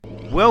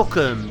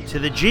Welcome to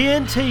the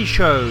GNT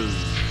Show.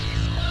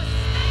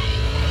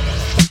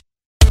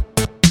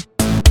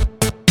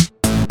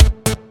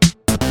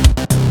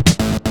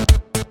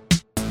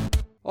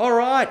 All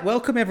right,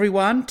 welcome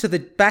everyone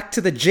back to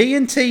the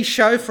GNT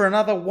Show for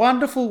another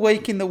wonderful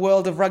week in the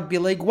world of rugby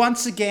league.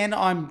 Once again,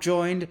 I'm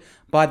joined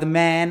by the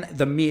man,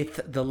 the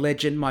myth, the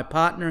legend, my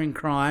partner in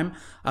crime,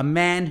 a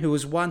man who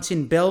was once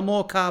in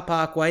Belmore car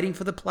park waiting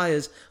for the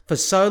players for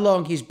so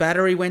long his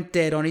battery went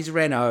dead on his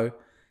Renault.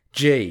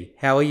 G,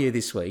 how are you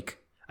this week?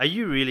 Are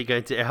you really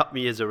going to out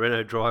me as a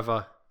Renault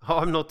driver? Oh,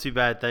 I'm not too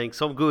bad,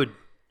 thanks. I'm good.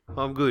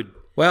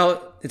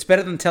 Well, it's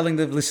better than telling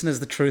the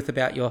listeners the truth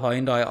about your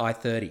Hyundai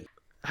i30.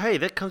 Hey,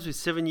 that comes with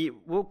 7-year...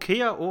 Well,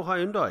 Kia or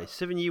Hyundai,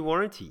 7-year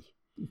warranty.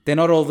 They're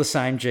not all the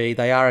same, G.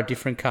 They are a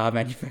different car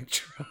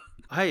manufacturer.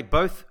 Hey,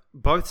 both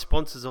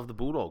sponsors of the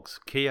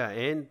Bulldogs, Kia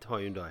and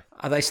Hyundai.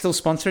 Are they still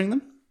sponsoring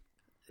them?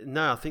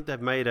 No, I think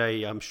they've made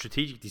a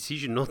strategic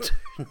decision not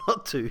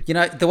to. You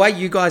know, the way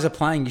you guys are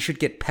playing, you should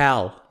get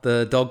Pal,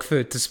 the dog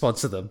food, to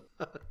sponsor them.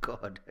 Oh,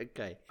 God,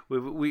 okay.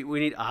 We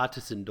need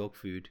artisan dog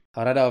food.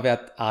 I don't know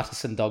about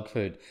artisan dog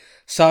food.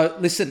 So,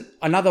 listen,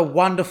 another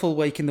wonderful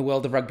week in the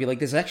world of rugby league.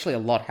 There's actually a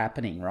lot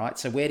happening, right?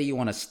 So where do you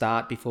want to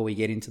start before we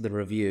get into the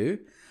review?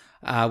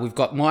 We've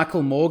got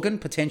Michael Morgan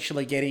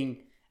potentially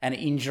getting an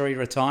injury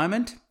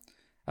retirement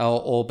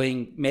or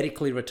being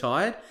medically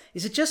retired.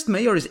 Is it just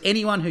me, or is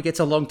anyone who gets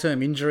a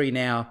long-term injury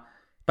now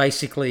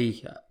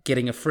basically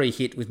getting a free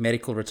hit with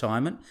medical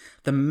retirement?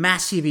 The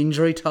massive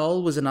injury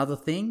toll was another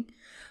thing.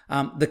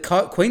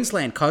 The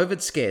Queensland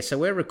COVID scare. So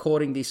we're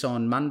recording this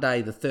on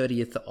Monday, the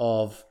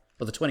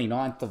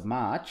 29th of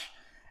March,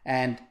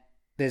 and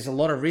there's a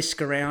lot of risk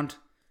around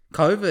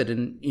COVID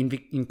and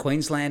in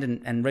Queensland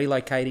and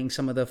relocating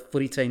some of the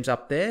footy teams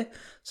up there.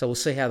 So we'll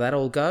see how that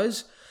all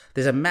goes.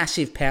 There's a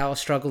massive power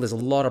struggle. There's a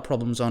lot of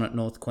problems on at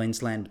North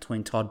Queensland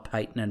between Todd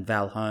Payton and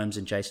Val Holmes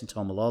and Jason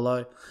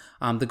Taumololo.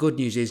 The good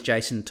news is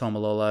Jason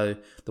Taumololo,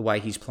 the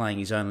way he's playing,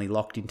 is only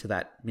locked into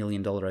that $1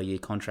 million a year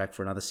contract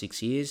for another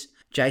 6 years.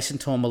 Jason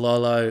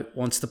Taumololo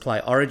wants to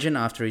play Origin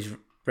after he's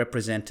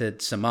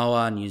represented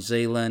Samoa, New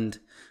Zealand,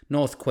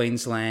 North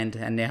Queensland,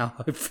 and now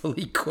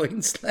hopefully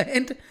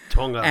Queensland.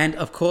 Tonga. And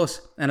of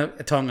course,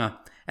 Tonga.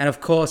 And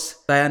of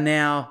course, they are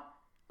now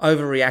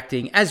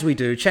overreacting, as we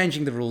do,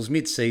 changing the rules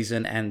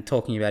mid-season and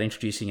talking about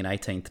introducing an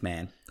 18th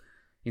man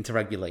into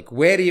rugby league.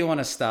 Where do you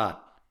want to start?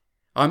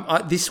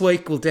 This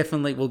week we'll get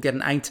an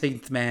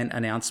 18th man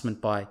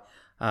announcement by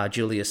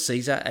Julius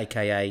Caesar,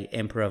 aka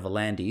Emperor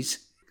Volandis.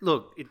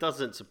 Look, it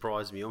doesn't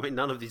surprise me. I mean,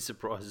 none of this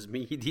surprises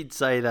me. He did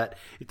say that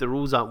if the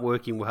rules aren't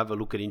working, we'll have a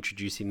look at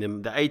introducing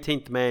them. The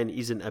 18th man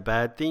isn't a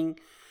bad thing.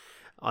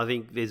 I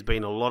think there's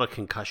been a lot of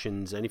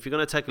concussions, and if you're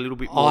going to take a little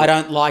bit more... I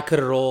don't like it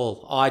at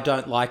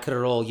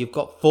all. You've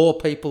got 4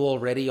 people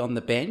already on the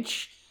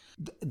bench.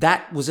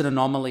 That was an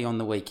anomaly on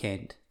the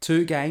weekend.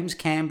 2 games,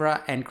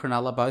 Canberra and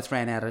Cronulla both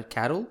ran out of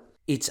cattle.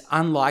 It's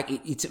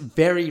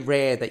very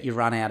rare that you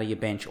run out of your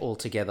bench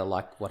altogether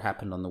like what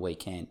happened on the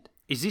weekend.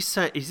 Is this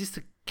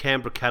the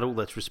Canberra cattle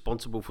that's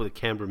responsible for the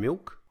Canberra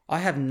milk? I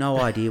have no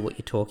idea what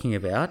you're talking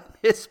about.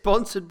 It's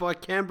sponsored by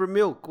Canberra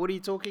milk. What are you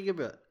talking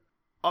about?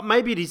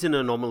 Maybe it is an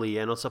anomaly,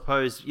 and I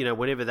suppose,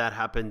 whenever that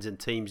happens and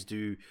teams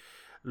do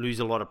lose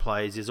a lot of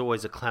players, there's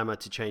always a clamour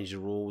to change the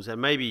rules,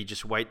 and maybe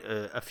just wait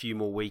a few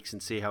more weeks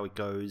and see how it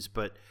goes.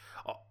 But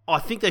I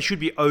think they should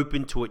be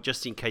open to it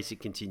just in case it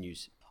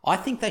continues. I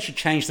think they should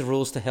change the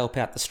rules to help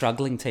out the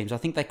struggling teams. I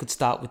think they could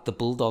start with the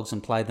Bulldogs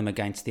and play them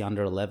against the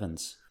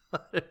under-11s.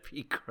 That'd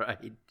be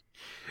great.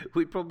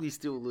 We'd probably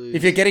still lose.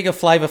 If you're getting a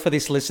flavour for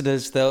this,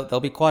 listeners, there'll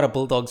be quite a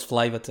Bulldogs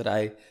flavour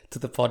today to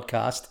the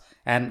podcast.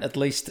 And at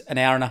least an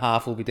hour and a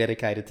half will be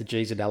dedicated to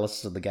G's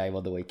analysis of the game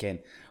on the weekend.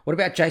 What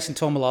about Jason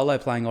Taumololo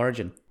playing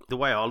Origin? The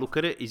way I look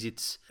at it is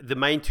it's the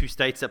main 2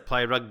 states that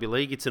play rugby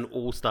league. It's an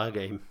all-star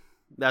game.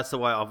 That's the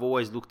way I've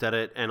always looked at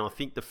it. And I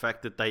think the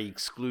fact that they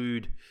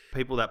exclude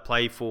people that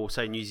play for,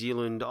 say, New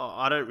Zealand,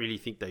 I don't really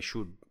think they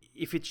should.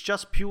 If it's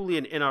just purely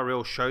an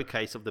NRL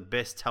showcase of the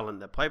best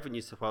talent that play for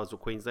New South Wales or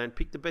Queensland,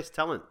 pick the best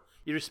talent,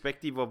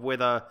 irrespective of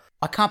whether...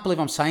 I can't believe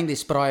I'm saying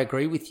this, but I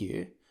agree with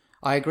you.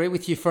 I agree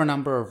with you for a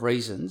number of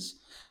reasons,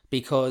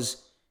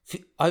 because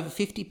over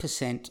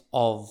 50%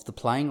 of the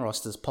playing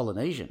roster is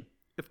Polynesian.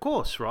 Of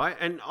course, right?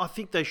 And I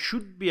think they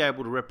should be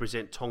able to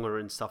represent Tonga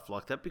and stuff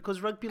like that,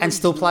 because rugby league... And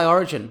still play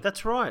Origin.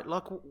 That's right.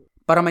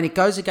 But I mean, it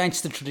goes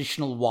against the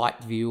traditional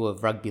white view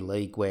of rugby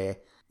league where,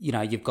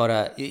 you've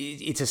got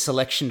it's a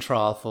selection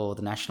trial for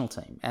the national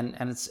team.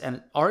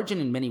 And Origin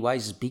in many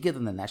ways is bigger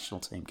than the national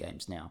team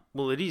games now.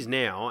 Well, it is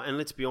now, and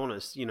let's be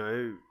honest,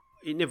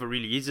 it never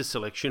really is a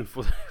selection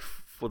for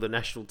the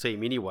national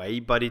team anyway,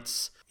 but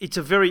it's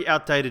a very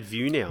outdated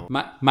view now.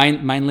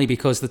 Mainly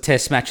because the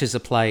test matches are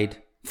played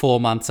 4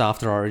 months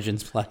after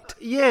Origin's played.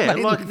 Yeah,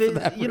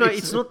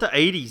 it's not the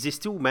 80s. They're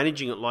still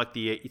managing it like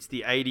it's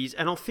the 80s.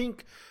 And I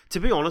think, to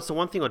be honest, the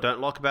one thing I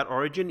don't like about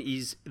Origin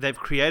is they've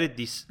created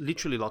this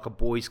literally like a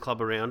boys'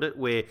 club around it,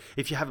 where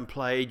if you haven't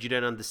played, you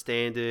don't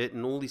understand it,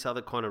 and all this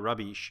other kind of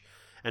rubbish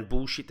and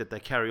bullshit that they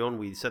carry on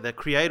with. So they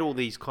create all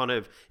these kind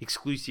of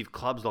exclusive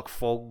clubs like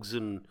Fogs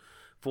and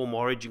former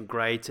Origin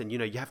greats, and, you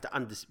have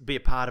to be a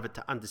part of it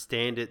to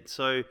understand it.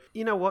 So,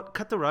 you know what?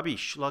 Cut the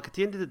rubbish. Like, at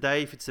the end of the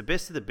day, if it's the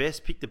best of the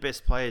best, pick the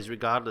best players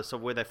regardless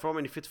of where they're from.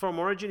 And if it's from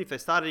Origin, if they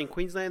started in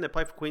Queensland, they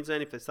play for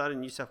Queensland. If they started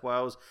in New South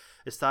Wales,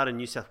 they start in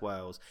New South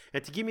Wales.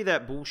 And to give me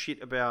that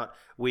bullshit about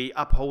we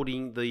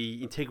upholding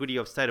the integrity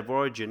of State of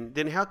Origin,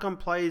 then how come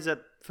players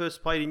that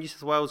first played in New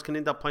South Wales can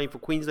end up playing for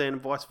Queensland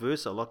and vice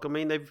versa? Like, I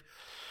mean, they've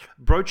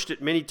broached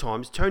it many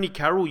times. Tony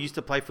Carroll used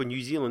to play for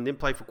New Zealand, then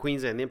play for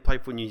Queensland, then play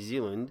for New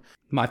Zealand.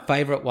 My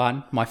favourite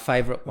one.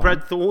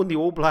 Brad Thorne, the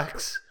All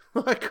Blacks.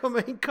 Like, I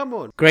mean, come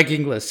on. Greg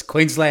Inglis,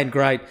 Queensland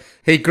great.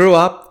 He grew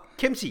up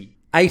Kempsey.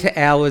 8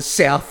 hours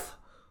south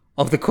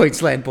of the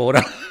Queensland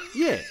border.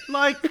 Yeah,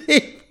 like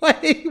he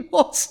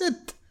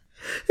wasn't.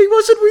 He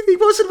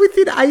wasn't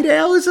within 8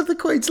 hours of the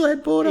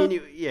Queensland border.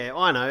 Yeah,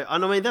 I know.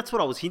 And I mean, that's what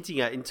I was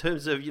hinting at in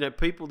terms of,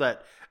 people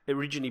that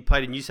originally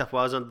played in New South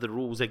Wales under the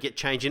rules, they get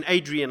changed. And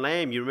Adrian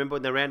Lamb, you remember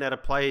when they ran out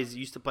of players, he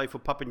used to play for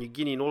Papua New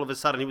Guinea, and all of a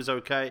sudden he was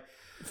okay.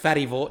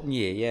 Fatty Vorton,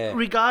 yeah.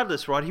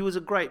 Regardless, right, he was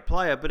a great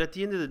player, but at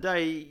the end of the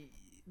day,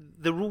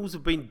 the rules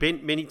have been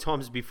bent many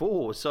times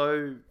before,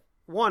 so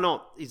why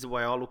not is the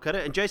way I look at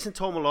it. And Jason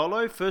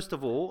Taumololo, first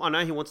of all, I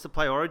know he wants to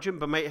play Origin,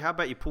 but mate, how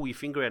about you pull your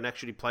finger out and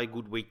actually play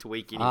good week to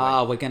week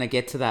anyway? We're going to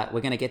get to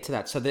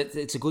that. So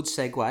it's a good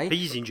segue.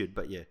 He's injured,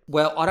 but yeah.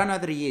 Well, I don't know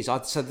that he is.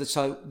 So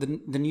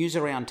the news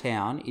around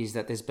town is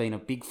that there's been a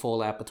big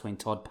fallout between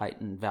Todd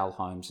Payten, Val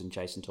Holmes and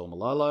Jason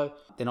Taumololo.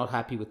 They're not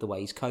happy with the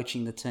way he's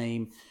coaching the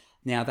team.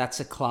 Now, that's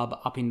a club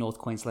up in North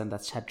Queensland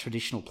that's had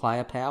traditional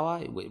player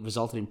power. It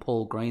resulted in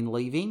Paul Green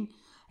leaving.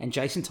 And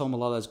Jason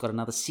Taumololo's got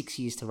another 6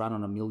 years to run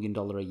on $1 million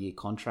a year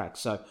contract.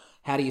 So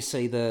how do you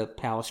see the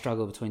power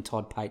struggle between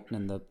Todd Payten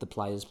and the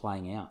players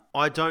playing out?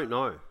 I don't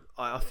know.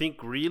 I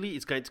think really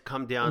it's going to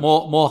come down...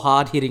 More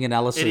hard-hitting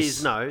analysis. It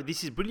is, no.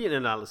 This is brilliant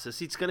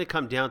analysis. It's going to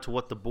come down to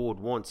what the board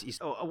wants.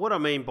 What I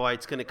mean by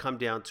it's going to come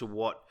down to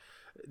what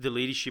the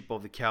leadership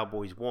of the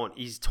Cowboys want.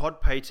 Is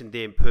Todd Payten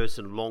their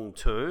person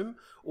long-term,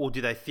 or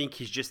do they think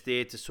he's just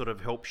there to sort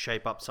of help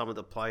shape up some of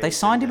the players? They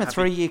signed him a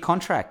 3-year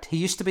contract. He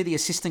used to be the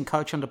assistant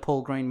coach under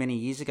Paul Green many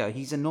years ago.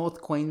 He's a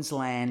North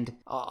Queensland...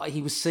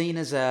 he was seen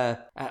as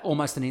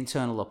almost an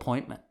internal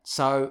appointment.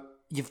 So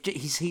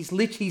he's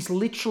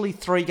literally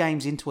 3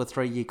 games into a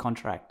 3-year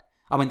contract.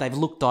 I mean, they've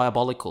looked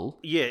diabolical.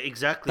 Yeah,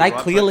 exactly.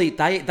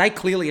 They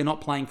clearly are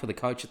not playing for the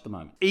coach at the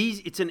moment.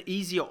 It's an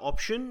easier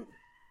option,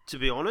 to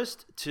be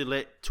honest, to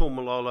let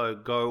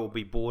Taumololo go or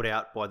be bought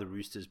out by the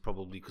Roosters,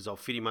 probably, because I'll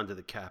fit him under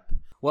the cap.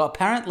 Well,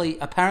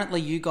 apparently,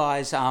 you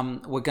guys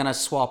were going to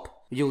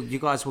swap. You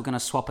guys were going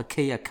to swap a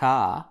Kia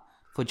car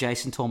for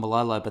Jason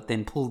Taumololo, but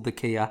then pulled the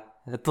Kia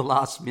at the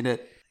last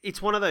minute. It's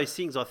one of those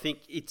things. I think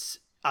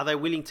are they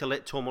willing to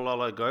let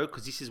Taumololo go?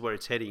 Because this is where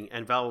it's heading.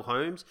 And Val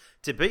Holmes,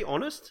 to be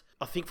honest,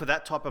 I think for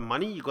that type of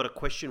money, you've got to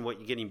question what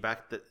you're getting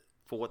back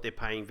for what they're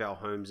paying Val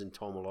Holmes and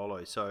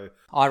Taumololo. So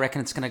I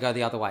reckon it's going to go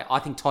the other way. I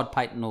think Todd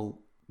Payten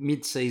will,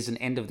 mid-season,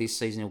 end of this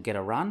season, he'll get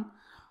a run.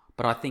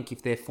 But I think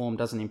if their form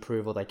doesn't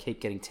improve or they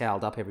keep getting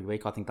towelled up every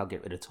week, I think they'll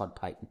get rid of Todd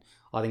Payten.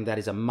 I think that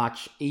is a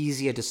much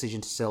easier decision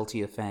to sell to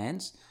your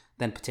fans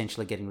than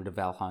potentially getting rid of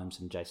Val Holmes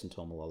and Jason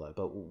Taumololo.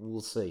 But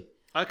we'll see.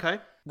 Okay.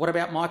 What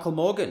about Michael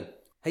Morgan?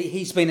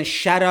 He's been a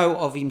shadow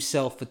of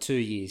himself for 2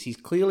 years. He's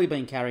clearly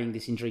been carrying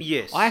this injury.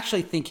 Yes. I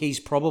actually think he's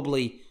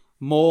probably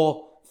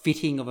more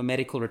fitting of a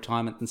medical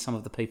retirement than some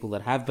of the people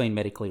that have been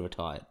medically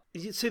retired.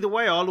 See, the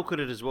way I look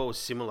at it as well is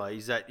similar,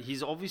 is that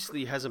he's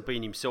obviously hasn't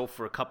been himself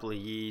for a couple of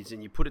years,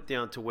 and you put it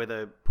down to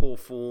whether poor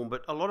form,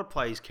 but a lot of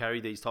players carry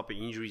these type of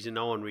injuries and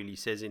no one really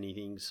says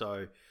anything.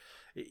 So,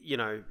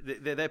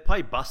 they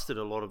play busted,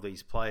 a lot of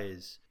these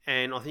players.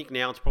 And I think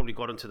now it's probably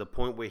gotten to the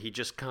point where he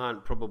just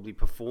can't probably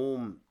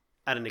perform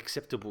at an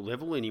acceptable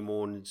level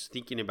anymore, and is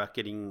thinking about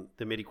getting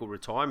the medical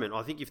retirement.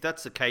 I think if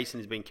that's the case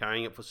and he's been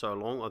carrying it for so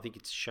long, I think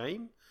it's a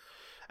shame.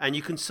 And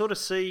you can sort of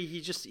see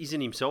he just isn't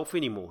himself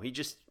anymore.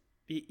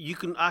 You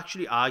can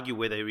actually argue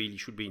whether he really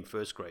should be in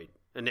first grade.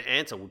 And the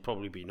answer would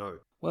probably be no.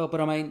 Well, but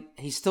I mean,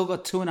 he's still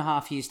got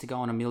 2.5 years to go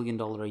on $1 million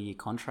a year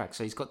contract.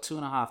 So he's got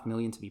 $2.5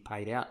 million to be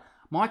paid out.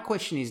 My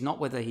question is not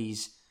whether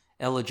he's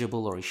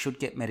eligible or he should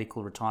get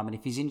medical retirement.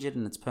 If he's injured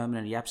and it's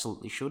permanent, he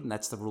absolutely should. And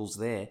that's the rules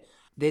there.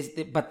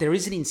 But there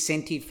is an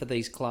incentive for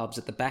these clubs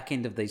at the back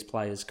end of these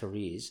players'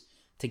 careers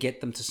to get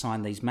them to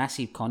sign these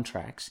massive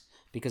contracts.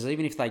 Because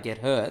even if they get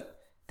hurt,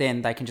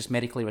 then they can just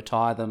medically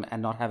retire them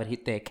and not have it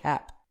hit their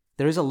cap.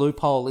 There is a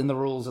loophole in the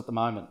rules at the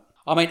moment.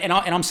 I mean, and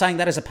I'm saying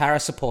that as a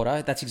Para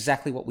supporter, that's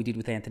exactly what we did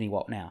with Anthony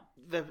Watt now.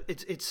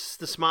 It's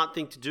the smart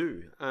thing to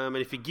do. And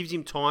if it gives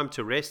him time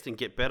to rest and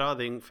get better,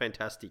 then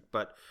fantastic.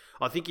 But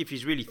I think if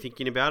he's really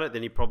thinking about it,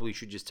 then he probably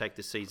should just take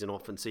the season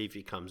off and see if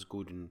he comes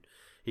good and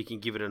he can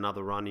give it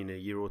another run in a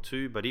year or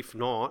two. But if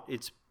not,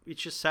 it's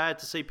just sad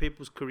to see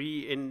people's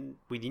career end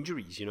with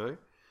injuries,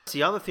 It's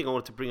the other thing I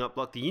wanted to bring up,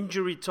 like the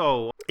injury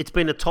toll. It's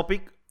been a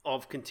topic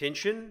of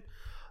contention,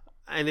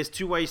 and there's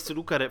two ways to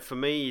look at it. For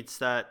me, it's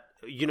that,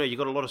 you've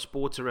got a lot of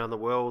sports around the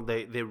world.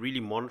 They're really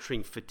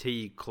monitoring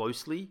fatigue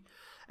closely.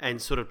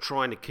 and sort of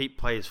trying to keep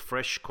players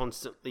fresh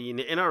constantly. And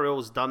the NRL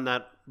has done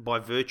that by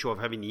virtue of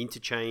having the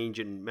interchange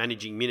and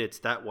managing minutes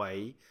that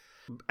way.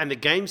 And the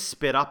game's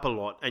sped up a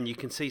lot, and you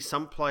can see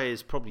some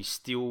players probably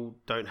still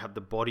don't have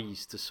the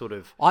bodies to sort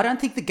of... I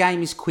don't think the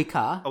game is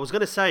quicker. I was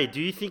going to say,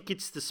 do you think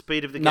it's the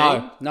speed of the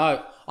game?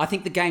 No. I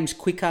think the game's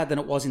quicker than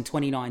it was in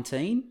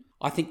 2019.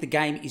 I think the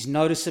game is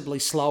noticeably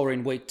slower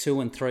in week 2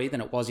 and 3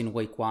 than it was in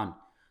week 1.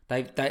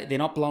 They're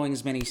not blowing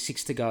as many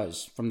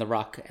 6-to-goes from the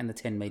ruck and the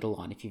 10-metre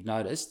line, if you've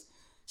noticed.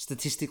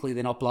 Statistically,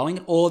 they're not blowing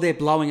it, or they're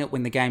blowing it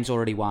when the game's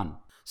already won.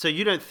 So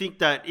you don't think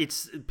that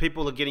it's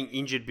people are getting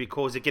injured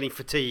because they're getting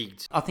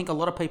fatigued? I think a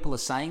lot of people are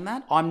saying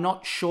that. I'm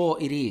not sure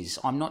it is.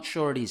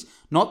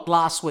 Not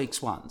last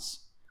week's ones.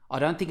 I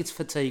don't think it's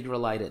fatigue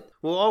related.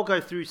 Well, I'll go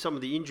through some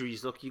of the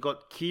injuries. Look, you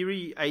got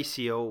Kiri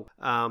ACL.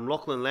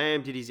 Lachlan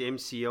Lamb did his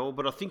MCL,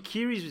 but I think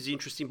Kiri's was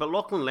interesting. But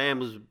Lachlan Lamb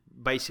was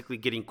basically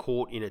getting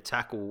caught in a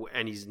tackle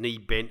and his knee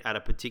bent at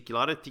a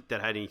particular... I don't think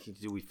that had anything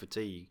to do with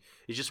fatigue.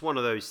 It's just one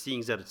of those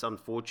things that it's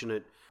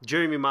unfortunate.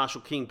 Jeremy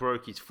Marshall-King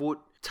broke his foot.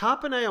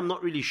 Tarpanay, I'm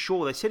not really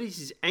sure. They said it's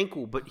his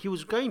ankle, but he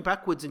was going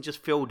backwards and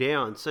just fell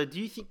down. So do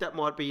you think that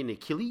might be an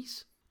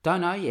Achilles?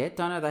 Don't know yet.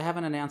 They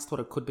haven't announced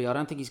what it could be. I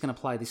don't think he's going to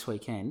play this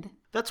weekend.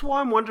 That's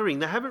why I'm wondering.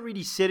 They haven't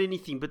really said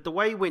anything, but the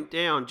way he went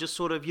down, just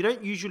sort of, you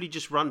don't usually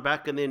just run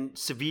back and then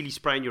severely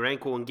sprain your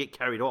ankle and get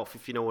carried off,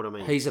 if you know what I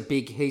mean. He's a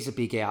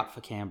big out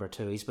for Canberra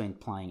too. He's been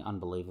playing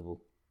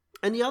unbelievable.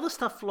 And the other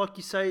stuff, like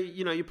you say,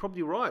 you're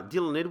probably right.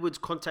 Dylan Edwards,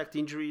 contact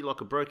injury,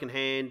 like a broken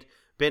hand.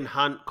 Ben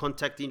Hunt,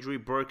 contact injury,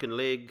 broken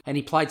leg. And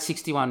he played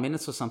 61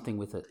 minutes or something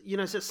with it.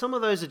 So some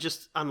of those are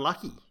just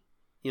unlucky.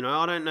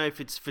 I don't know if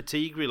it's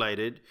fatigue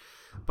related,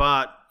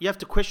 but you have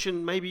to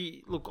question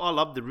maybe, look, I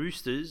love the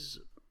Roosters,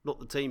 not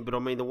the team, but I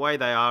mean, the way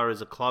they are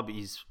as a club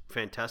is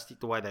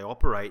fantastic, the way they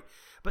operate.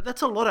 But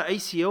that's a lot of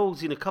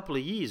ACLs in a couple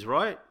of years,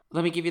 right?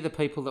 Let me give you the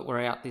people that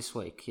were out this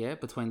week,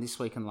 between this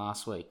week and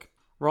last week.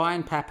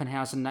 Ryan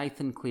Pappenhausen,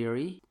 Nathan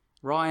Cleary,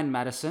 Ryan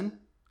Madison,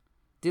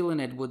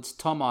 Dylan Edwards,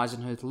 Tom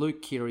Eisenhuth,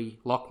 Luke Keary,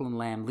 Lachlan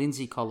Lamb,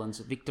 Lindsay Collins,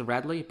 Victor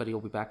Radley, but he'll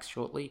be back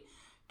shortly,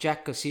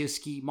 Jack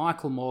Gosiewski,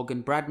 Michael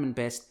Morgan, Bradman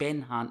Best,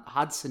 Ben Hunt,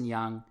 Hudson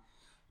Young,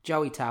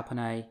 Joey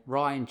Tarpanay,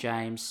 Ryan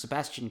James,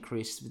 Sebastian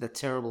Christ with a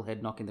terrible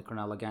head knock in the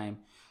Cronulla game,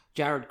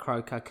 Jared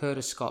Croker,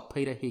 Curtis Scott,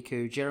 Peter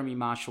Hiku, Jeremy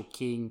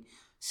Marshall-King,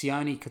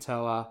 Sione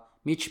Katoa,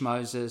 Mitch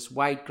Moses,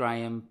 Wade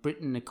Graham,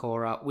 Britton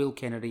Nikora, Will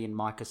Kennedy, and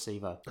Micah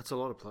Sevo. That's a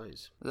lot of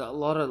players. A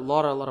lot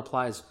of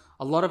players.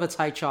 A lot of it's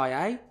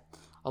HIA.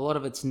 A lot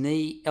of it's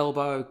knee,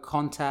 elbow,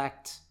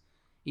 contact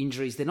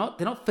injuries. They're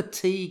not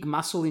fatigue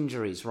muscle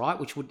injuries, right?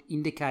 Which would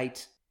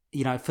indicate,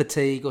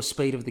 fatigue or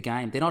speed of the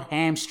game. They're not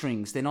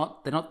hamstrings. They're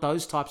not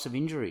those types of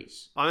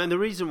injuries. I mean, the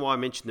reason why I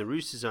mentioned the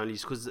Roosters only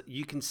is because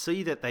you can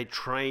see that they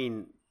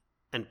train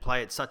and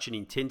play at such an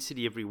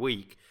intensity every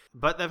week.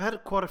 But they've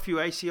had quite a few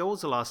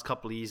ACLs the last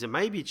couple of years, and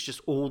maybe it's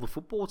just all the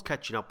football's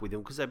catching up with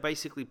them because they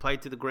basically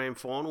played to the grand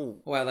final.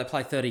 Well, they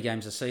play 30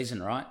 games a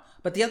season, right?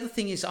 But the other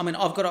thing is, I mean,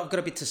 I've got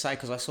a bit to say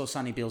because I saw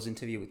Sonny Bill's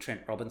interview with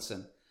Trent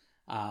Robinson,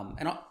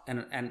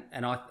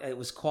 it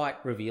was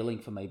quite revealing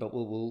for me. But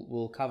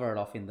we'll cover it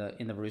off in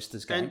the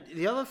Roosters game. And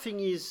the other thing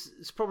is,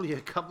 it's probably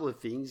a couple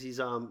of things.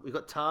 Is we've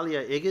got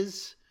Talia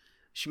Eggers.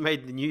 She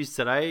made the news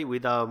today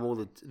with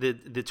all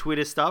the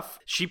Twitter stuff.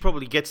 She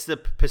probably gets the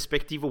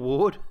Perspective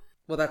Award.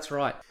 Well, that's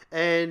right.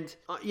 And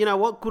you know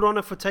what? Good on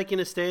her for taking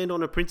a stand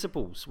on her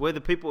principles. Whether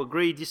people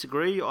agree,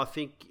 disagree, I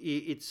think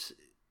it's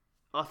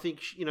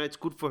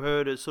good for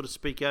her to sort of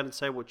speak out and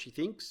say what she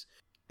thinks.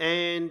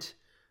 And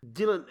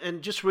Dylan,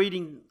 and just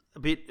reading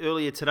a bit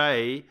earlier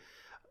today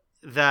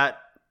that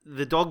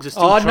the Dogs are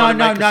still trying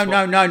to make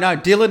No.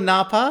 Dylan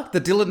Napa,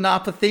 the Dylan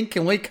Napa thing.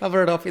 Can we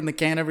cover it off in the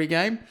Canterbury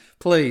game,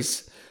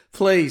 please?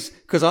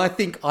 Because I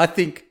think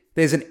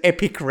there's an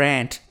epic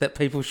rant that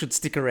people should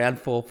stick around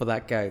for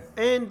that game.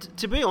 And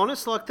to be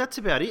honest, that's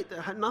about it.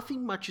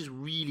 Nothing much has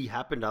really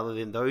happened other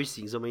than those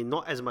things. I mean,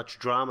 not as much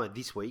drama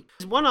this week.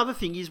 One other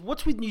thing is,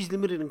 what's with News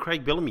Limited and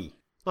Craig Bellamy?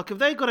 Have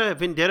they got a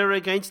vendetta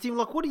against him?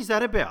 What is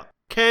that about?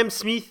 Cam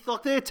Smith,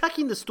 they're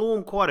attacking the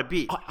Storm quite a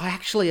bit. I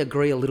actually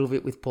agree a little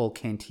bit with Paul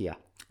Kent here.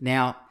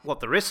 Now... What,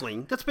 the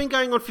wrestling? That's been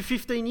going on for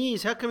 15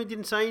 years. How come he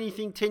didn't say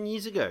anything 10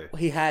 years ago?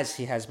 He has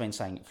been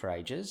saying it for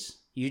ages.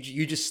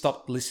 You just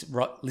stopped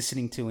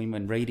listening to him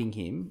and reading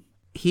him.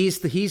 Here's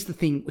the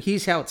thing.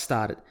 Here's how it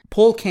started.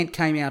 Paul Kent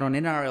came out on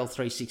NRL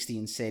 360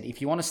 and said,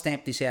 if you want to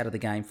stamp this out of the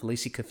game,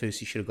 Felicia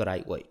Kaufusi should have got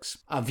 8 weeks.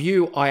 A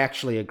view I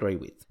actually agree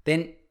with.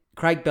 Then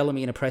Craig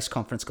Bellamy in a press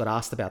conference got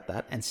asked about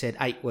that and said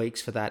 8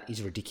 weeks for that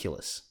is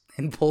ridiculous.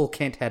 And Paul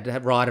Kent had a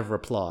right of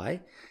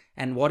reply.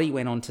 And what he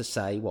went on to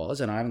say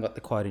was, and I haven't got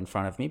the quote in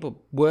front of me, but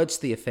words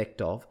to the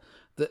effect of,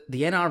 the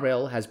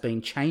NRL has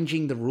been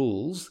changing the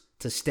rules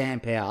to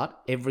stamp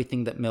out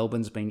everything that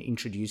Melbourne's been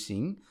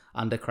introducing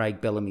under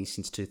Craig Bellamy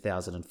since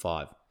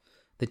 2005.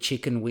 The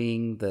chicken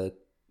wing, the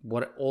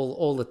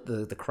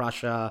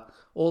crusher,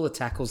 all the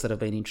tackles that have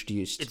been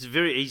introduced. It's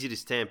very easy to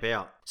stamp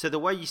out. So the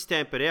way you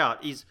stamp it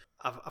out is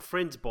a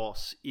friend's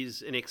boss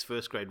is an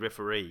ex-first grade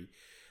referee.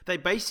 they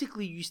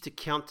basically used to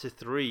count to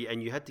 3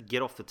 and you had to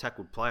get off the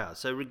tackled player.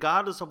 So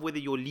regardless of whether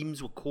your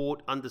limbs were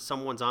caught under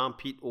someone's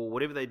armpit or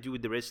whatever they do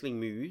with the wrestling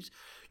moves,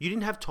 you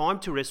didn't have time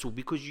to wrestle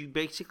because you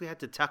basically had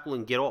to tackle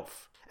and get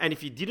off. And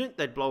if you didn't,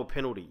 they'd blow a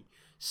penalty.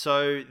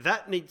 So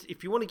that needs,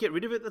 if you want to get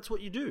rid of it, that's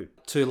what you do.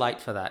 Too late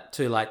for that.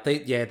 Too late.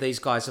 These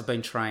guys have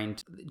been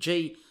trained.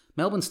 Gee,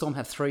 Melbourne Storm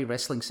have 3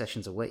 wrestling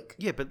sessions a week.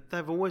 Yeah, but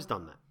they've always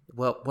done that.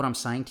 Well, what I'm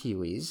saying to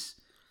you is,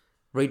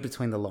 read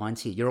between the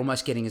lines here. You're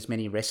almost getting as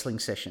many wrestling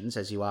sessions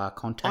as you are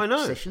contact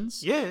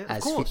sessions. Yeah,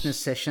 as fitness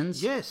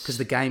sessions. Yes. Because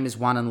the game is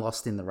won and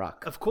lost in the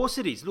ruck. Of course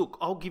it is. Look,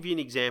 I'll give you an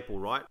example,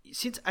 right?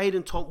 Since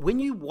Aiden Tolman, when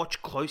you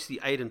watch closely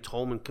Aiden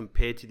Tolman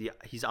compared to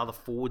his other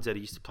forwards that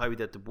he used to play with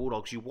at the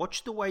Bulldogs, you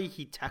watch the way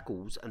he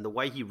tackles and the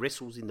way he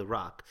wrestles in the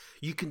ruck,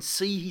 you can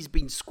see he's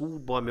been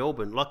schooled by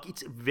Melbourne. Like,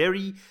 it's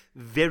very,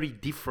 very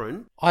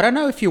different. I don't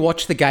know if you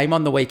watched the game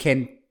on the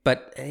weekend,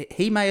 but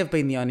he may have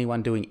been the only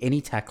one doing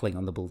any tackling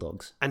on the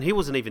Bulldogs. And he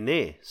wasn't even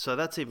there. So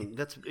that's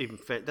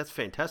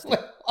fantastic.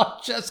 Well, I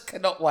just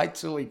cannot wait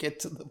till we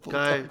get to the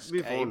Bulldogs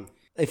move game. on.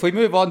 If we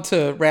move on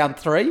to round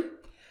 3,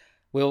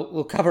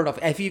 we'll cover it off.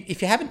 If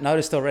you haven't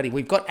noticed already,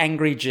 we've got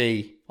Angry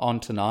G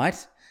on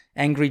tonight.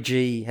 Angry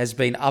G has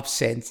been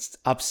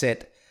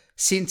upset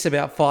since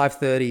about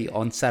 5:30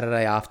 on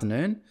Saturday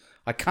afternoon.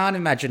 I can't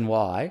imagine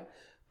why,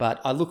 but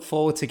I look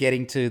forward to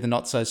getting to the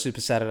not so Super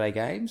Saturday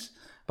games.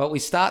 But we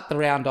start the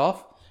round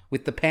off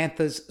with the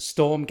Panthers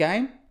Storm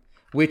game,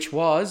 which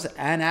was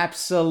an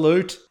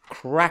absolute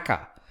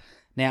cracker.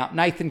 Now,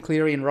 Nathan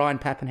Cleary and Ryan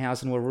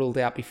Pappenhausen were ruled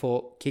out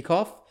before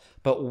kickoff,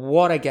 but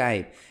what a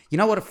game. You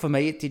know what for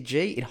me it did,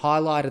 G? It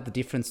highlighted the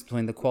difference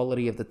between the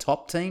quality of the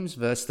top teams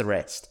versus the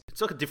rest. It's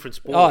like a different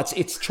sport. Oh,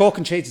 it's chalk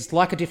and cheese. It's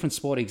like a different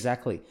sport,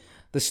 exactly.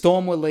 The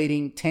Storm were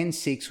leading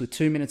 10-6 with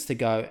 2 minutes to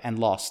go and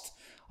lost.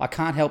 I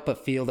can't help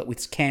but feel that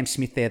with Cam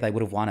Smith there, they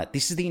would have won it.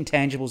 This is the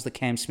intangibles that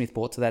Cam Smith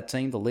brought to that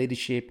team, the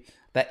leadership,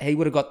 that he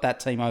would have got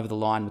that team over the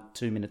line with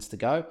 2 minutes to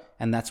go,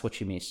 and that's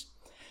what you miss.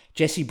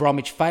 Jesse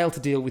Bromwich failed to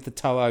deal with the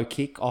To'o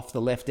kick off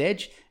the left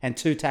edge, and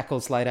 2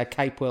 tackles later,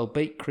 Capewell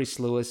beat Chris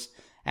Lewis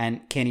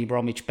and Kenny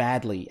Bromwich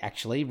badly,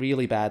 actually,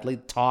 really badly.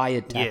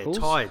 Tired tackles.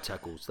 Yeah, tired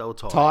tackles. They were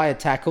tired. Tired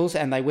tackles,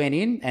 and they went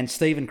in, and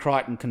Stephen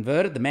Crichton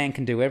converted. The man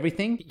can do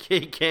everything. Yeah,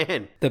 he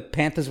can. The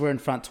Panthers were in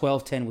front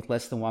 12-10 with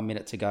less than 1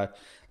 minute to go.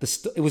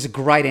 It was a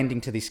great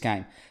ending to this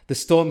game. The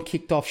Storm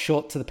kicked off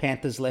short to the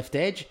Panthers' left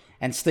edge,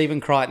 and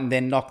Stephen Crichton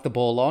then knocked the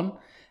ball on,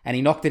 and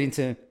he knocked it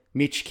into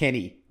Mitch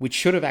Kenny, which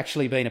should have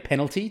actually been a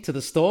penalty to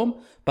the Storm,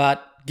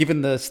 but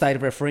given the state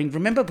of refereeing,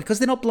 remember, because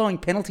they're not blowing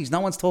penalties, no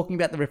one's talking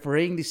about the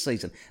refereeing this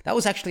season. That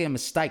was actually a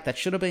mistake. That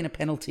should have been a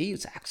penalty. It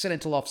was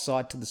accidental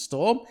offside to the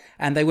Storm,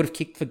 and they would have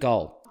kicked for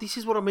goal. This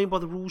is what I mean by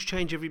the rules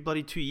change every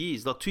bloody 2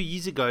 years. Like 2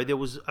 years ago, there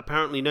was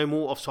apparently no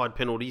more offside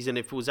penalties, and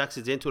if it was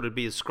accidental, it'd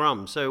be a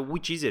scrum. So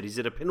which is it? Is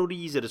it a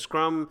penalty? Is it a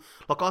scrum?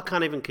 Like, I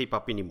can't even keep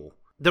up anymore.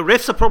 The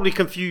refs are probably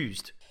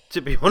confused,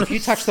 to be honest. If you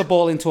touch the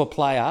ball into a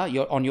player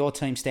on your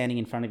team standing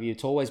in front of you,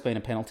 it's always been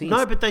a penalty.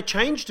 No, but they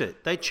changed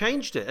it. They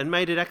changed it and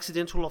made it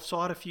accidental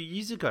offside a few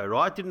years ago,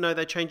 right? I didn't know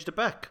they changed it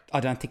back. I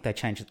don't think they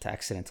changed it to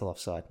accidental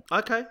offside.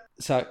 Okay.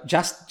 So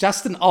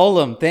Justin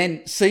Olam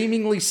then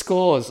seemingly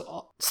scores.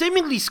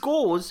 Seemingly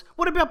scores?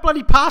 What about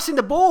bloody passing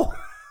the ball?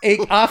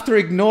 After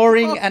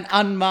ignoring an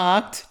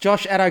unmarked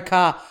Josh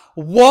Adokar.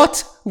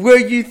 What were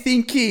you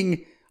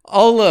thinking,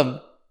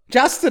 Olam?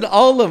 Justin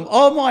Olam,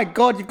 oh my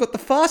God, you've got the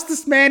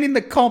fastest man in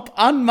the comp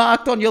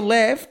unmarked on your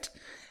left,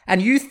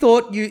 and you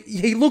thought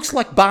he looks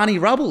like Barney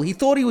Rubble. He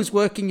thought he was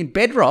working in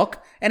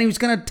bedrock, and he was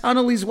going to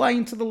tunnel his way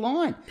into the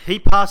line. He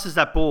passes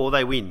that ball,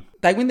 they win.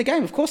 They win the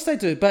game, of course they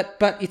do, but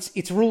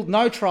it's ruled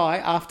no try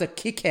after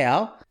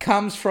Kickow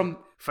comes from...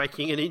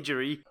 faking an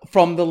injury.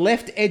 From the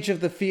left edge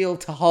of the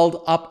field to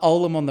hold up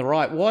Olam on the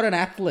right. What an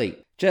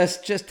athlete.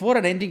 Just what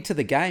an ending to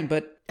the game,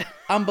 but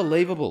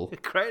unbelievable. A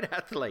great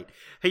athlete.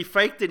 He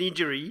faked an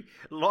injury,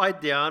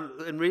 lied down,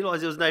 and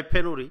realised there was no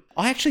penalty.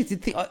 I actually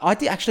did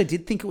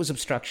think it was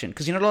obstruction,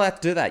 because you're not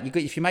allowed to do that.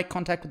 If you make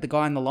contact with the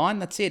guy on the line,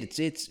 that's it.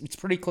 It's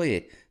pretty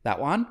clear, that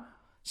one.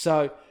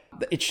 So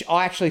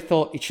I actually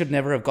thought it should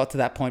never have got to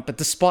that point. But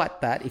despite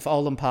that, if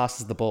Olam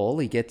passes the ball,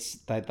 they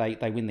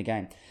win the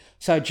game.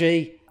 So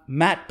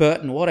Matt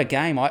Burton, what a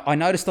game. I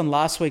noticed on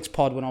last week's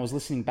pod when I was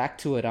listening back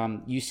to it,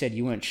 you said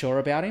you weren't sure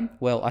about him.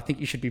 Well, I think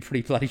you should be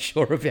pretty bloody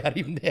sure about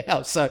him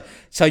now. So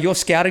your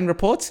scouting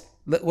reports,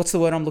 what's the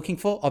word I'm looking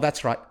for? Oh,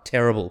 that's right,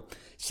 terrible.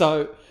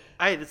 So,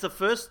 hey, it's the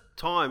first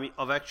time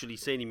I've actually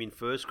seen him in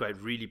first grade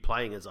really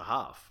playing as a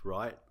half,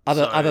 right?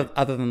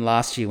 Other than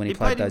last year when he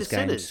played those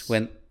games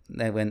when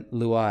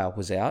Luai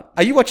was out.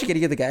 Are you watching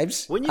any of the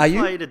games? When you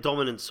played a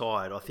dominant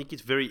side, I think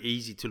it's very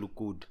easy to look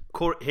good.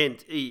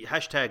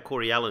 Hashtag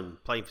Corey Allen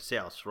playing for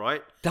South,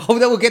 right? Oh,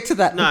 we'll get to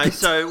that. No,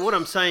 so what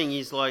I'm saying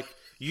is, like,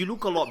 you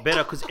look a lot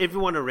better because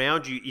everyone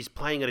around you is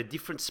playing at a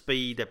different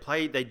speed.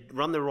 They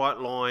run the right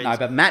lines. No,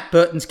 but Matt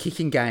Burton's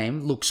kicking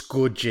game looks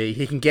good, G.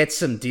 He can get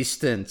some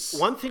distance.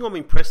 One thing I'm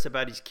impressed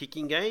about his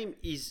kicking game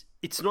is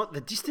it's not,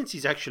 the distance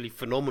is actually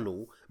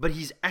phenomenal, but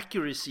his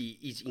accuracy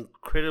is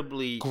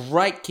incredibly...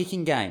 Great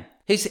kicking game.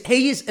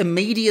 He is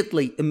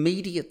immediately,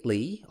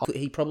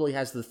 he probably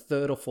has the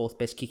third or fourth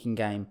best kicking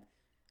game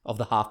of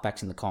the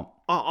halfbacks in the comp.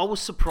 I was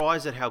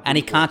surprised at how good And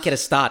he can't was. get a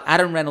start.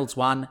 Adam Reynolds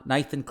 1,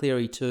 Nathan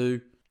Cleary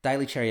 2.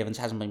 Daly Cherry Evans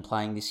hasn't been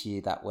playing this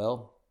year that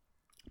well.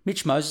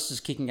 Mitch Moses'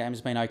 kicking game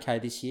has been okay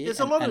this year. There's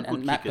a lot of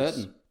good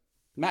kickers.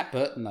 Matt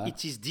Burton, though.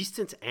 It's his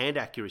distance and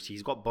accuracy.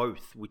 He's got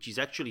both, which is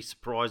actually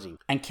surprising.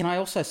 And can I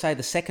also say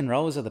the second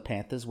rowers of the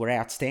Panthers were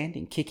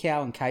outstanding.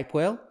 Kikau and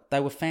Capewell, they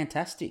were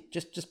fantastic.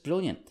 Just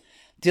brilliant.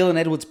 Dylan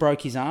Edwards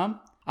broke his arm.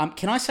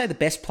 Can I say the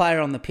best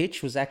player on the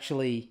pitch was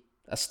actually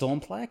a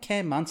Storm player?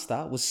 Cam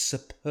Munster was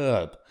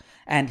superb.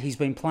 And he's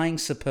been playing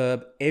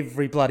superb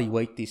every bloody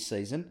week this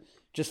season.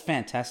 Just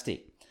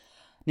fantastic.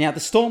 Now,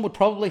 the Storm would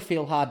probably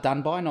feel hard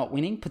done by not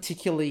winning,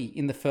 particularly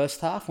in the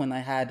first half when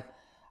they had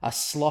a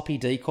sloppy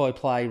decoy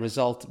play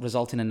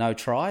result in a no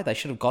try. They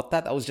should have got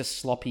that. That was just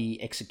sloppy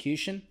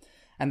execution.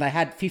 And they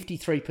had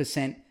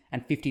 53%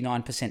 and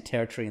 59%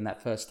 territory in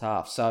that first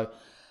half. So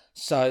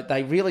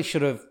they really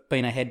should have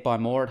been ahead by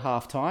more at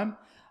half time.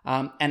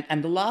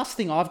 And the last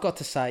thing I've got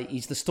to say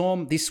is the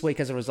Storm this week,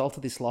 as a result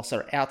of this loss,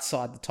 are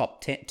outside the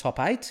top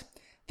 8.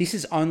 This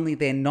is only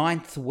their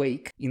 9th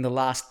week in the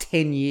last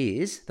 10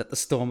 years that the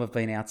Storm have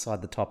been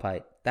outside the top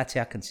 8. That's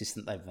how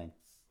consistent they've been.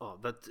 Oh,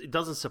 it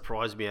doesn't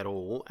surprise me at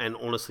all. And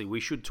honestly, we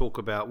should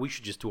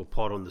just do a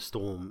pod on the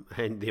Storm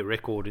and their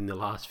record in the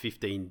last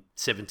 15,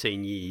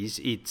 17 years.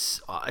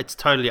 It's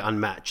totally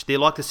unmatched. They're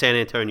like the San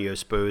Antonio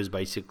Spurs,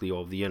 basically,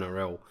 of the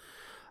NRL,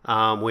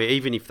 where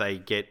even if they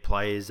get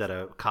players that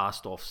are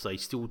cast-offs, they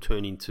still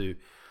turn into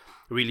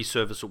really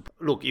serviceable.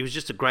 Look, it was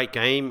just a great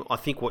game. I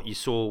think what you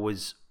saw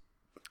was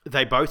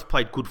they both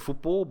played good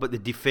football, but the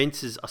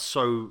defenses are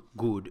so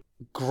good.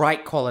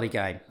 Great quality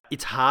game.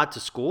 It's hard to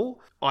score.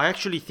 I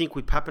actually think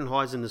with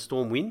Pappenheisen, the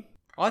Storm win.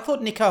 I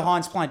thought Nico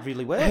Hines played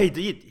really well. He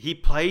did. He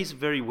plays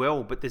very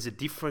well, but there's a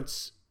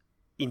difference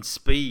in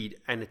speed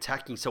and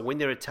attacking. So when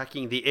they're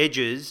attacking the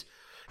edges,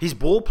 his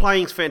ball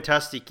playing is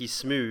fantastic. He's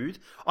smooth.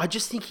 I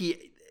just think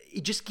he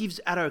just gives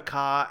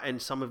Addo-Carr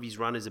and some of his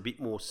runners a bit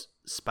more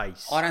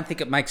space. I don't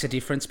think it makes a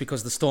difference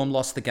because the Storm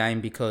lost the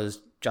game because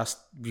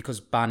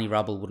Barney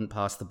Rubble wouldn't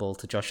pass the ball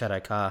to Josh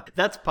Addo-Carr.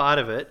 That's part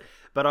of it.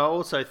 But I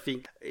also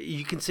think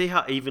you can see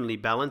how evenly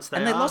balanced they are.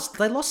 And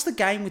they lost the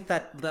game with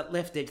that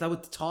left edge. They were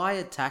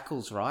tired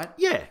tackles, right?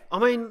 Yeah. I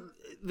mean,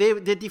 their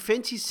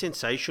defence is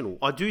sensational.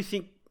 I do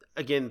think,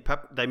 again,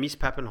 they miss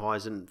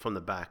Pappenheisen from the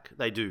back.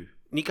 They do.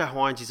 Nico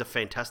Hines is a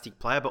fantastic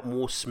player, but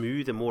more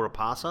smooth and more a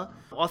passer.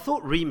 I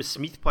thought Remus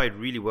Smith played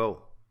really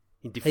well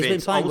in defence. He's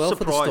been playing well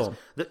for the Storm.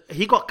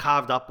 He got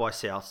carved up by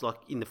South, like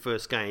in the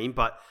first game,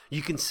 but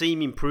you can see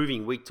him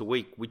improving week to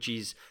week, which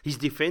is his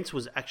defence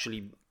was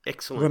actually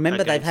excellent.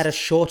 Remember, they've had a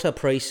shorter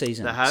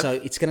preseason, They have. so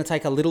it's going to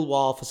take a little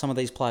while for some of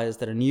these players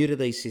that are new to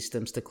these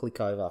systems to click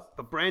over.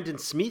 But Brandon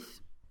Smith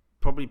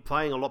probably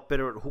playing a lot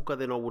better at hooker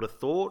than I would have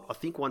thought. I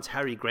think once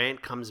Harry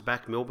Grant comes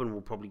back, Melbourne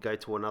will probably go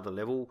to another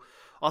level.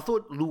 I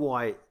thought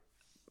Luai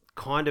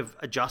kind of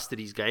adjusted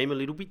his game a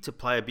little bit to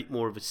play a bit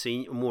more of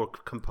a more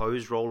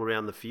composed role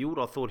around the field.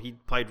 I thought he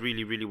played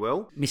really, really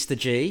well. Mr.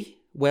 G,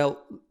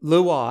 well,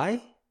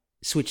 Luai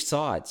switched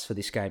sides for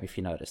this game, if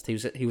you noticed.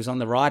 He was on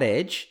the right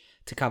edge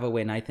to cover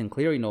where Nathan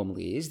Cleary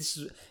normally is. This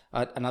is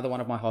another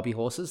one of my hobby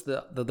horses.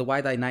 The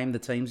way they name the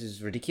teams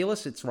is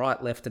ridiculous. It's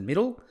right, left and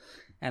middle.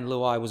 And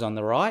Luai was on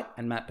the right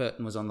and Matt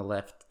Burton was on the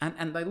left.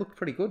 And they looked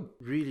pretty good.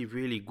 Really,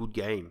 really good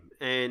game.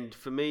 And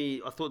for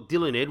me, I thought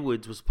Dylan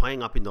Edwards was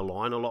playing up in the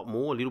line a lot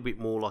more, a little bit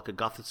more like a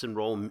Gutherson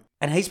role.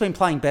 And he's been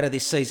playing better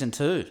this season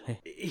too.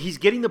 He's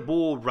getting the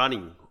ball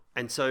running.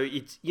 And so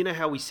it's, you know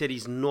how we said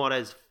he's not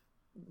as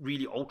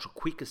really ultra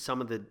quick as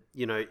some of the,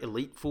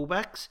 elite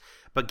fullbacks,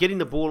 but getting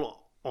the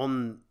ball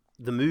on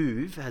the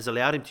move has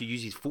allowed him to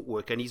use his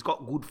footwork, and he's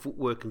got good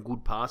footwork and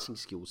good passing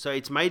skills. So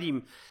it's made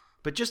him,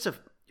 but just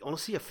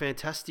honestly a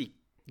fantastic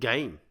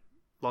game,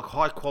 like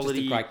high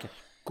quality,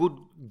 good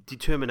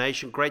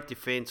determination, great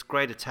defense,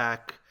 great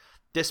attack,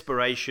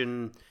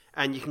 desperation,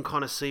 and you can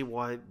kind of see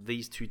why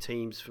these two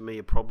teams for me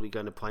are probably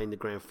going to play in the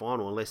grand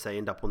final unless they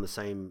end up on the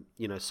same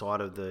side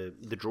of the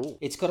draw.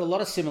 It's got a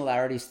lot of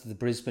similarities to the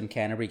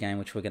Brisbane-Canterbury game,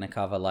 which we're going to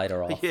cover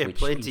later off. Yeah,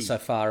 plenty.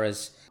 Insofar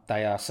as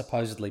they are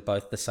supposedly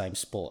both the same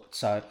sport.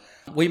 So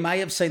we may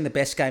have seen the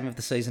best game of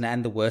the season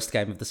and the worst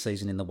game of the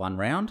season in the one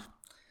round.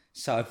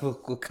 So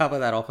we'll cover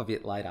that off a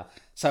bit later.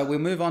 So we'll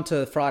move on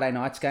to Friday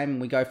night's game,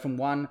 and we go from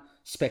one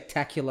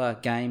spectacular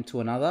game to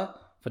another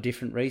for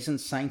different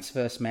reasons. Saints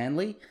versus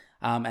Manly.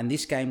 And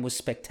this game was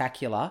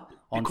spectacular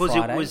on Friday.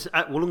 Because it was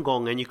at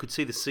Wollongong and you could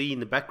see the sea in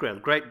the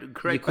background. Great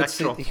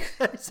backdrop.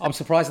 I'm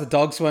surprised the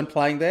Dogs weren't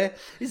playing there.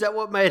 Is that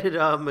what made it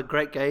a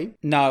great game?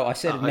 No, I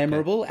said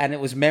memorable, and it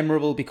was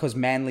memorable because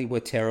Manly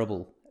were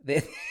terrible.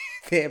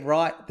 Their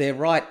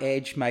right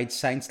edge made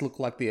Saints look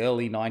like the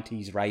early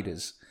 90s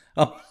Raiders.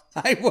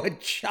 They were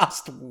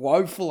just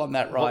woeful on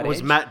that right edge.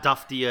 Was Matt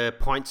Duff the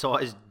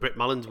pint-sized Brett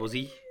Mullins, was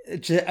he?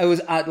 It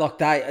was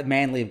like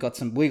Manly have got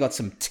some. We got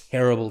some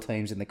terrible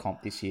teams in the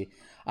comp this year.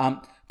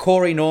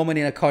 Corey Norman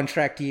in a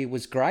contract year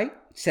was great.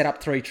 Set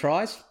up 3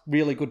 tries.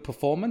 Really good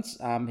performance.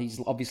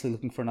 He's obviously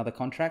looking for another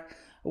contract.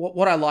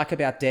 What I like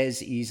about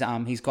Des is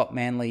he's got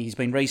Manly. He's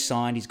been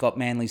re-signed. He's got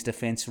Manly's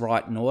defence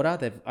right in order.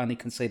 They've only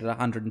conceded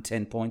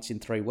 110 points in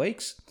 3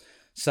 weeks.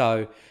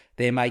 So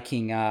they're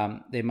making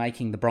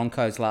the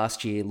Broncos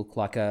last year look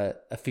like a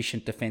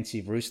efficient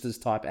defensive Roosters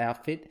type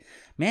outfit.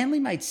 Manly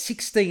made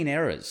 16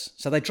 errors.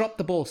 So they dropped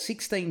the ball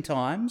 16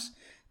 times.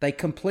 They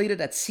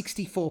completed at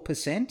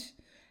 64%.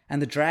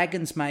 And the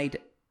Dragons made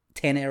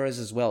 10 errors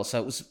as well.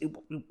 So it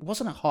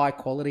wasn't a high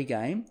quality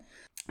game.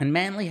 And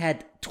Manly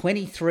had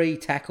 23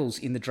 tackles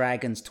in the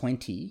Dragons'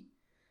 20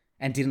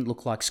 and didn't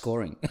look like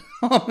scoring.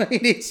 I mean,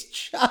 it's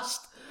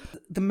just...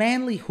 The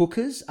Manly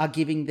hookers are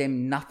giving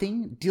them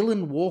nothing.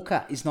 Dylan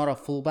Walker is not a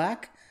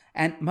fullback.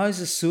 And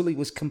Moses Suli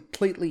was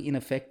completely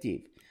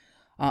ineffective.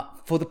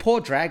 For the poor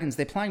Dragons,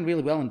 they're playing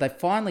really well and they're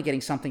finally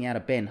getting something out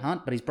of Ben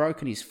Hunt, but he's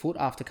broken his foot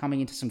after coming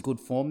into some good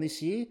form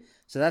this year.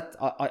 So that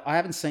I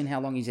haven't seen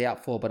how long he's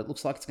out for, but it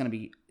looks like it's going to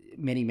be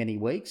many, many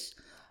weeks.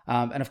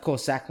 And of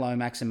course, Zach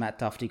Lomax and Matt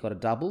Duffy got a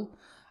double.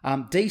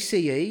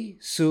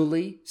 DCE,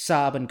 Suli,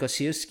 Saab and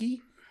Gosiewski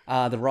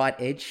are the right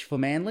edge for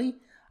Manly.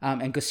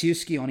 And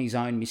Gosiewski on his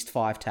own missed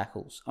 5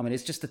 tackles. I mean,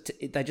 it's just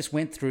they just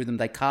went through them.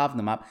 They carved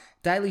them up.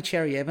 Daly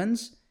Cherry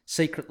Evans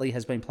secretly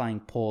has been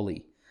playing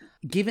poorly.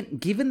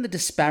 Given the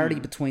disparity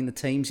between the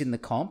teams in the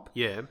comp,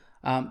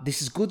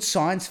 this is good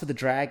signs for the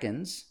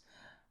Dragons,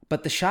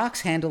 but the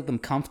Sharks handled them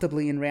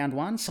comfortably in round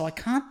 1, so I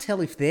can't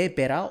tell if they're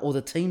better or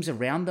the teams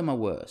around them are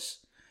worse.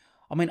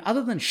 I mean,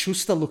 other than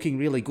Schuster looking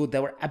really good,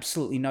 there were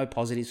absolutely no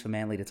positives for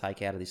Manly to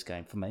take out of this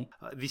game for me.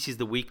 This is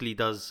the weekly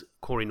Does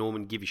Corey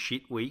Norman Give a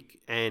Shit week,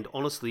 and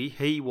honestly,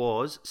 he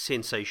was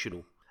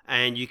sensational.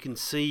 And you can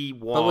see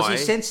why... But was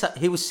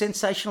he was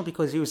sensational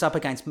because he was up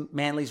against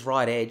Manly's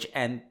right edge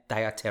and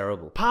they are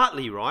terrible.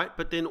 Partly, right?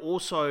 But then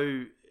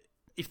also,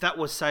 if that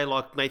was, say,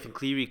 like Nathan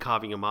Cleary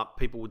carving him up,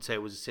 people would say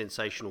it was a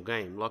sensational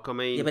game. Like, I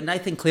mean... Yeah, but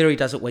Nathan Cleary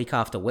does it week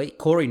after week.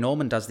 Corey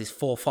Norman does this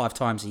 4 or 5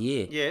 times a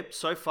year. Yeah,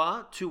 so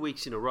far, 2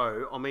 weeks in a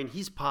row. I mean,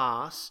 his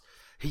pass,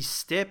 his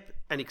step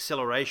and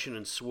acceleration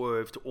and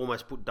swerve to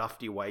almost put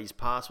Duffy away. His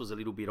pass was a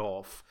little bit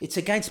off. It's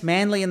against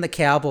Manly and the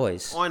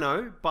Cowboys. I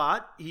know,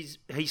 but he's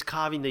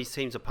carving these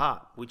teams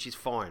apart, which is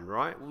fine,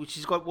 right? Which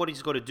is what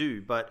he's got to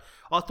do. But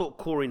I thought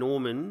Corey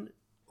Norman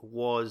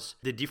was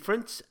the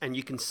difference, and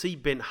you can see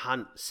Ben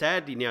Hunt,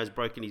 sadly now has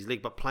broken his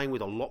leg, but playing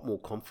with a lot more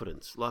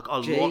confidence, lot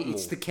more.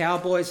 It's the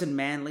Cowboys and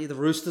Manly. The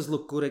Roosters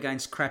look good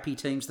against crappy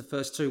teams the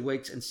first 2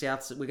 weeks, and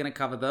Souths, we're going to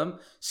cover them.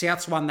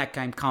 Souths won that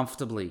game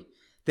comfortably.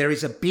 There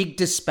is a big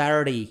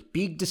disparity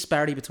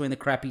between the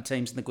crappy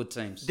teams and the good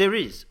teams. There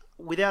is,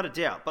 without a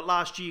doubt. But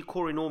last year,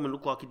 Corey Norman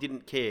looked like he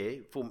didn't care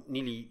for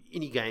nearly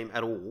any game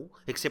at all,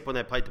 except when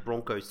they played the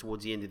Broncos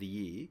towards the end of the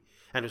year,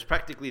 and was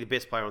practically the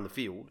best player on the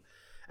field.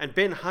 And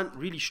Ben Hunt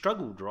really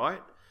struggled,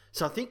 right?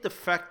 So I think the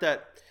fact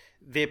that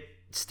they're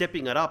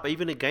stepping it up,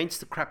 even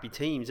against the crappy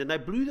teams, and they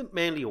blew them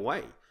Manly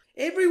away.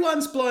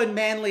 Everyone's blown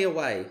Manly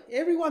away.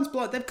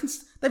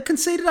 They've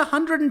conceded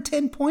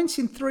 110 points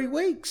in 3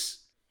 weeks.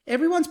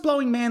 Everyone's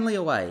blowing Manly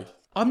away.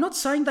 I'm not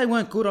saying they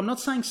weren't good. I'm not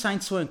saying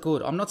Saints weren't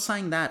good. I'm not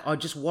saying that.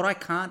 What I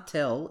can't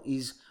tell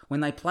is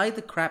when they play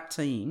the crap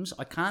teams,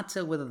 I can't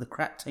tell whether the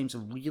crap teams are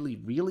really,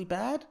 really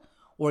bad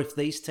or if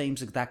these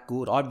teams are that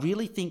good. I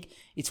really think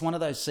it's one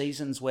of those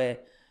seasons where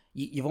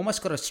you've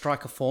almost got to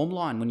strike a form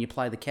line when you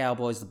play the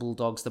Cowboys, the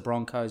Bulldogs, the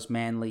Broncos,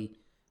 Manly.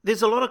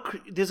 There's a lot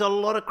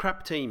of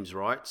crap teams,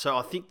 right? So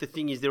I think the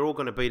thing is they're all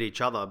going to beat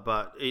each other,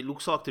 but it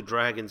looks like the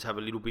Dragons have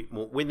a little bit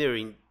more, when they're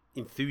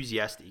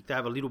enthusiastic, they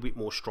have a little bit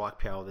more strike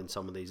power than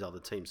some of these other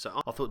teams.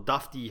 So I thought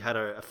Duffy had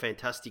a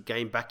fantastic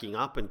game backing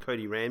up, and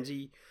Cody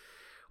Ramsey.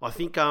 I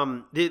think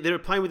they're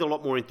playing with a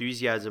lot more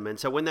enthusiasm, and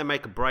so when they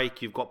make a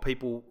break, you've got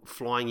people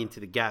flying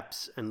into the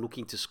gaps and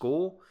looking to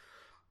score,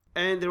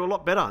 and they're a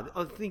lot better.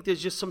 I think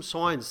there's just some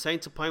signs.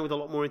 Saints are playing with a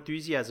lot more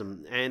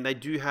enthusiasm, and they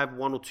do have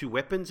 1 or 2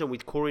 weapons, and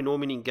with Corey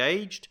Norman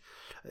engaged,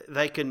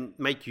 they can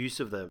make use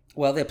of them.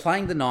 Well, they're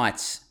playing the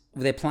Knights.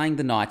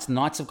 The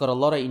Knights have got a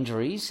lot of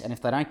injuries, and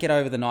if they don't get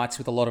over the Knights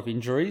with a lot of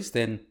injuries,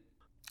 then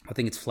I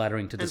think it's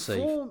flattering to deceive.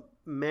 And for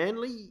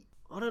Manly,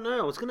 I don't know.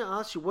 I was going to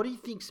ask you, what do you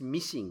think's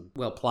missing?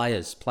 Well,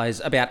 players.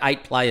 About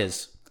 8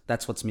 players.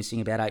 That's what's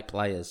missing, about 8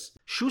 players.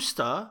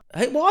 Schuster?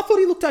 Hey, well, I thought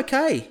he looked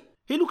okay.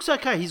 He looks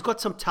okay. He's got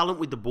some talent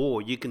with the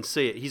ball. You can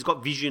see it. He's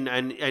got vision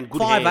and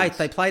good 5'8". hands.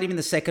 They played him in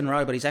the second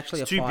row, but he's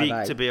actually it's a 5'8". too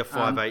big to be a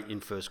 5'8"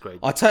 in first grade.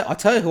 I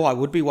tell you who I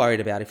would be worried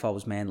about if I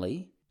was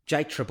Manly.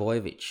 Jake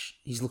Trebojevic.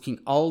 He's looking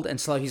old and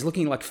slow. He's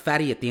looking like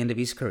fatty at the end of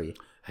his career.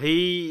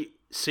 He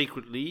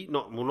secretly,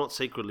 not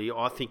secretly,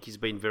 I think he's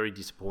been very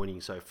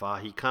disappointing so far.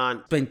 He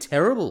can't... Been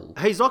terrible.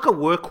 He's like a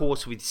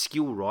workhorse with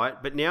skill, right?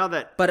 But now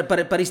that...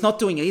 But he's not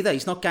doing either.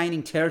 He's not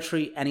gaining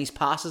territory, and his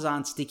passes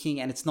aren't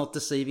sticking, and it's not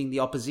deceiving the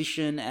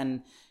opposition,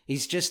 and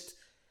he's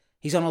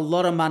on a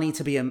lot of money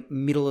to be a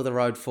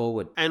middle-of-the-road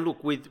forward. And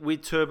look,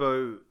 with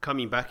Turbo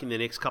coming back in the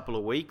next couple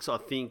of weeks, I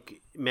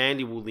think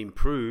Manly will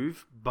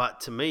improve,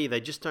 but to me,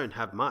 they just don't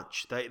have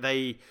much.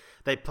 They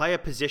play a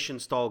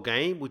possession-style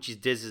game, which is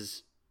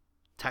Dez's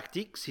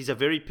tactics. He's a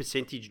very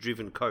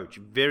percentage-driven coach,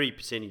 very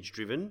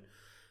percentage-driven,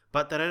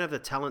 but they don't have the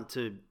talent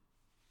to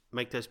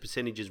make those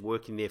percentages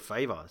work in their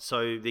favour.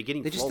 So they're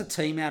getting They're flogged. just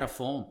a team out of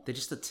form.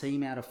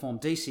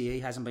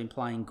 DCE hasn't been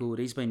playing good.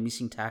 He's been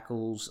missing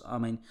tackles. I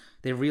mean,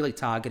 they're really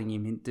targeting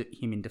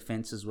him in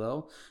defence as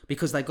well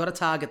because they've got to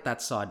target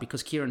that side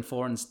because Kieran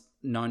Foran's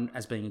known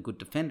as being a good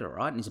defender,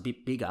 right? And he's a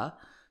bit bigger.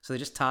 So they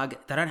just target...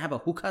 They don't have a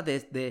hooker.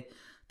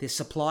 Their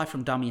supply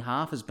from dummy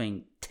half has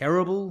been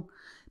terrible.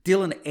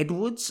 Dylan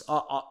Edwards,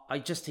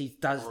 he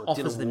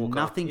offers them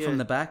nothing from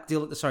the back.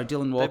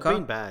 Dylan Walker. They've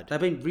been bad. They've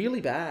been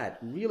really bad.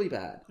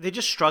 They're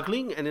just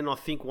struggling, and then I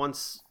think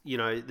once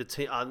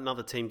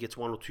another team gets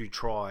one or two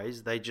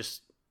tries,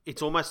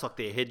 it's almost like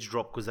their heads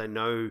drop because they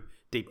know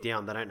deep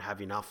down they don't have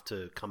enough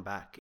to come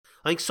back.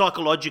 I think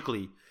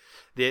psychologically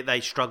they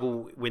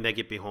struggle when they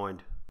get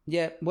behind.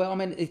 Yeah, well, I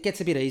mean, it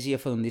gets a bit easier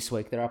for them this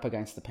week. They're up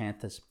against the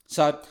Panthers.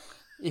 So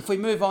if we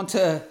move on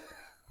to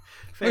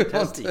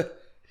fantastic.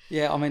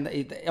 Yeah, I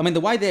mean,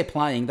 the way they're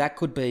playing, that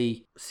could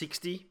be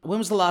 60. When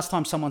was the last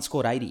time someone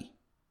scored 80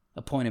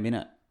 a point a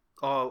minute?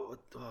 I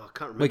can't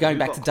remember. We're going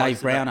back to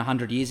Dave Brown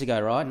 100 years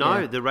ago, right?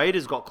 No, The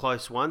Raiders got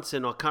close once,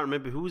 and I can't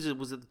remember who was it.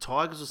 Was it the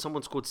Tigers or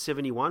someone scored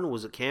 71, or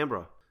was it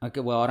Canberra? Okay,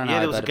 well, I don't know. Yeah,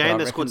 there was a game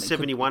that scored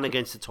 71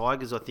 against the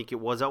Tigers, I think it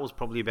was. That was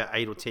probably about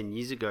 8 or 10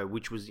 years ago,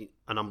 which was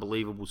an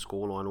unbelievable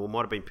scoreline, or it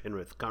might have been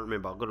Penrith. Can't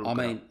remember. I've got to look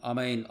it up. I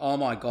mean, oh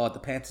my God, the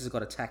Panthers have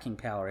got attacking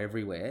power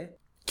everywhere.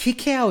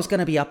 Kikau is going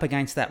to be up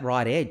against that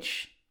right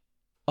edge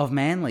of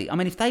Manly. I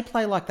mean, if they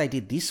play like they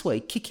did this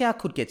week, Kikau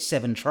could get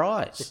 7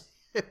 tries.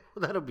 Well,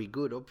 that'll be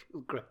good. It'll be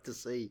great to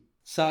see.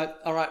 So,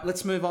 all right,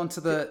 let's move on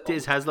to the...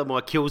 Des Hasler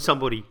might kill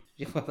somebody.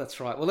 Yeah, well, that's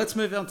right. Well, let's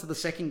move on to the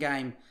second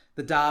game,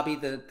 the derby,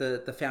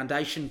 the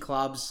foundation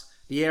clubs,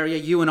 the area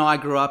you and I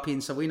grew up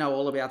in, so we know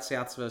all about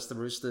Souths versus the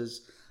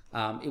Roosters.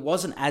 It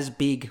wasn't as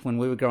big when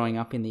we were growing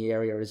up in the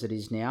area as it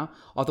is now.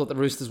 I thought the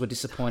Roosters were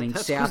disappointing.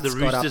 That's because the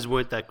Roosters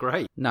weren't that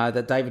great. No,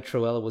 that David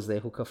Truella was their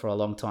hooker for a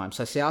long time.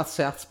 So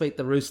Souths beat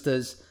the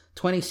Roosters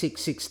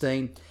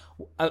 26-16.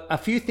 A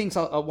few things.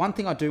 One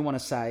thing I do want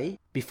to say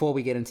before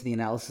we get into the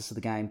analysis of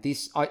the game.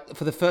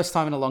 For the first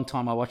time in a long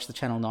time, I watched the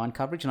Channel 9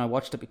 coverage, and I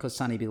watched it because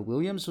Sonny Bill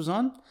Williams was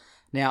on.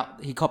 Now,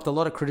 he copped a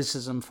lot of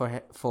criticism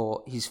for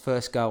his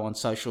first go on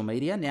social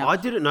media. Now, I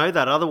didn't know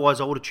that. Otherwise,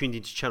 I would have tuned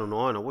into Channel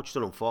 9. I watched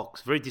it on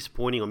Fox. Very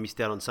disappointing I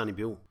missed out on Sonny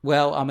Bill.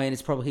 Well, I mean,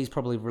 he's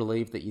probably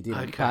relieved that you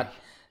didn't. Okay.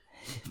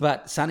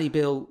 But Sonny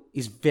Bill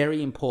is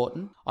very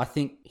important. I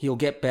think he'll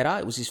get better.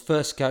 It was his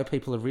first go.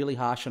 People are really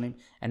harsh on him.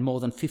 And more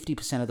than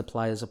 50% of the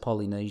players are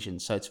Polynesian.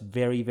 So it's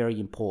very, very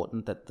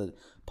important that the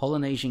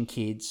Polynesian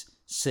kids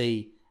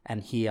see and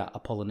hear a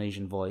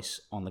Polynesian voice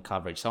on the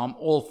coverage. So I'm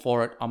all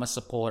for it. I'm a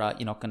supporter.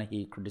 You're not going to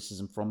hear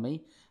criticism from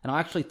me. And I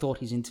actually thought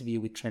his interview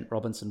with Trent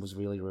Robinson was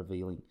really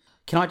revealing.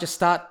 Can I just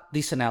start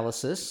this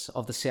analysis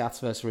of the Souths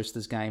versus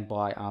Roosters game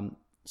by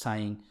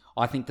saying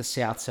I think the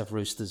Souths have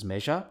Roosters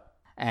measure,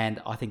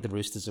 and I think the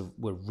Roosters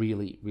were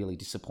really, really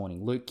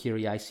disappointing. Luke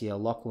Keary ACL,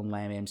 Lachlan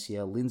Lamb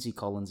MCL, Lindsay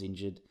Collins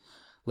injured,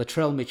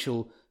 Latrell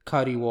Mitchell,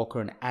 Cody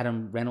Walker and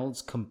Adam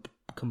Reynolds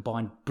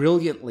combined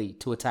brilliantly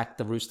to attack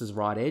the Roosters'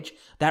 right edge.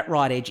 That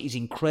right edge is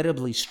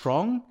incredibly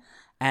strong,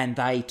 and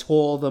they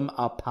tore them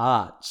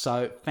apart.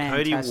 So,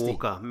 fantastic. Cody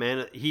Walker,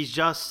 man, he's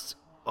just...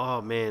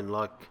 Oh, man,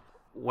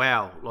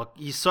 wow.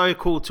 He's so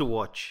cool to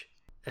watch.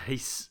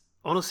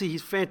 Honestly,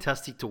 he's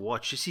fantastic to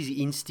watch. Just his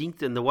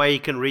instinct and the way he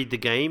can read the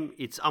game,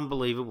 it's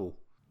unbelievable.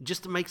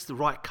 Just makes the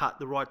right cut,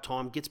 the right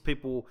time, gets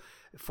people,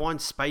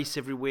 finds space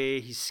everywhere,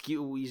 his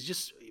skill,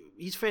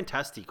 he's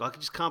fantastic. I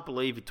just can't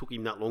believe it took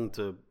him that long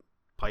to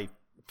play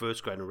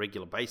first grade on a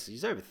regular basis.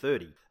 He's over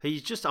 30.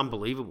 He's just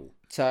unbelievable.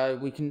 So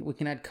we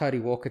can add Cody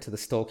Walker to the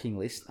stalking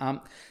list.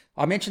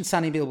 I mentioned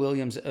Sonny Bill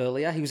Williams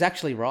earlier. He was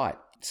actually right.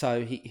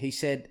 So he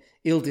said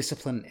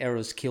ill-disciplined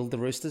errors killed the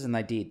Roosters, and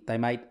they did. They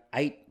made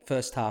 8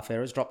 first half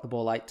errors, dropped the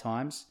ball 8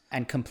 times,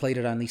 and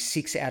completed only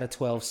 6 out of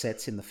 12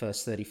 sets in the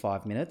first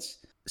 35 minutes.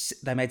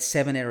 They made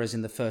 7 errors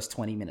in the first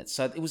 20 minutes.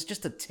 So it was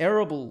just a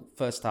terrible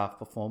first half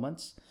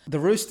performance. The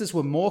Roosters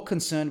were more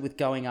concerned with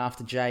going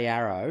after Jay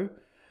Arrow,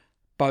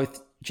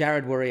 both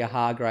Jared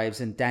Warrior-Hargraves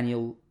and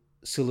Daniel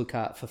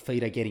Suluka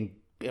Fafita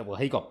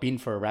he got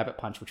binned for a rabbit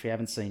punch, which we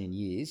haven't seen in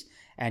years.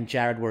 And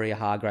Jared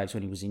Warrior-Hargraves,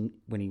 when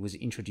he was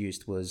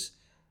introduced, was,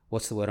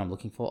 what's the word I'm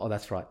looking for? Oh,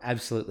 that's right,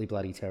 absolutely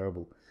bloody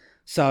terrible.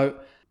 So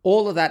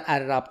all of that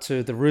added up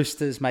to the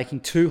Roosters making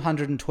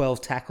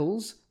 212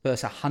 tackles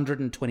versus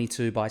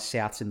 122 by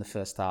Souths in the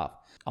first half.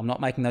 I'm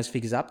not making those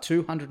figures up.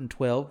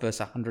 212 versus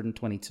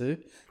 122.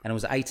 And it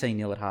was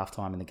 18-0 at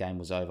halftime and the game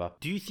was over.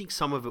 Do you think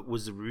some of it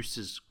was the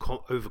Roosters'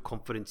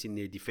 overconfidence in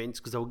their defence?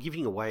 Because they were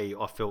giving away,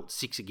 I felt,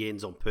 6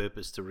 agains on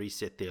purpose to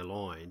reset their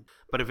line.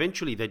 But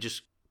eventually they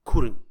just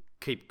couldn't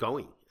keep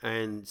going.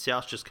 And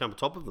South just came on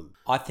top of them.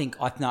 I think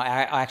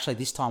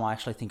this time I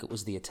think it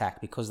was the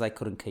attack because they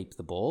couldn't keep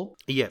the ball.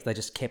 Yeah. They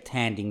just kept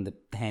handing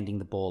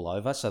the ball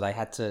over. So they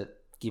had to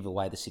give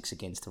away the 6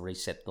 agains to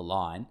reset the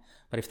line.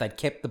 But if they'd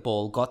kept the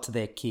ball, got to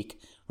their kick,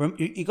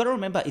 you got to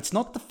remember, it's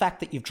not the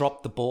fact that you've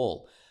dropped the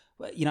ball.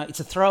 You know,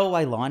 it's a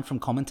throwaway line from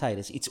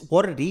commentators. It's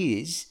what it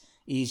is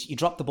is you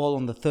drop the ball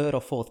on the third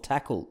or fourth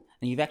tackle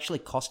and you've actually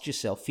cost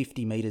yourself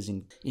 50 metres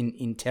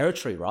in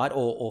territory, right,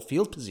 or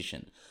field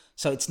position.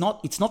 So it's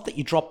not that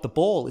you dropped the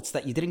ball, it's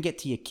that you didn't get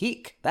to your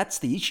kick. That's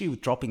the issue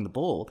with dropping the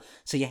ball.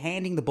 So you're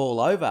handing the ball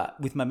over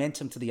with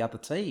momentum to the other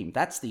team.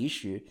 That's the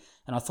issue.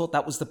 And I thought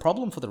that was the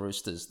problem for the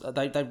Roosters.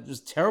 They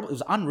was terrible. It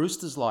was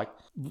un-Roosters-like,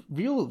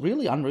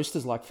 really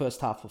un-Roosters-like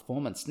first half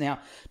performance. Now,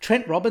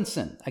 Trent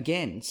Robinson,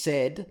 again,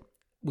 said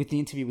with the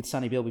interview with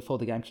Sonny Bill before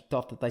the game kicked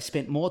off that they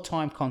spent more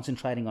time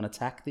concentrating on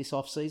attack this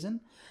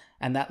off-season,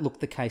 and that looked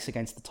the case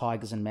against the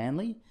Tigers and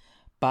Manly.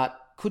 But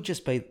could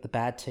just be that the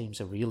bad teams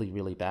are really,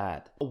 really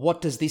bad.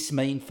 What does this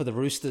mean for the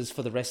Roosters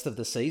for the rest of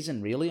the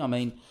season, really? I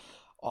mean,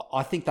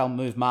 I think they'll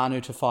move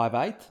Manu to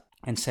 5'8"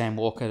 and Sam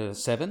Walker to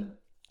 7.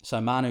 So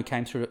Manu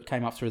came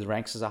up through the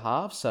ranks as a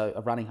half, so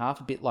a running half,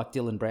 a bit like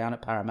Dylan Brown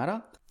at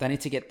Parramatta. They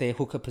need to get their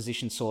hooker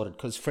position sorted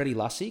because Freddie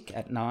Lussick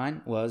at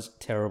 9 was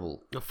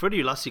terrible. Now,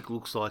 Freddie Lussick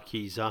looks like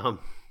he's a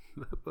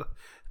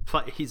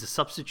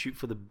substitute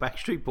for the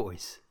Backstreet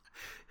Boys.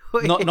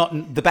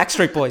 not the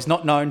Backstreet Boys,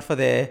 not known for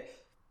their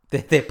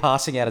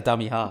passing out a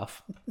dummy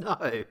half. No,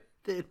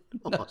 they're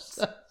not.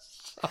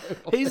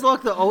 He's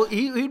like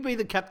he'd be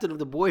the captain of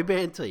the boy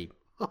band team,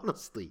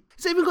 honestly.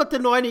 He's even got the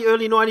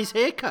early 90s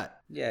haircut.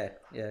 Yeah.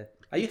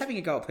 Are you having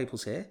a go at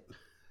people's hair?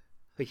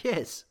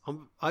 Yes.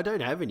 I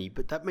don't have any,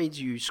 but that means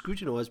you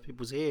scrutinise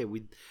people's hair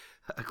with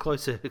a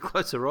closer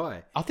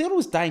eye. I thought it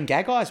was Dane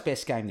Gaggai's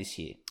best game this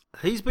year.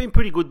 He's been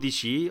pretty good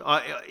this year.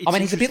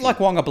 He's a bit like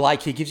Wonga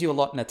Blake. He gives you a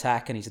lot in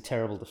attack and he's a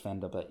terrible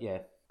defender, but yeah.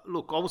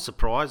 Look, I was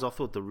surprised. I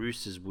thought the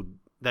Roosters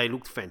they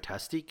looked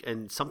fantastic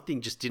and something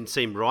just didn't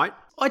seem right.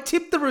 I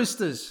tipped the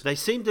Roosters. They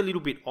seemed a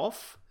little bit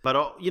off,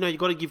 but you've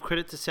got to give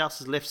credit to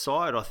South's left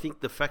side. I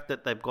think the fact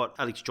that they've got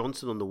Alex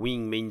Johnson on the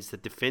wing means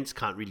that defence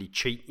can't really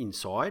cheat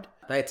inside.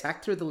 They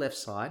attacked through the left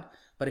side,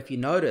 but if you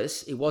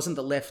notice, it wasn't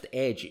the left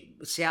edge.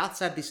 Souths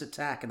had this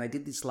attack, and they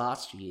did this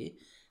last year.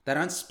 They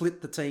don't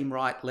split the team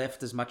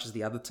right-left as much as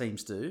the other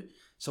teams do.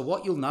 So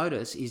what you'll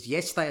notice is,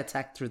 yes, they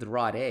attacked through the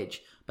right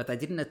edge, but they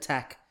didn't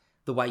attack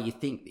the way you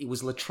think. It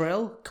was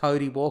Latrell,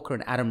 Cody Walker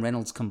and Adam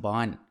Reynolds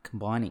combining.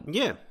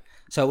 Yeah.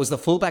 So it was the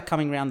fullback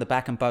coming around the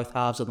back and both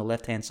halves on the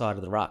left-hand side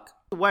of the ruck.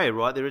 The way,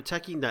 right, they're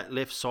attacking that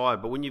left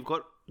side, but when you've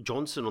got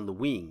Johnson on the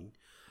wing,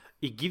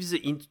 it gives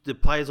the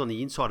players on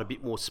the inside a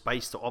bit more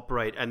space to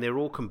operate, and they're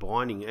all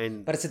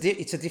combining. But it's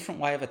a different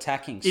way of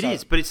attacking. It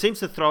is, but it seems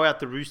to throw out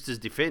the Roosters'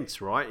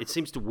 defence, right? It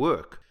seems to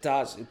work.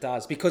 It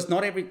does, because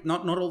not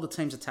all the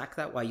teams attack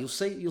that way. You'll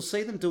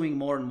see them doing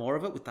more and more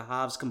of it with the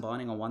halves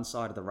combining on one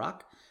side of the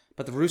ruck.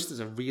 But the Roosters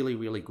are really,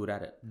 really good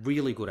at it.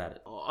 Really good at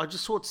it. I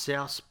just thought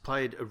South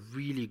played a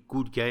really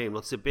good game.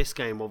 It's the best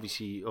game,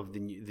 obviously, of the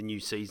new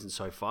season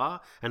so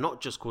far. And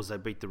not just because they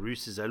beat the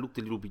Roosters. They looked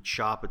a little bit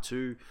sharper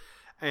too.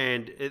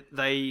 And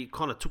they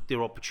kind of took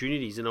their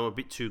opportunities and they were a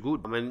bit too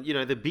good. I mean,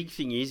 the big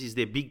thing is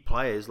their big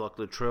players like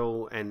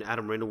Latrell and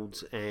Adam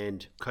Reynolds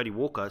and Cody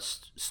Walker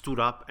stood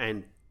up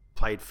and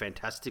played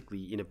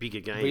fantastically in a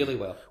bigger game. Really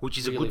well. Which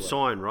is a good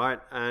sign, right?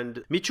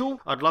 And Mitchell,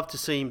 I'd love to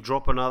see him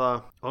drop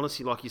another,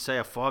 honestly, like you say,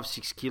 a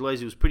 5-6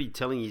 kilos. It was pretty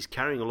telling. He's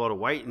carrying a lot of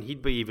weight and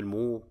he'd be even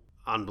more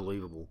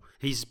unbelievable.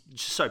 He's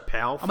just so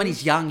powerful. I mean,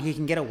 he's young. He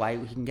can get away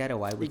with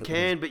it. He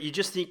can, but you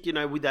just think,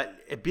 with that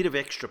a bit of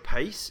extra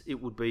pace,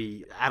 it would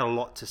add a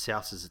lot to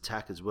South's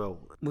attack as well.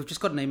 We've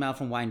just got an email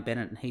from Wayne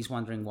Bennett and he's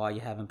wondering why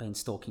you haven't been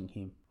stalking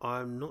him.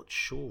 I'm not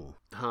sure.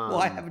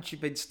 Why haven't you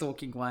been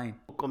stalking Wayne?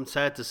 Look, I'm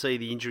sad to see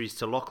the injuries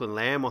to Lachlan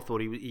Lamb. I thought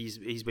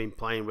he's been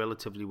playing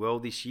relatively well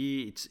this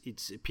year.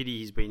 It's a pity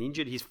he's been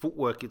injured. His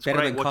footwork, it's better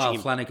great than watching Kyle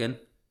him. Flanagan.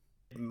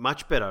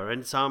 Much better,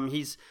 and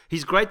he's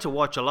great to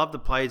watch. I love the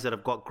players that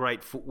have got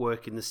great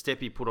footwork, and the step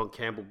he put on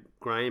Campbell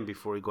Graham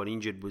before he got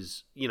injured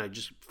was,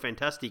 just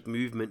fantastic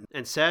movement.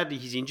 And sadly,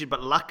 he's injured,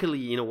 but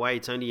luckily, in a way,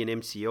 it's only an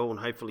MCL, and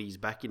hopefully he's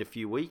back in a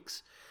few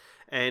weeks.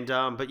 And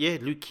but yeah,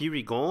 Luke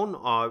Keary gone.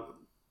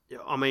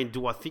 I mean,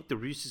 do I think the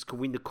Roosters can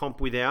win the comp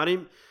without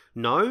him?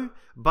 No,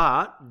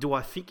 but do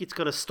I think it's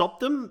going to stop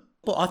them?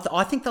 Well,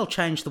 I think they'll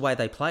change the way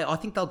they play. I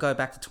think they'll go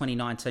back to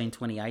 2019,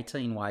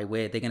 2018 way,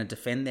 where they're going to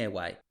defend their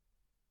way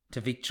to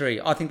victory.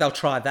 I think they'll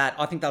try that.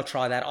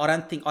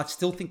 I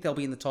still think they'll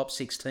be in the top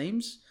 6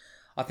 teams.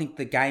 I think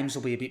the games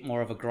will be a bit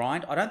more of a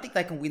grind. I don't think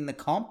they can win the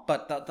comp,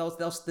 but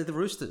they're the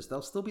Roosters.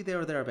 They'll still be there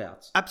or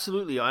thereabouts.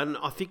 Absolutely. And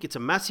I think it's a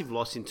massive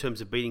loss in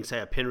terms of beating, say,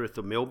 a Penrith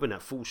or Melbourne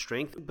at full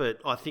strength. But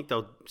I think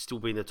they'll still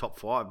be in the top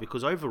 5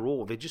 because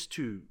overall they're just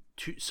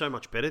so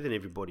much better than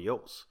everybody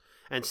else.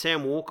 And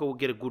Sam Walker will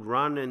get a good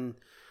run, and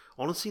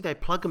honestly, they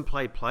plug and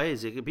play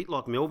players. They're a bit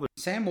like Melbourne.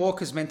 Sam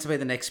Walker's meant to be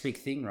the next big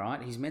thing,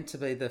 right? He's meant to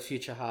be the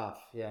future half,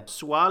 yeah.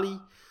 Suwali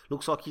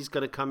looks like he's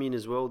going to come in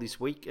as well this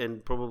week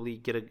and probably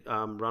get a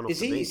run off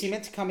the bench. Is he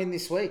meant to come in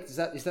this week? Is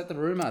that the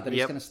rumour that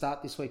he's going to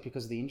start this week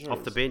because of the injuries?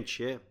 Off the bench,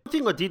 yeah. One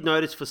thing I did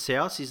notice for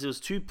South is there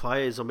was 2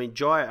 players. I mean,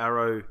 Jai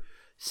Arrow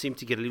seemed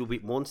to get a little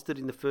bit monstered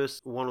in the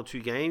first 1 or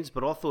 2 games,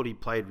 but I thought he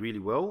played really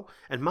well.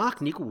 And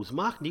Mark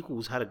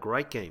Nichols had a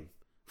great game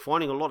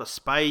finding a lot of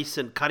space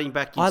and cutting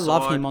back inside. I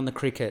love him on the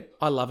cricket.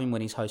 I love him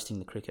when he's hosting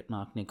the cricket,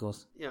 Mark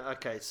Nichols. Yeah,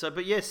 okay. So,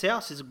 but yeah,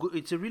 South is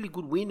it's a really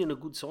good win and a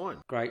good sign.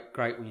 Great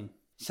win.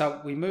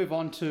 So we move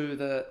on to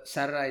the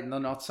Saturday, the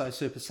not so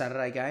super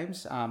Saturday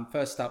games.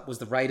 First up was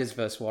the Raiders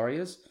versus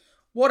Warriors.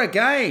 What a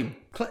game!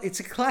 It's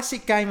a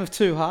classic game of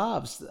two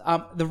halves.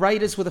 The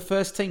Raiders were the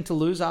first team to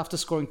lose after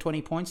scoring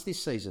 20 points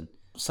this season.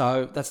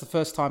 So that's the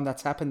first time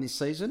that's happened this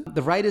season.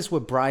 The Raiders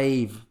were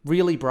brave,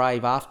 really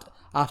brave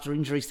after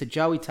injuries to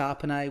Joey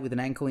Tarpanay with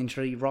an ankle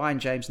injury. Ryan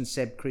James and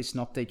Seb Chris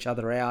knocked each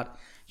other out.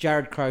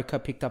 Jared Croker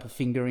picked up a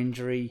finger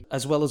injury,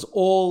 as well as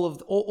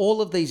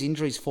all of these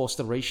injuries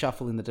forced a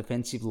reshuffle in the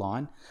defensive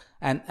line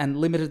and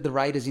limited the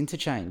Raiders'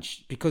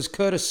 interchange because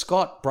Curtis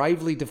Scott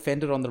bravely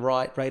defended on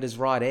the Raiders'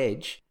 right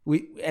edge,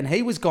 and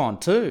he was gone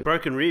too.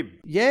 Broken rib.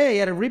 Yeah, he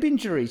had a rib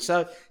injury,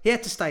 so he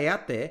had to stay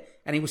out there,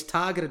 and he was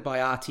targeted by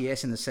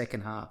RTS in the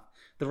second half.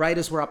 The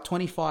Raiders were up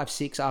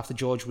 25-6 after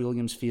George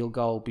Williams' field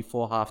goal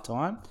before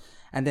halftime,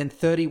 and then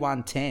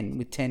 31-10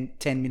 with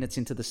 10 minutes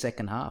into the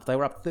second half. They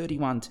were up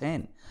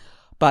 31-10.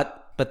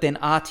 But then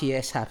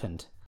RTS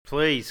happened.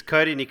 Please,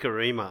 Cody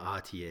Nikorima,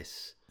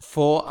 RTS.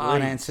 4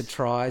 unanswered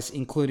tries,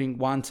 including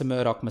one to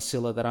Murdoch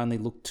Masilla that only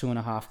looked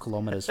 2.5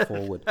 kilometres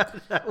forward.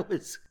 That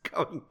was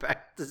going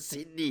back to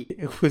Sydney.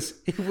 It was,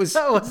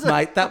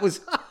 mate, that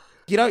was...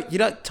 You know,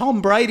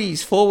 Tom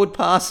Brady's forward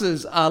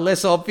passes are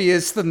less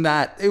obvious than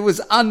that. It was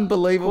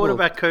unbelievable.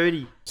 Quarterback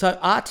Cody. So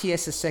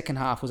RTS's second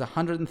half was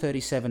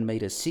 137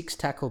 metres, 6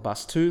 tackle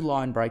busts, 2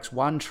 line breaks,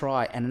 1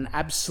 try, and an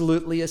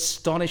absolutely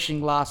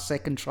astonishing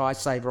last-second try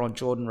saver on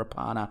Jordan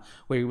Rapana,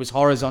 where he was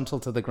horizontal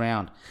to the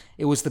ground.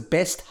 It was the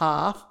best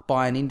half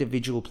by an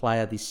individual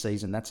player this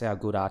season. That's how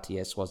good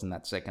RTS was in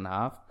that second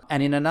half.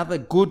 And in another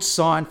good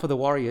sign for the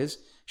Warriors,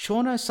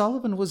 Sean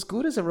O'Sullivan was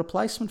good as a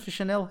replacement for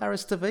Chanel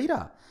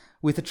Harris-Tavita,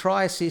 with a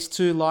try assist,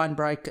 2 line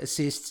break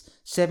assists,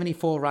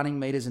 74 running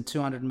metres and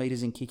 200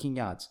 metres in kicking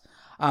yards.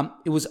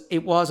 It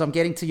was, I'm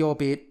getting to your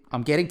bit.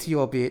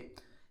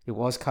 It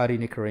was Cody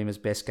Nikorima's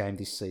best game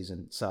this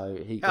season. So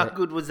How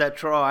good was that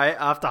try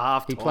after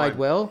half time? He played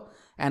well.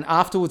 And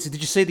afterwards,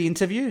 did you see the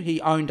interview? He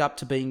owned up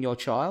to being your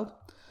child.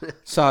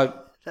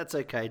 So that's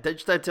okay.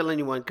 Don't tell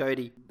anyone,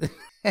 Cody.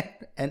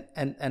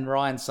 and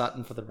Ryan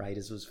Sutton for the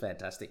Raiders was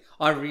fantastic.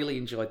 I really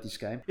enjoyed this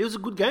game. It was a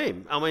good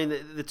game. I mean,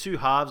 the two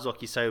halves,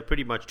 like you say, were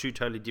pretty much two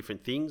totally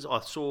different things. I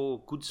saw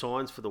good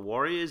signs for the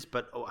Warriors,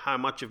 but how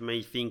much of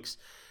me thinks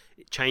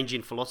change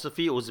in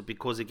philosophy, or was it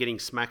because they're getting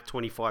smacked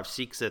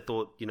 25-6? They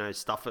thought,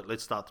 stuff it,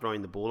 let's start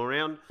throwing the ball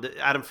around. The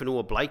Adam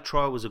Fanua-Blake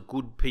try was a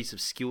good piece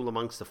of skill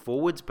amongst the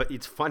forwards, but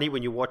it's funny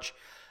when you watch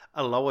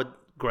a lower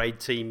grade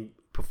team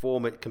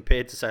perform it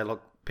compared to, say, like,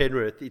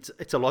 Penrith,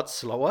 it's a lot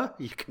slower.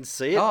 You can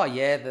see it. Oh,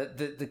 yeah,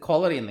 the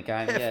quality in the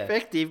game, yeah.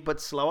 Effective,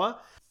 but slower.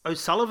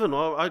 O'Sullivan,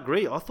 I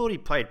agree. I thought he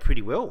played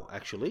pretty well,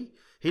 actually.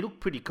 He looked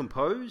pretty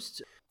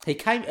composed. He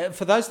came,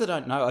 for those that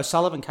don't know,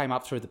 O'Sullivan came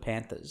up through the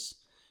Panthers,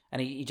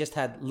 and he just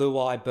had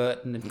Luai,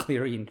 Burton and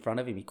Cleary in front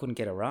of him. He couldn't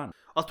get a run.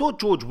 I thought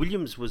George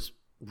Williams was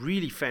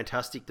really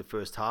fantastic the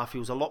first half. He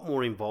was a lot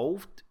more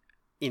involved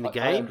in the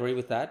game. I agree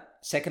with that.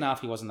 Second half,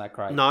 he wasn't that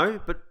great.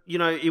 No, but,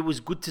 it was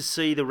good to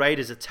see the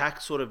Raiders'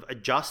 attack sort of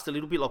adjust a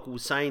little bit. Like we were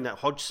saying, that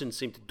Hodgson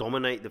seemed to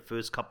dominate the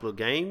first couple of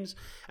games,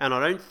 and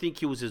I don't think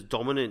he was as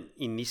dominant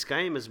in this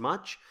game as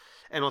much.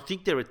 And I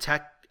think their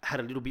attack had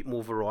a little bit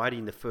more variety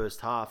in the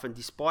first half. And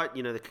despite,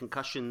 the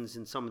concussions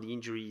and some of the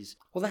injuries...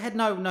 Well, they had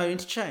no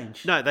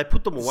interchange. No, they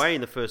put them away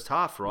in the first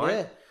half,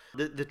 right?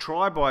 Yeah. The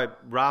try by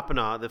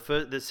Rapana,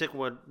 the second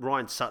one,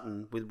 Ryan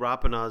Sutton, with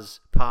Rapana's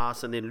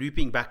pass and then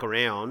looping back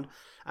around,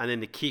 and then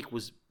the kick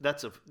was...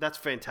 That's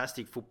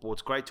fantastic football.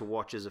 It's great to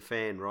watch as a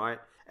fan, right?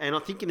 And I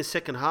think in the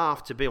second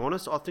half, to be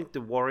honest, I think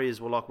the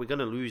Warriors were like, we're going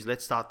to lose,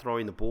 let's start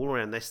throwing the ball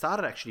around. They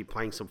started actually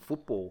playing some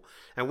football.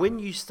 And when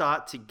you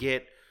start to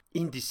get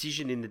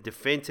indecision in the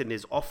defence and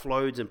there's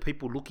offloads and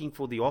people looking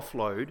for the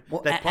offload.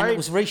 Well, and it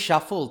was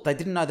reshuffled. They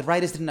didn't know. The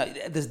Raiders didn't know.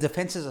 The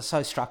defences are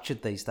so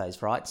structured these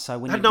days, right? So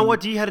when had no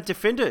idea how to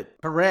defend it.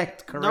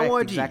 Correct. No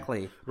idea.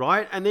 Exactly.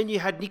 Right? And then you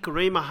had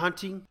Nikorima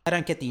hunting. They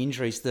don't get the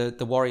injuries.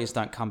 The Warriors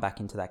don't come back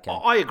into that game.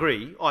 I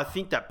agree. I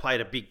think that played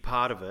a big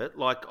part of it.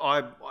 Like,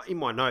 in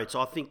my notes,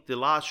 I think the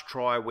last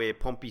try where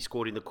Pompey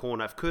scored in the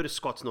corner, if Curtis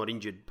Scott's not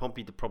injured,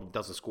 Pompey probably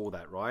doesn't score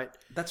that, right?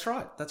 That's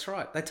right.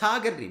 They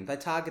targeted him.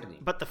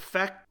 But the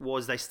fact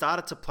was they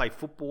started to play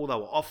football. They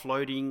were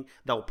offloading.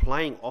 They were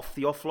playing off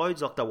the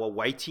offloads, like they were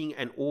waiting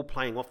and all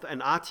playing off.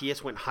 And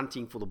RTS went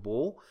hunting for the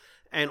ball.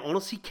 And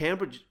honestly,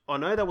 Canberra, I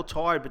know they were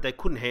tired, but they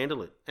couldn't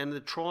handle it. And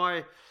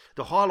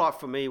the highlight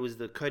for me was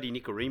the Cody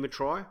Nikorima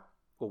try,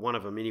 or one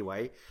of them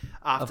anyway.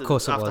 After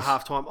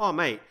halftime. Oh,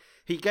 mate,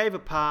 he gave a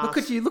pass.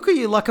 Look at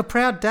you, like a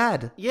proud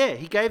dad. Yeah,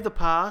 he gave the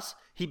pass.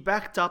 He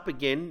backed up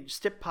again,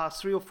 stepped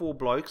past 3 or 4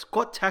 blokes,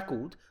 got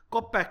tackled,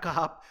 got back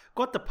up,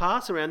 got the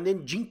pass around,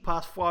 then jinked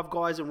past 5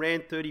 guys and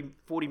ran 30,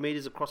 40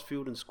 metres across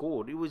field and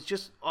scored. It was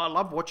just, I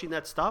love watching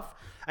that stuff.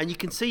 And you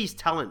can see his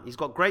talent. He's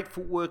got great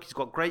footwork. He's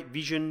got great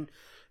vision.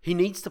 He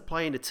needs to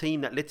play in a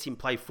team that lets him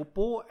play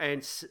football,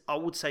 and I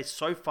would say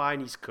so far in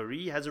his career,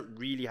 he hasn't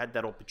really had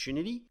that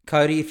opportunity.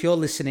 Cody, if you're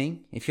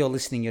listening,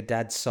 your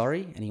dad's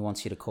sorry and he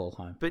wants you to call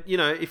home. But, you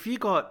know, if you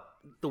got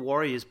the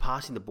Warriors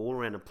passing the ball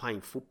around and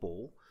playing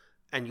football,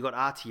 and you got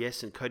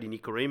RTS and Cody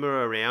Nikorima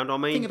around, I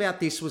mean... The thing about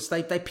this was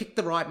they picked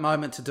the right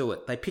moment to do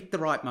it.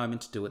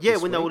 Yeah,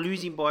 when they were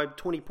losing by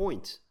 20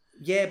 points.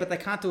 Yeah, but they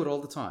can't do it all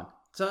the time.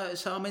 So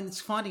I mean, it's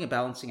finding a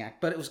balancing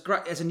act. But it was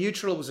great. As a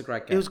neutral, it was a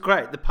great game. It was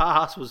great. The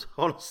pass was,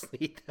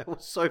 honestly, that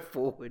was so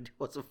forward. It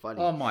wasn't funny.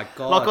 Oh, my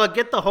God. Like, I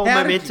get the whole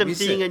momentum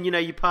thing and, you know,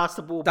 you pass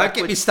the ball backwards.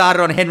 Don't get me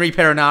started on Henry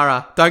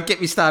Perinara.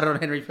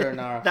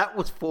 That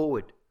was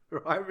forward,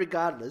 right?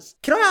 Regardless.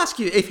 Can I ask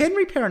you, if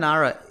Henry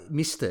Perinara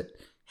missed it,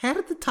 how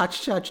did the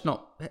touch judge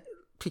not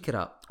pick it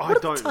up?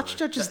 What are the touch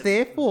judges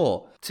there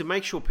for? To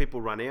make sure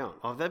people run out.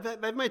 Oh,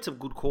 they've made some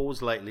good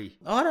calls lately.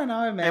 I don't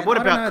know, man. And what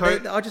about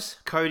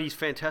Cody's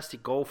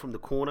fantastic goal from the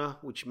corner,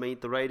 which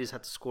meant the Raiders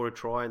had to score a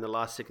try in the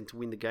last second to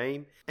win the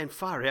game? And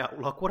far out,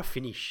 like, what a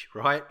finish,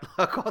 right?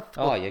 Like, I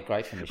thought,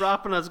 great finish.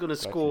 Rapana's going to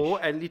score,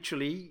 and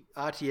literally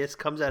RTS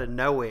comes out of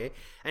nowhere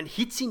and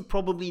hits him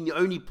probably in the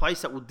only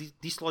place that will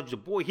dislodge the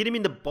ball. Hit him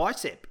in the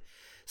bicep.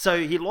 So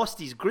he lost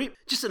his grip.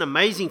 Just an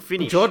amazing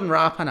finish. Jordan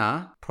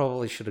Rapana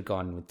probably should have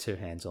gone with two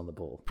hands on the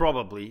ball.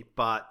 Probably.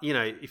 But, you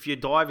know, if you're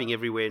diving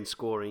everywhere and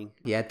scoring...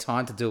 He had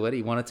time to do it.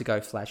 He wanted to go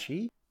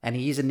flashy. And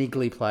he is a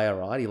niggly player,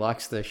 right? He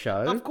likes the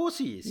show. Of course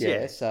he is.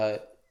 Yeah,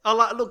 so...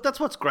 Look, that's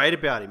what's great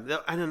about him.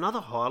 And another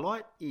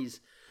highlight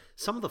is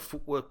some of the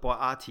footwork by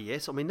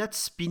RTS. I mean, that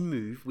spin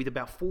move with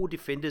about 4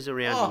 defenders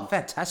around him. Oh,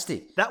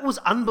 fantastic. That was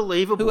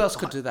unbelievable. Who else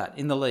could do that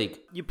in the league?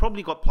 You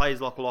probably got players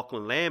like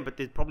Lachlan Lamb, but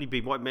there'd probably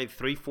be maybe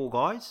 3-4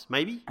 guys,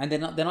 maybe. And they're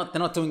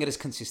not doing it as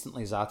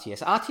consistently as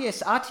RTS.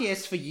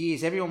 RTS for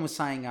years, everyone was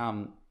saying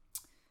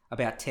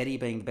about Teddy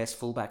being the best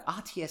fullback.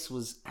 RTS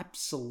was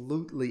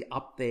absolutely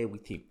up there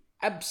with him.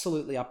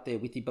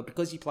 But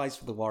because he plays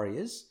for the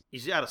Warriors...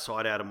 He's out of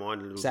sight, out of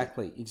mind a little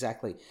bit.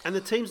 Exactly. And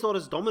the team's not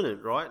as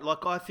dominant, right?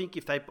 Like, I think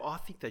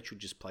they should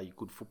just play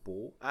good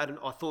football. I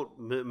thought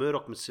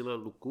Murdoch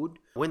Masila looked good.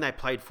 When they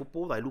played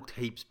football, they looked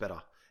heaps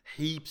better.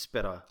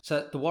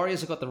 So the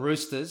Warriors have got the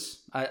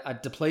Roosters, a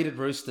depleted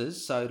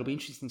Roosters, so it'll be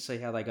interesting to see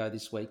how they go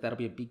this week. That'll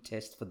be a big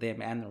test for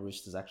them and the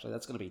Roosters, actually.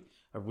 That's going to be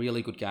a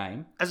really good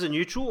game. As a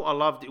neutral, I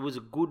loved it. It was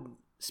a good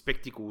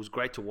spectacle. It was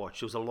great to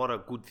watch. There was a lot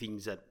of good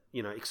things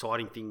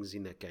exciting things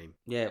in that game.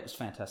 Yeah, it was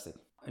fantastic.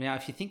 Now,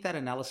 if you think that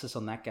analysis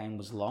on that game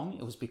was long,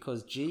 it was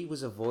because G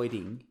was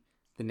avoiding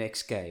the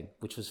next game,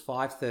 which was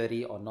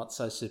 5:30 on Not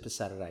So Super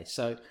Saturday.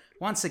 So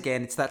once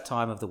again, it's that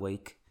time of the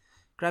week.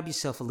 Grab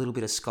yourself a little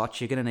bit of scotch.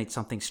 You're going to need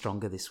something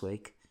stronger this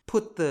week.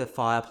 Put the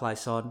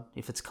fireplace on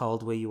if it's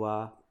cold where you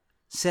are.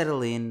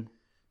 Settle in.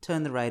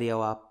 Turn the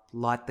radio up.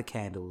 Light the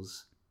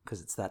candles,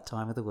 because it's that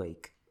time of the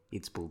week.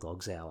 It's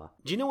Bulldogs Hour.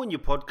 Do you know when you're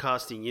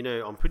podcasting,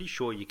 I'm pretty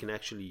sure you can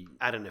actually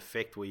add an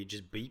effect where you're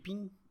just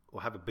beeping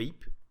or have a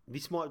beep?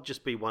 This might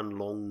just be one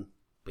long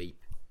beep.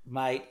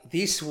 Mate,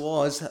 this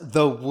was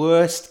the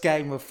worst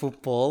game of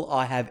football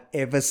I have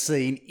ever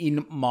seen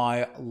in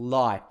my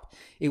life.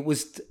 It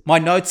was my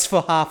notes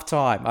for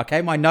halftime,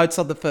 okay? My notes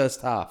on the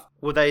first half.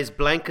 Were they as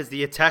blank as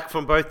the attack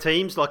from both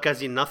teams, like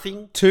as in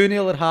nothing?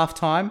 2-0 at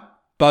halftime,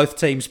 both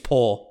teams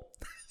poor.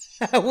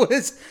 That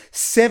was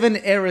 7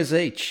 errors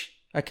each,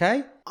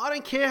 okay? I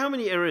don't care how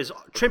many errors.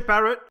 Trent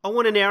Barrett, I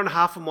want an hour and a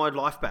half of my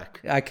life back.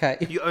 Okay.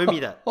 You owe me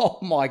that. Oh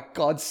my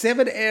God.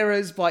 7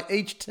 errors by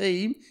each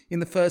team in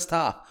the first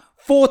half.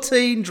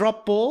 14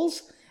 drop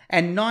balls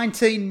and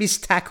 19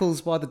 missed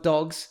tackles by the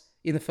Dogs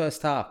in the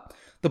first half.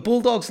 The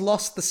Bulldogs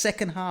lost the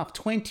second half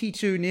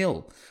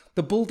 22-0.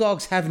 The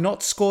Bulldogs have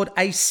not scored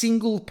a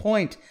single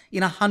point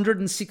in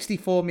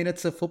 164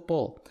 minutes of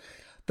football.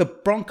 The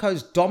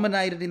Broncos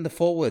dominated in the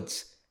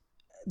forwards.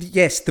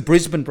 Yes, the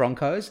Brisbane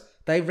Broncos.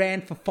 They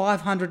ran for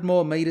 500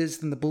 more metres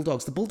than the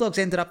Bulldogs. The Bulldogs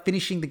ended up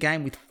finishing the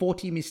game with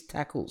 40 missed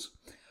tackles.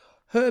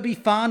 Herbie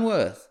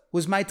Farnworth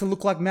was made to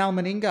look like Mal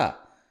Meninga.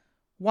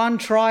 1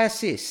 try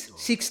assist,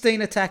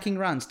 16 attacking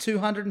runs,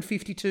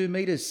 252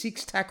 metres,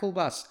 6 tackle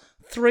busts,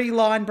 3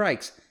 line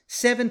breaks,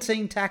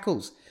 17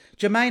 tackles.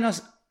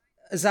 Jermaine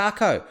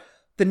Azarko,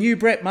 the new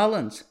Brett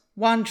Mullins,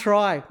 1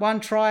 try, 1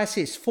 try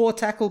assist, 4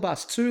 tackle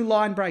busts, 2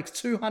 line breaks,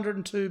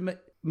 202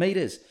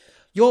 metres.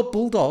 Your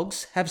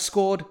Bulldogs have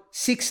scored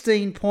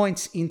 16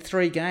 points in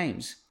 3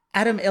 games.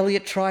 Adam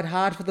Elliott tried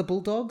hard for the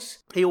Bulldogs.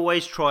 He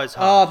always tries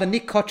hard. Oh, the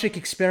Nick Kotrick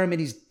experiment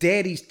is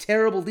dead. He's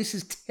terrible. This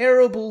is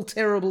terrible,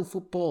 terrible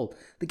football.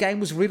 The game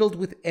was riddled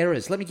with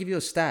errors. Let me give you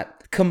a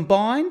stat.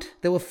 Combined,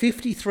 there were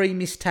 53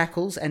 missed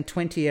tackles and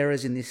 20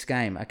 errors in this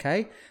game,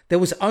 okay? There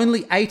was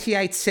only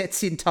 88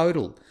 sets in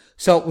total.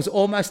 So it was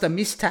almost a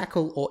missed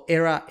tackle or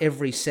error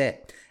every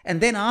set.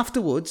 And then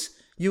afterwards,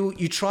 you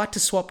tried to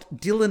swap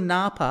Dylan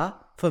Napa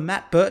for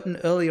Matt Burton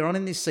earlier on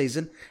in this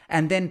season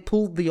and then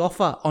pulled the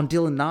offer on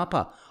Dylan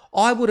Napa.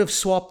 I would have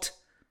swapped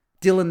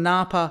Dylan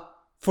Napa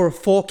for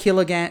 4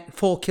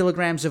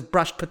 kilograms of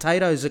brushed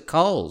potatoes at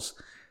Coles.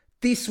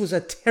 This was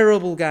a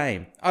terrible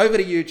game. Over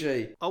to you,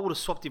 G. I would have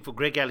swapped him for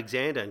Greg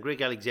Alexander, and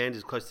Greg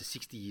Alexander's close to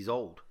 60 years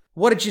old.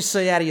 What did you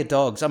see out of your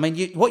Dogs? I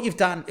mean,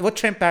 what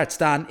Trent Barrett's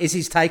done is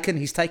he's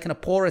taken a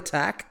poor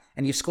attack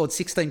and you've scored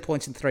 16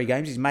 points in 3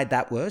 games. He's made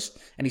that worse.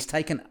 And he's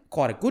taken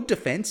quite a good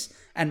defence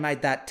and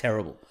made that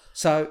terrible.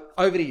 So,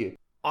 over to you.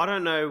 I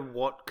don't know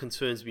what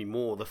concerns me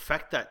more. The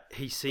fact that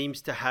he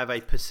seems to have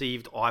a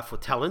perceived eye for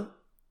talent,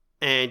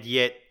 and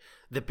yet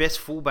the best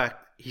fullback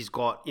he's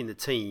got in the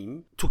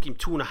team took him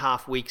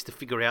 2.5 weeks to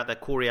figure out that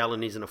Corey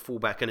Allen isn't a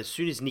fullback. And as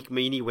soon as Nick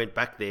Meaney went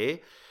back there,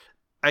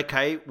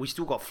 okay, we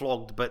still got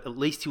flogged, but at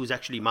least he was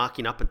actually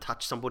marking up and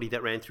touched somebody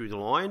that ran through the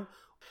line.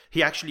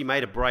 He actually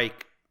made a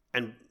break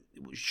and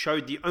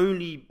showed the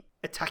only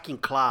attacking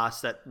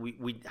class that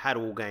we had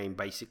all game,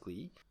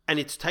 basically. And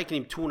it's taken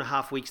him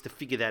 2.5 weeks to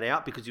figure that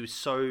out because he was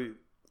so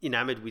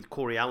enamored with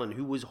Corey Allen,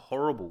 who was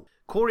horrible.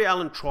 Corey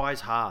Allen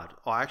tries hard.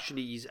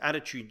 His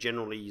attitude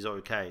generally is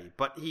okay,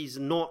 but he's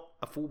not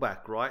a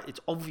fullback, right? It's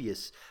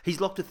obvious. He's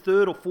like the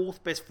 3rd or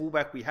 4th best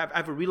fullback we have.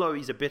 Averillo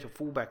is a better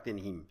fullback than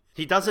him.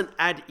 He doesn't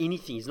add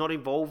anything. He's not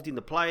involved in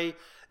the play.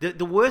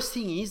 The worst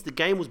thing is the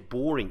game was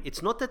boring.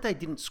 It's not that they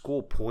didn't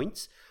score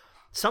points.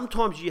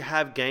 Sometimes you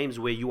have games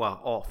where you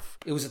are off.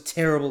 It was a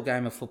terrible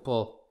game of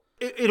football.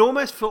 It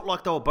almost felt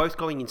like they were both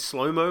going in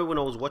slow-mo when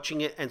I was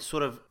watching it and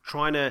sort of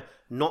trying to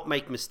not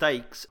make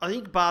mistakes. I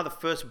think bar the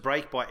first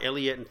break by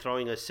Elliott and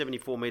throwing a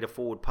 74-metre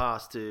forward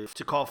pass to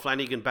Kyle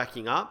Flanagan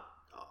backing up,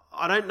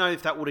 I don't know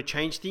if that would have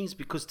changed things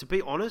because, to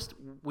be honest,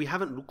 we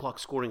haven't looked like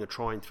scoring a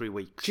try in 3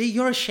 weeks. Gee,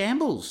 you're a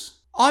shambles.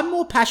 I'm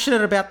more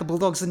passionate about the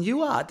Bulldogs than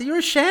you are. You're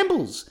a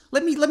shambles.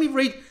 Let me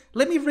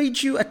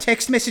read you a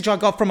text message I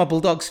got from a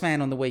Bulldogs fan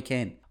on the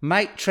weekend.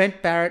 Mate,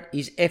 Trent Barrett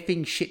is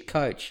effing shit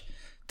coach.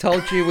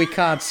 Told you we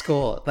can't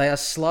score. They are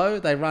slow.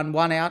 They run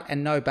 1 out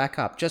and no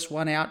backup. Just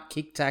 1 out,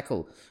 kick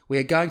tackle. We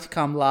are going to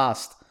come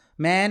last.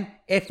 Man,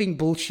 effing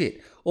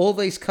bullshit. All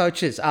these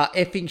coaches are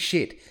effing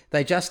shit.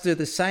 They just do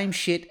the same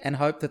shit and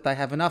hope that they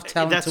have enough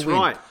talent to win.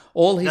 Right.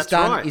 All he's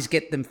done is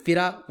get them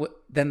fitter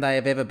than they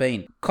have ever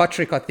been.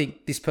 Kotrick, I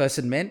think this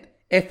person meant.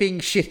 Effing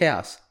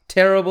shithouse.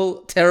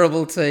 Terrible,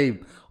 terrible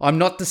team. I'm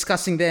not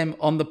discussing them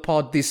on the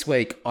pod this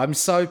week. I'm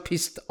so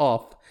pissed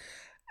off.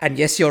 And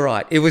yes, you're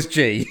right. It was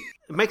G.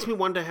 It makes me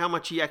wonder how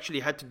much he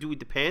actually had to do with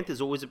the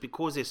Panthers, or was it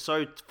because they're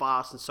so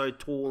fast and so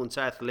tall and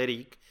so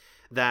athletic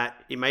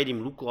that it made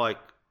him look like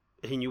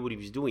he knew what he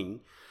was doing?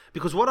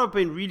 Because what I've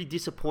been really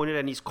disappointed,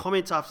 and his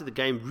comments after the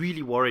game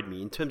really worried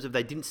me in terms of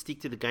they didn't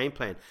stick to the game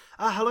plan.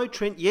 Hello,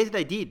 Trent. Yes,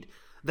 they did.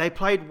 They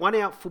played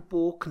 1-out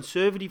football,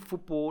 conservative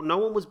football. No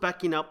one was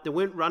backing up. There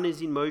weren't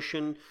runners in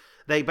motion.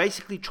 They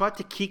basically tried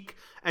to kick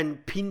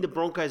and pin the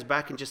Broncos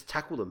back and just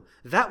tackle them.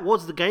 That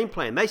was the game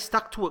plan. They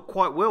stuck to it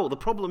quite well. The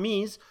problem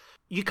is,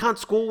 you can't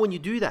score when you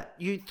do that.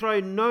 You throw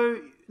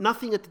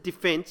nothing at the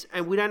defense,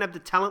 and we don't have the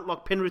talent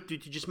like Penrith do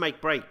to just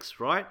make breaks,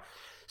 right?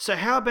 So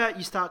how about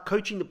you start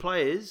coaching the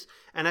players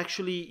and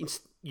actually,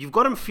 you've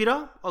got them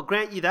fitter, I'll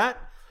grant you that,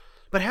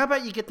 but how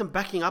about you get them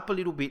backing up a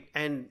little bit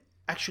and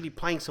actually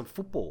playing some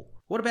football?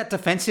 What about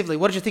defensively?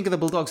 What did you think of the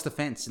Bulldogs'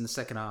 defence in the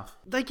second half?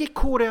 They get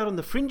caught out on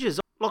the fringes.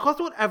 Like, I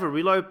thought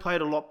Averillo played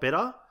a lot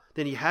better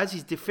than he has.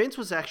 His defence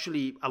was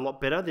actually a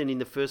lot better than in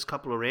the first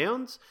couple of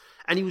rounds.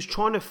 And he was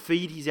trying to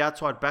feed his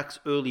outside backs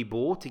early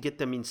ball to get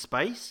them in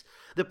space.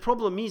 The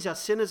problem is our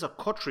centres are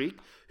Kotrick,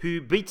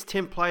 who beats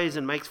 10 players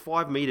and makes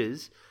 5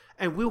 metres,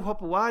 and Will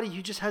Hopewadi,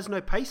 who just has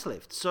no pace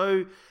left.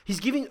 So he's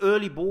giving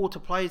early ball to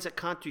players that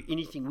can't do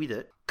anything with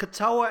it.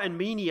 Katoa and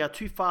Meaney, our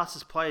 2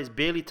 fastest players,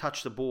 barely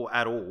touch the ball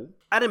at all.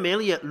 Adam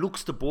Elliott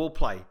looks to ball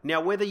play.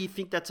 Now, whether you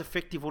think that's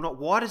effective or not,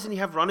 why doesn't he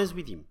have runners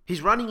with him?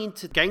 He's running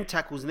into gang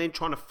tackles and then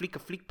trying to flick a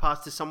flick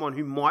pass to someone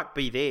who might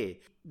be there.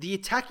 The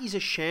attack is a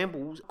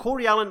shambles.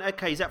 Corey Allen,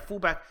 okay, he's at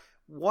fullback.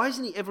 Why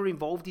isn't he ever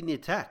involved in the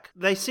attack?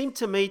 They seem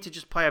to me to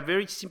just play a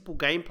very simple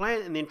game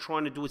plan and then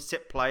trying to do a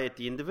set play at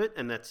the end of it,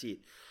 and that's it.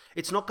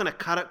 It's not going to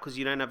cut it because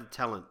you don't have the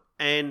talent.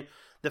 And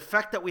the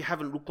fact that we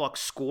haven't looked like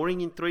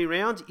scoring in 3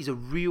 rounds is a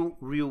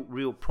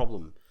real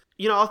problem.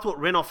 You know, I thought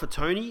Renouf for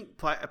Tony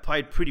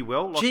played pretty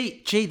well.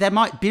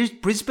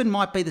 Brisbane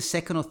might be the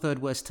 2nd or 3rd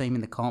worst team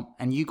in the comp,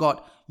 and you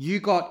got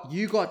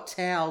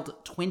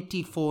towed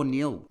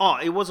 24-0. Oh,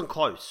 it wasn't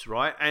close,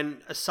 right?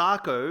 And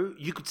Asako,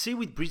 you could see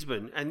with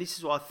Brisbane, and this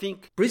is what I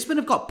think. Brisbane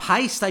have got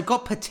pace. They've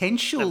got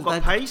potential.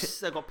 They've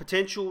got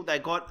potential.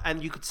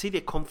 And you could see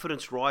their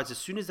confidence rise. As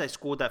soon as they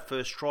scored that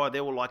first try, they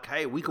were like,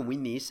 hey, we can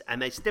win this.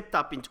 And they stepped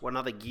up into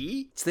another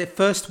gear. It's their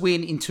first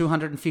win in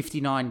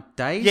 259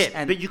 days.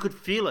 Yeah, but you could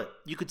feel it.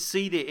 You could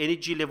see their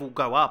energy level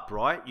go up,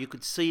 right? You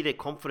could see their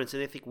confidence,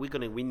 and they think, we're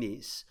going to win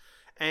this.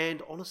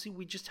 And honestly,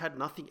 we just had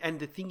nothing. And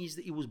the thing is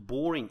that it was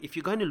boring. If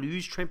you're going to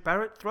lose Trent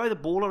Barrett, throw the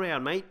ball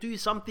around, mate. Do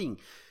something.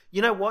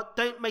 You know what?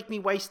 Don't make me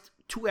waste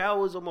 2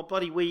 hours of my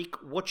bloody week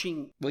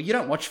watching. Well, you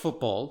don't watch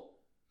football,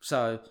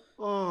 so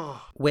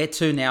where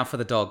to now for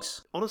the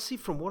Dogs? Honestly,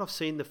 from what I've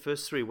seen the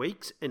first 3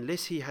 weeks,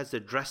 unless he has the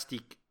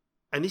drastic...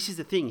 And this is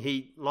the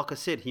thing. Like I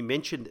said, he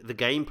mentioned the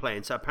game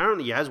plan. So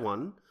apparently he has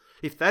one.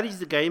 If that is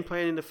the game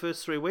plan in the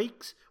first 3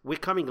 weeks, we're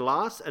coming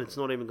last and it's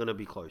not even going to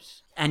be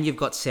close. And you've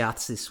got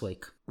Souths this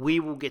week. We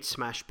will get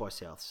smashed by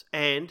Souths.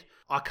 And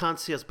I can't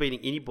see us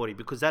beating anybody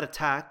because that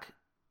attack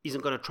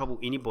isn't going to trouble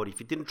anybody.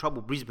 If it didn't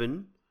trouble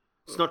Brisbane,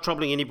 it's not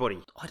troubling anybody.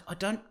 I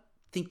don't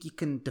think you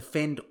can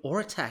defend or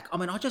attack. I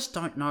mean, I just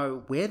don't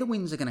know where the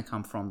wins are going to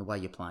come from the way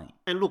you're playing.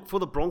 And look, for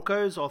the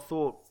Broncos, I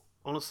thought,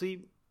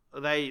 honestly,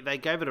 they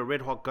gave it a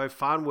red-hot go.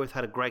 Farnworth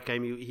had a great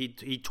game.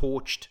 He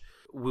torched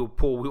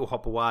poor Will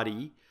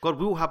Hopewadi. God,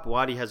 Will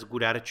Hopewadi has a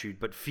good attitude,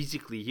 but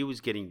physically he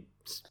was getting,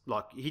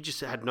 he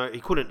just had he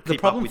couldn't keep up with him. The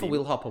problem for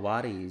Will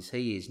Hopewadi is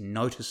he is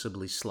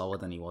noticeably slower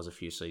than he was a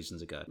few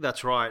seasons ago.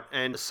 That's right.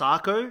 And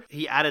Sarko,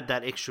 he added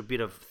that extra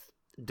bit of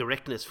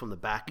directness from the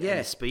back and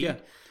the speed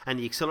and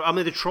the acceleration. I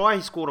mean, the try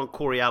he scored on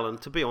Corey Allen,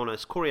 to be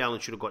honest, Corey Allen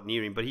should have got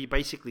near him, but he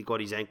basically got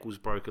his ankles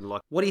broken.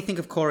 What do you think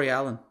of Corey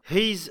Allen?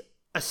 He's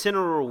a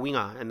centre or a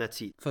winger, and that's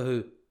it. For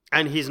who?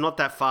 And he's not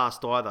that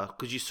fast either,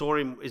 because you saw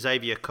him,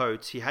 Xavier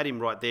Coates, he had him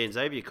right there, and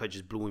Xavier Coates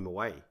just blew him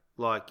away.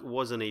 It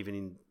wasn't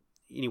even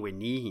anywhere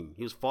near him.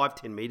 He was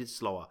 5-10 metres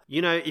slower.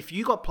 If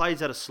you got players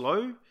that are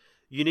slow,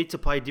 you need to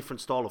play a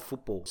different style of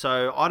football.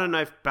 So I don't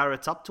know if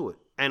Barrett's up to it.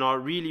 And I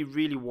really,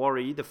 really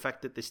worry the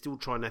fact that they're still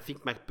trying. I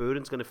think Matt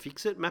Burton's going to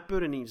fix it. Matt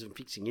Burton isn't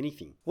fixing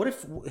anything.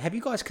 Have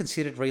you guys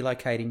considered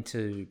relocating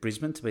to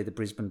Brisbane to be the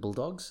Brisbane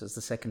Bulldogs as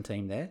the second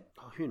team there?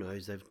 Oh, who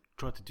knows? They've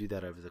tried to do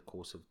that over the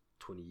course of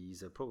 20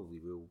 years. They probably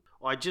will.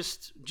 I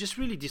just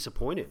really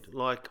disappointed.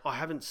 I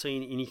haven't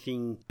seen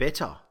anything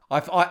better.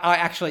 I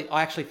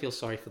actually feel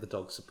sorry for the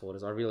Dogs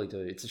supporters. I really do.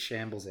 It's a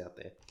shambles out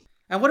there.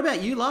 And what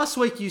about you? Last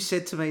week you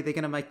said to me they're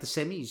going to make the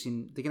semis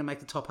they're going to make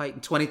the top 8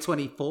 in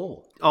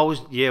 2024.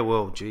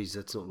 Geez,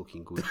 that's not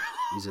looking good,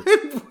 is it?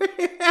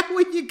 How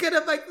are you going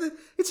to make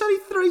it's only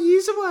 3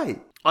 years away.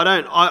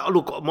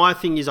 Look, my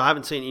thing is I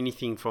haven't seen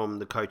anything from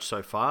the coach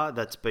so far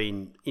that's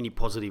been any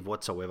positive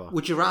whatsoever.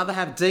 Would you rather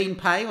have Dean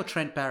Pay or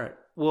Trent Barrett?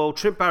 Well,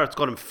 Trent Barrett's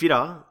got him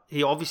fitter.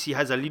 He obviously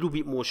has a little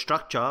bit more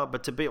structure,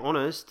 but to be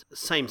honest,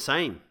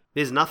 same.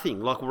 There's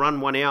nothing.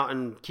 Run one out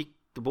and kick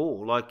the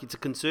ball. It's a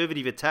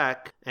conservative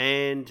attack,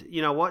 and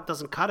you know what? It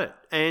doesn't cut it.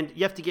 And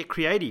you have to get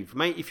creative.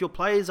 Mate, if your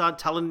players aren't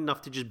talented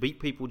enough to just beat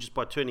people just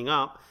by turning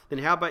up, then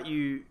how about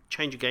you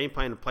change your game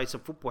plan and play some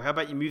football? How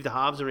about you move the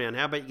halves around?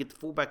 How about you get the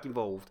fullback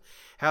involved?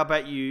 How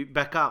about you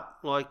back up?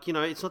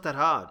 It's not that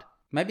hard.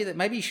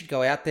 Maybe you should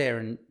go out there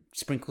and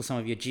sprinkle some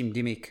of your Jim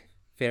Dimmick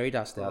fairy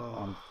dust out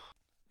on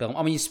Belmore.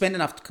 I mean, you spend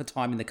enough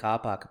time in the car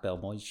park at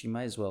Belmore, you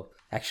may as well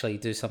actually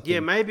do something. Yeah,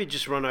 maybe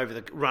just run over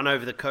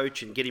the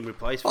coach and get him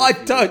replaced. I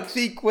don't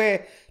think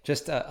we're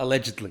just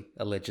allegedly.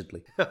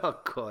 Oh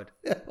God.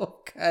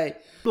 Okay.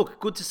 Look,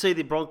 good to see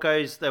the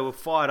Broncos. They were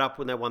fired up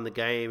when they won the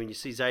game, and you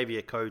see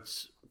Xavier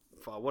Coates.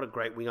 What a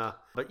great winger.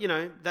 But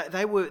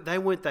they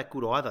weren't that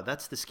good either.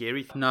 That's the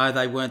scary thing. No,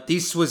 they weren't.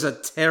 This was a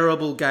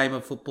terrible game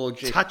of football.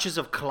 Touches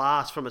of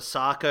class from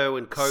Asako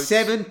and Coates.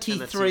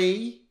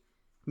 73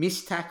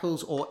 missed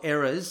tackles or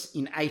errors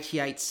in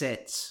 88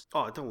 sets.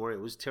 Oh, don't worry.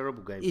 It was a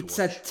terrible game It's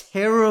to watch. a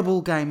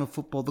terrible game of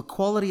football. The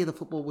quality of the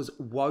football was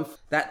woeful.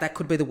 That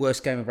could be the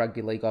worst game of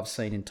rugby league I've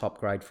seen in top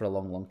grade for a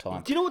long, long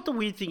time. Do you know what the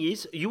weird thing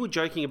is? You were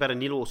joking about a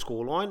nil or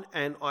scoreline,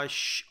 and I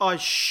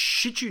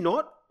shit you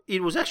not,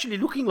 it was actually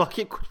looking like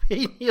it could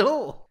be nil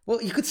all.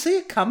 Well, you could see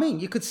it coming.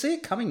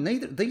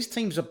 These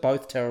teams are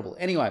both terrible.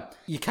 Anyway,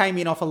 you came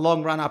in off a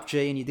long run up,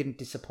 G, and you didn't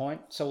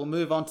disappoint. So we'll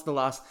move on to the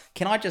last.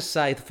 Can I just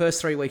say, the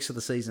first 3 weeks of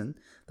the season,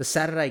 the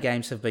Saturday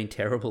games have been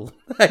terrible.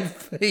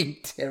 They've been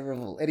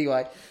terrible.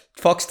 Anyway,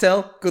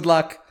 Foxtel, good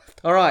luck.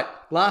 All right,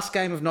 last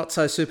game of Not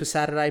So Super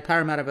Saturday,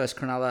 Parramatta versus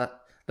Cronulla.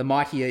 The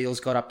mighty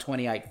Eels got up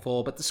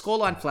 28-4, but the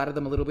scoreline flattered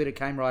them a little bit. It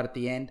came right at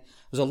the end.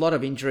 There was a lot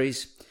of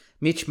injuries.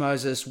 Mitch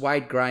Moses,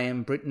 Wade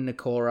Graham, Britton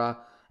Nakora,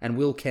 and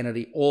Will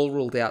Kennedy all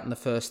ruled out in the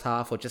first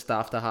half or just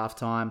after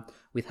half-time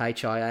with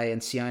HIA,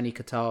 and Sione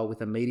Katoa with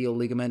a medial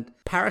ligament.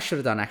 Para should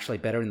have done actually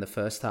better in the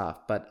first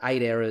half, but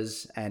 8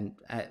 errors and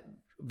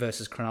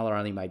versus Cronulla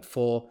only made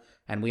 4,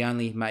 and we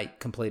only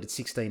completed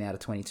 16 out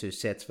of 22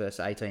 sets versus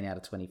 18 out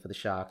of 20 for the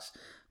Sharks.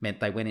 Meant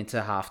they went into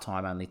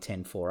half-time only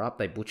 10-4 up.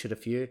 They butchered a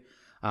few.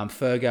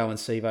 Fergo and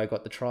Sivo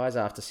got the tries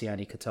after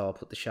Sione Katoa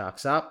put the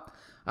Sharks up.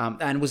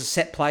 And it was a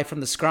set play from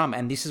the scrum,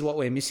 and this is what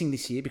we're missing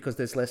this year because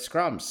there's less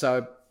scrums.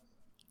 So,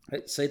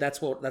 see, that's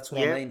what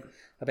I mean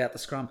about the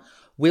scrum.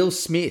 Will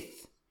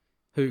Smith,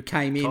 who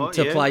came in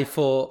to play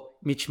for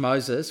Mitch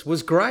Moses,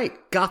 was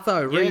great.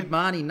 Gutho, Reid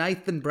Marnie,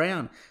 Nathan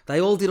Brown, they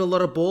all did a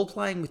lot of ball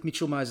playing with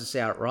Mitchell Moses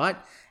out, right?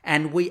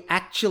 And we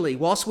actually,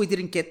 whilst we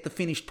didn't get the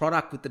finished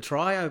product with the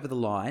try over the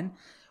line,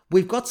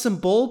 we've got some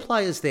ball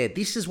players there.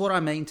 This is what I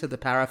mean to the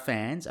Para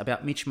fans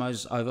about Mitch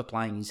Moses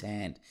overplaying his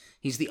hand.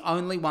 He's the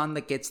only one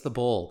that gets the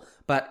ball.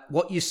 But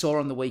what you saw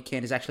on the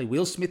weekend is actually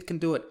Will Smith can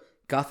do it.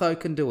 Gutho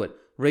can do it.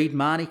 Reid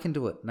Marnie can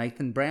do it.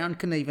 Nathan Brown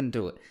can even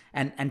do it.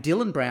 And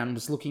Dylan Brown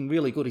was looking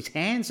really good. His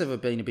hands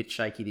have been a bit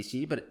shaky this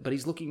year, but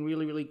he's looking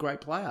really, really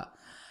great player.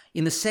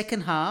 In the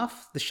second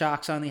half, the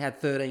Sharks only had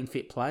 13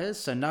 fit players,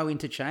 so no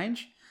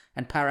interchange.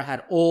 And Para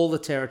had all the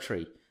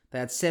territory. They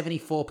had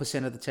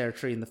 74% of the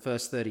territory in the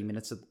first 30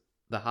 minutes of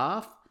the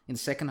half, in the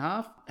second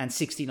half and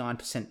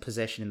 69%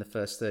 possession in the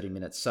first 30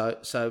 minutes. So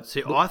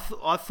See, I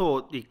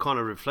thought it kind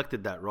of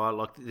reflected that, right?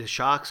 Like the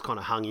Sharks kind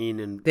of hung in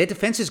and their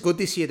defense is good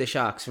this year, the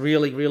Sharks.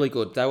 Really, really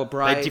good. They were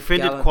brave. they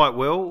defended quite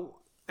well.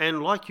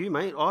 And like you,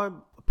 mate,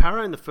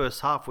 Para in the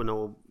first half when they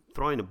were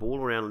throwing the ball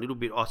around a little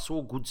bit, I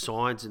saw good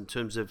signs in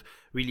terms of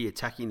really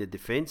attacking the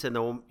defense. And they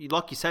were,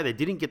 like you say, they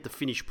didn't get the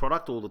finished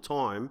product all the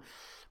time,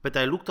 but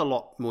they looked a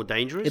lot more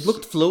dangerous. It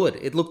looked fluid.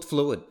 It looked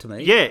fluid to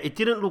me. Yeah, it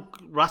didn't look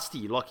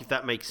rusty, like if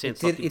that makes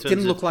sense. It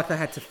didn't look like they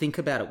had to think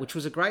about it, which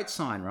was a great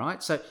sign,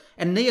 right? So,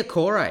 and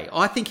Niokore,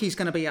 I think he's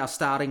going to be our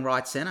starting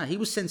right centre. He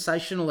was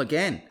sensational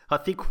again. I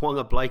think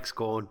Wonga Blake's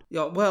gone.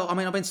 Yeah, well, I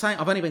mean,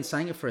 I've only been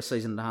saying it for a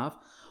season and a half.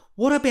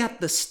 What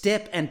about the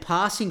step and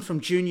passing from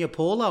Junior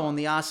Paulo on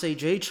the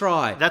RCG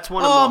try? That's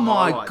one of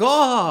my highlights. Oh, my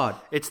God.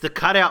 It's the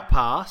cutout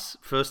pass,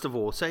 first of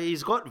all. So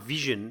he's got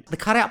vision. The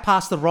cutout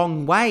pass the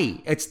wrong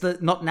way. It's the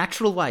not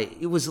natural way.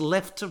 It was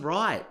left to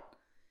right.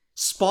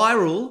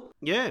 Spiral.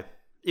 Yeah.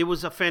 It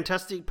was a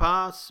fantastic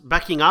pass.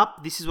 Backing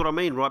up. This is what I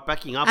mean, right?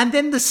 Backing up. And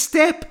then the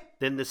step.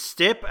 Then the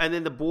step and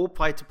then the ball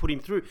play to put him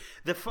through.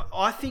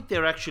 I think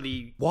they're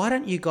actually... Why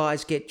don't you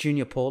guys get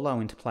Junior Paulo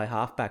in to play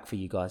halfback for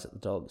you guys at the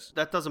Dogs?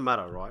 That doesn't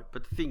matter, right?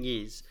 But the thing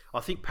is, I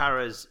think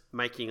Para's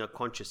making a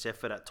conscious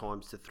effort at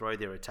times to throw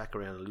their attack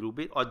around a little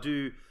bit. I'd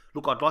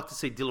like to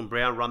see Dylan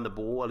Brown run the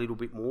ball a little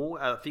bit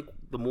more. I think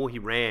the more he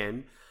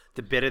ran,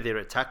 the better their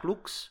attack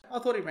looks. I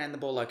thought he ran the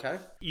ball okay.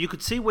 You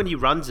could see when he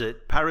runs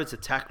it, Para's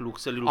attack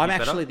looks a little bit better. I'm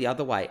actually the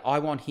other way. I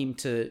want him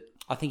to...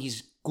 I think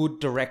he's good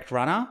direct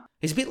runner.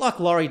 He's a bit like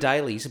Laurie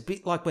Daly. He's a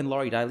bit like when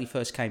Laurie Daly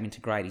first came into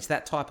grade. He's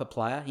that type of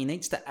player. He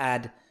needs to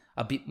add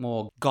a bit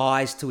more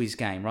guys to his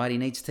game, right? He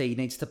needs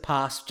to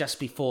pass just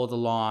before the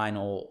line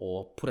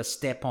or put a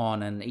step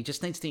on, and he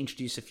just needs to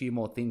introduce a few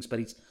more things.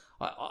 But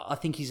I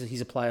think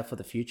he's a player for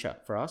the future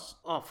for us.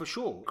 Oh, for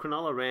sure.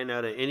 Cronulla ran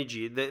out of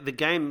energy. The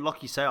game,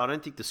 like you say, I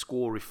don't think the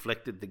score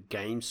reflected the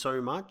game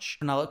so much.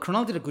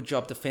 Cronulla did a good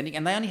job defending,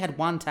 and they only had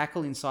one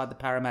tackle inside the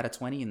Parramatta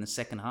 20 in the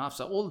second half,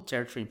 so all the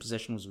territory and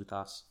possession was with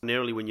us.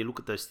 Ordinarily, when you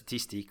look at those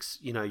statistics,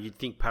 you'd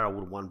think Para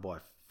would have won by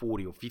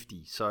 40 or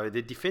 50. So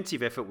the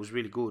defensive effort was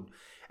really good.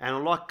 And I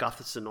like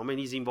Gutherson. I mean,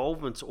 his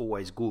involvement's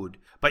always good.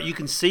 But you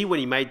can see when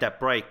he made that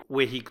break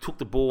where he took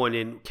the ball and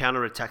then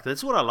counter-attacked. And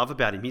that's what I love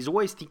about him. He's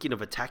always thinking of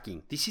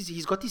attacking.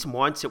 He's got this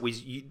mindset where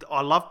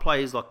I love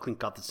players like Clint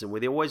Gutherson where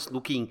they're always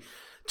looking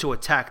to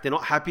attack. They're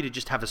not happy to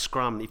just have a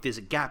scrum. If there's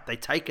a gap, they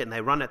take it and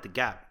they run at the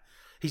gap.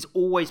 He's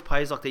always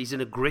plays like that. He's an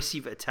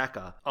aggressive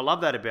attacker. I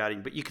love that about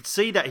him. But you could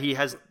see that he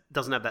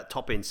doesn't have that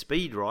top-end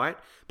speed, right?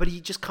 But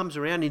he just comes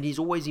around and he's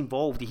always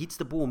involved. He hits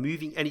the ball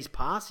moving and his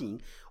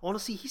passing.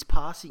 Honestly, his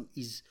passing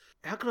is...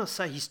 How can I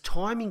say? His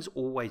timing's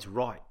always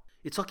right.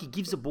 It's like he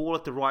gives the ball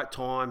at the right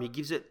time. He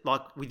gives it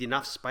like with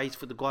enough space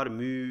for the guy to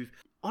move.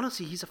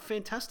 Honestly, he's a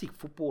fantastic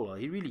footballer.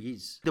 He really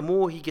is. The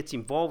more he gets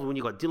involved, when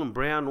you've got Dylan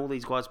Brown, all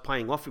these guys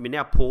playing off him, and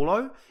now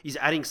Paulo is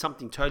adding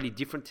something totally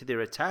different to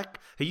their attack.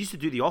 He used to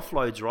do the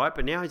offloads, right?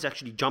 But now he's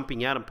actually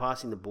jumping out and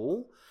passing the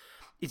ball.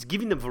 It's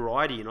giving them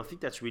variety, and I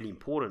think that's really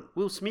important.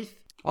 Will Smith.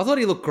 I thought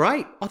he looked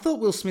great. I thought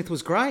Will Smith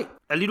was great.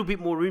 A little bit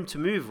more room to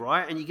move,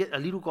 right? And you get a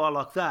little guy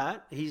like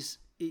that, he's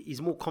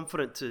more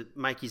confident to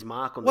make his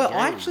mark on the game. Well,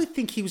 I actually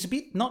think he was a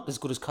bit, not as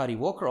good as Cody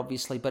Walker,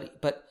 obviously,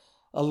 but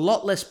a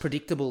lot less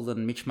predictable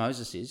than Mitch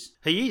Moses is.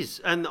 He is.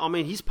 And, I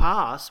mean, his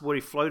pass where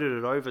he floated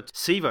it over to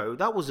Sivo,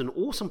 that was an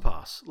awesome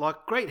pass.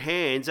 Like, great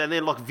hands and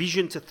then, like,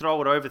 vision to throw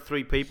it over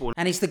three people.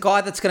 And he's the guy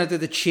that's going to do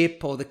the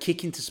chip or the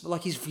kick into...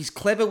 Like, he's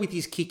clever with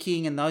his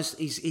kicking and those...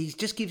 He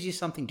just gives you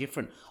something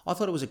different. I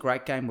thought it was a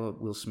great game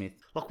with Will Smith.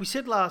 Like we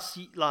said last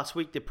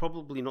week, they're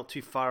probably not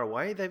too far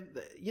away. They've,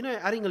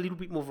 adding a little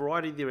bit more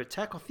variety to their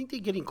attack, I think they're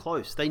getting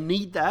close. They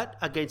need that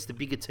against the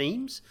bigger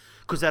teams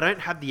because they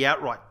don't have the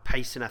outright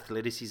pace and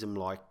athleticism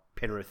like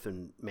Penrith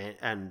and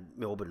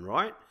Melbourne,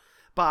 right?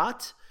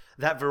 But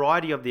that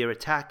variety of their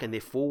attack and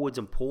their forwards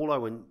and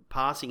Paulo and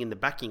passing and the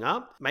backing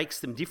up makes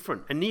them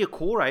different. And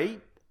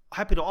Niokore,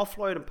 happy to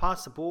offload and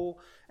pass the ball.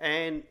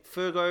 And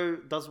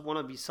Fergo does one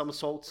of his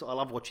somersaults. I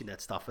love watching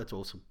that stuff. That's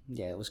awesome.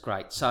 Yeah, it was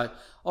great. So,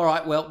 all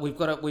right, well, we've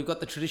got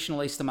the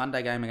traditional Easter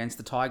Monday game against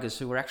the Tigers,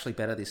 who were actually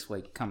better this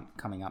week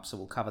coming up. So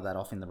we'll cover that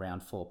off in the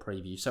round 4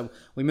 preview. So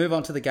we move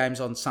on to the games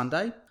on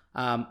Sunday.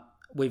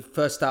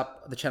 First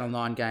up, the Channel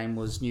 9 game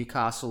was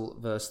Newcastle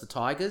versus the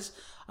Tigers.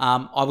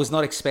 I was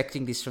not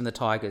expecting this from the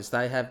Tigers.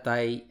 They have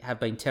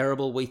been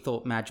terrible. We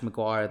thought Madge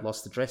Maguire had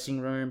lost the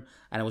dressing room,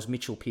 and it was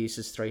Mitchell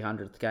Pearce's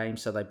 300th game,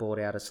 so they brought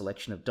out a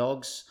selection of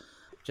dogs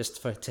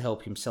just to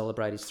help him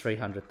celebrate his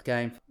 300th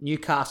game.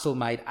 Newcastle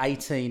made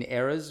 18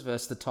 errors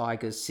versus the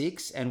Tigers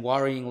 6, and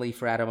worryingly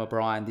for Adam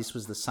O'Brien, this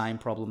was the same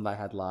problem they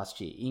had last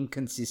year.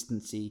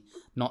 Inconsistency,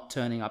 not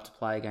turning up to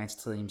play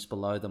against teams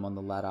below them on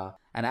the ladder,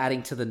 and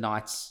adding to the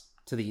Knights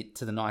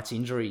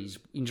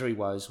injury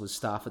woes was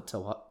Stafford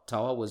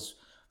Toa was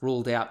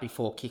ruled out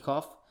before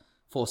kickoff,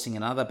 forcing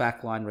another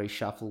backline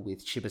reshuffle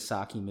with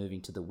Shibasaki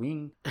moving to the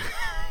wing.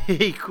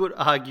 He could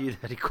argue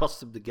that it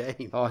cost him the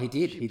game. Oh, he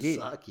did.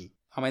 Shibasaki.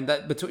 I mean,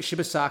 between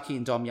Shibasaki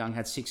and Dom Young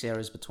had 6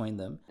 errors between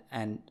them,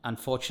 and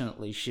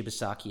unfortunately,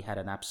 Shibasaki had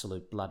an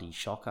absolute bloody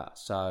shocker.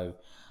 So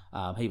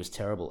he was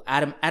terrible.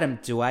 Adam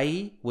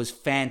Duayi was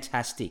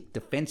fantastic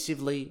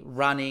defensively,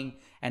 running,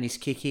 and his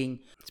kicking.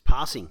 It's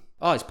passing.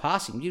 Oh, his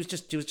passing. He was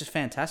just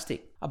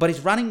fantastic. But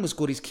his running was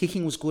good, his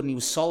kicking was good, and he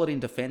was solid in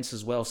defence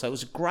as well. So it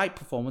was a great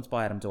performance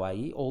by Adam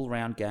Duayi,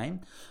 all-round game.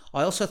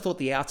 I also thought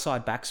the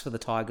outside backs for the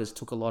Tigers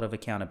took a lot of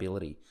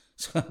accountability,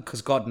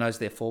 because God knows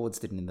their forwards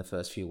didn't in the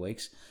first few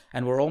weeks.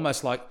 And were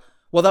almost like,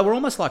 well, they were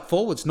almost like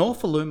forwards.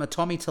 Norfoluma,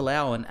 Tommy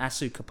Talau, and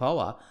Asu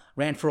Kapoa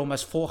ran for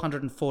almost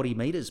 440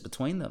 metres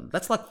between them.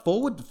 That's like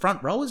forward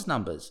front rowers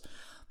numbers.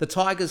 The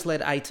Tigers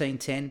led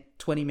 18-10,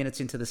 20 minutes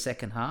into the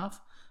second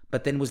half,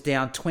 but then was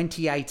down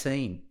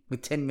 20-18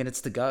 with 10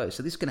 minutes to go.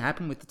 So this can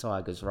happen with the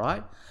Tigers,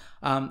 right?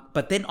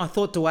 But then I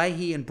thought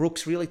Duahi and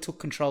Brooks really took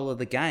control of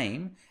the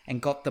game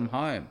and got them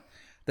home.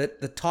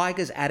 The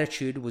Tigers'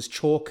 attitude was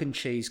chalk and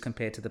cheese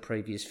compared to the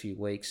previous few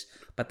weeks,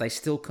 but they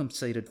still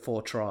conceded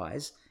 4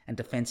 tries, and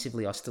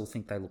defensively I still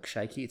think they look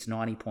shaky. It's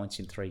 90 points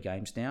in 3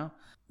 games now.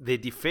 Their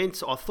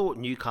defence, I thought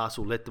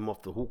Newcastle let them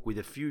off the hook with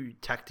a few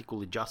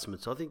tactical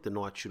adjustments. I think the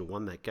Knights should have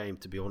won that game,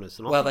 to be honest.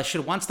 And they should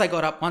have. Once they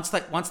got up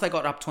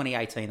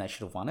 2018, they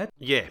should have won it.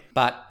 Yeah.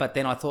 But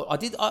then I thought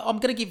I'm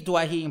going to give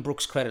Duahi and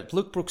Brooks credit.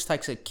 Luke Brooks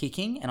takes a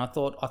kicking, and I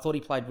thought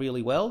he played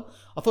really well.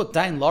 I thought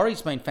Dane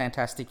Laurie's been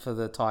fantastic for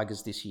the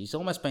Tigers this year. He's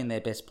almost been their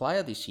best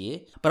player this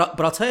year.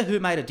 But I'll tell you who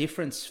made a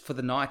difference for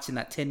the Knights in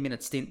that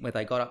 10-minute stint where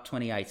they got up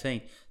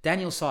 2018.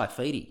 Daniel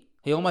Saifidi.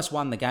 He almost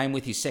won the game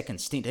with his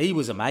second stint. He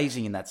was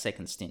amazing in that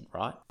second stint,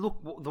 right?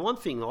 Look, the one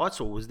thing I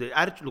saw was the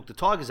attitude. Look, the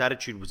Tigers'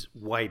 attitude was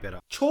way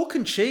better. Chalk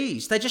and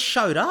cheese. They just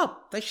showed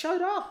up. They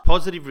showed up.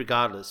 Positive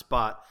regardless,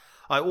 but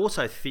I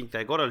also think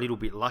they got a little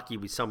bit lucky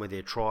with some of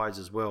their tries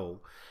as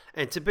well.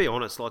 And to be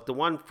honest, like the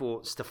one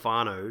for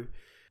Stefano,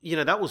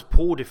 that was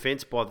poor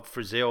defence by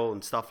Frizzell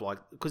and stuff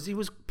because he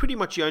was pretty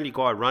much the only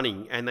guy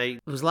running, and it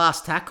was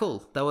last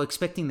tackle. They were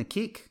expecting the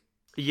kick.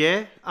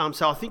 Yeah,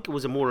 so I think it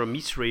was a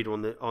misread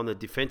on the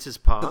defence's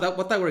part. But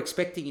what they were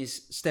expecting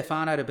is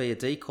Stefano to be a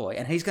decoy,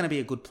 and he's going to be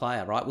a good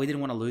player, right? We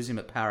didn't want to lose him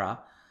at Para.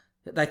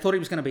 They thought he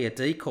was going to be a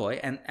decoy,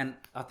 and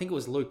I think it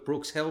was Luke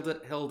Brooks held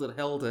it,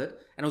 and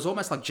it was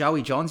almost like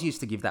Joey Johns used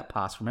to give that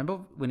pass. Remember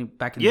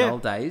back in the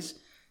old days?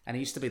 And he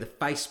used to be the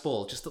face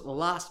ball, just at the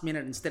last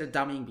minute. Instead of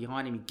dummying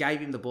behind him, he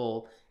gave him the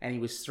ball, and he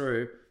was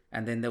through.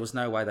 And then there was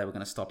no way they were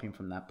going to stop him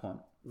from that point.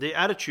 The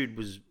attitude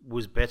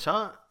was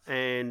better,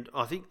 and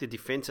I think the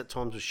defence at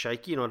times was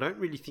shaky, and I don't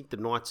really think the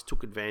Knights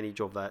took advantage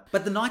of that.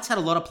 But the Knights had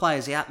a lot of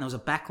players out, and there was a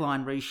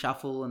backline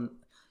reshuffle, and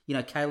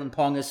Kalen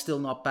Ponga's still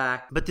not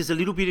back. But there's a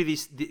little bit of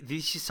this.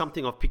 This is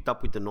something I've picked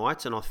up with the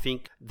Knights, and I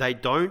think they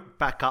don't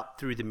back up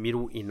through the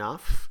middle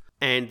enough,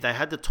 and they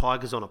had the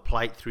Tigers on a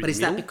plate through the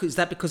middle. But is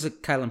that because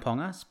of Kalen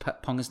Ponga?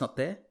 Ponga's not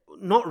there?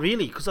 Not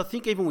really, because I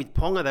think even with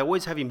Ponga, they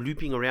always have him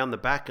looping around the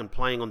back and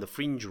playing on the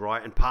fringe,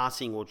 right, and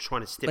passing or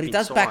trying to step inside. But he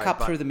does back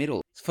up through the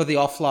middle for the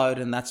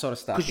offload and that sort of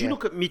stuff. Because you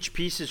look at Mitch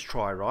Pearce's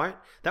try, right?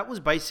 That was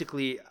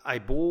basically a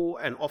ball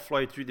and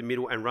offload through the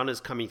middle and runners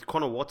coming.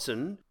 Connor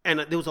Watson,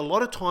 and there was a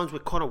lot of times where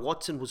Connor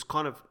Watson was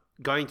kind of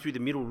going through the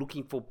middle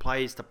looking for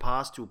players to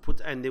pass to,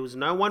 and there was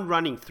no one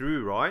running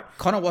through, right?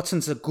 Connor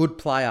Watson's a good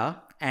player,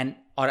 and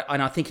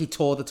I think he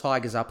tore the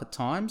Tigers up at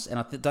times, and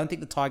I don't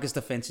think the Tigers'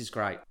 defence is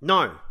great.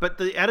 No, but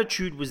the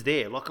attitude was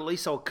there. Like, at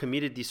least I was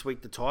committed this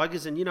week, the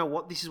Tigers, and you know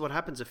what? This is what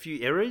happens. A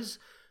few errors.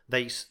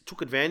 They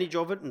took advantage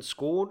of it and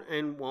scored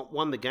and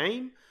won the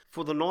game.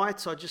 For the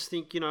Knights, I just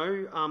think,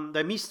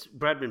 they missed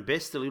Bradman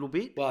Best a little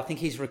bit. Well, I think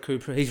he's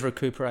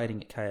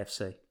recuperating at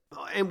KFC.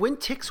 And when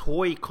Tex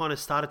Hoy kind of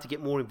started to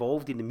get more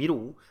involved in the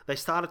middle, they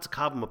started to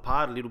carve them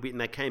apart a little bit, and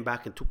they came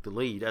back and took the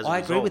lead as a result. I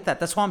agree with that.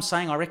 That's why I'm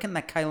saying I reckon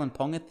that Kalen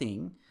Ponga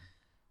thing,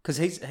 because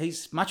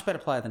he's much better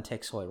player than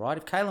Tex Hoy, right?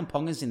 If Kalen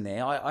Ponga's in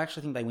there, I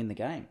actually think they win the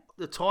game.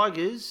 The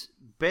Tigers,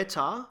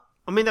 better.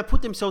 I mean, they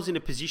put themselves in a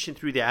position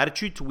through their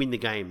attitude to win the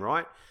game,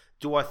 right?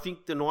 Do I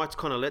think the Knights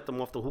kind of let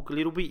them off the hook a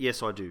little bit?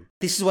 Yes, I do.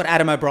 This is what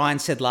Adam O'Brien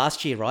said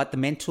last year, right? The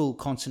mental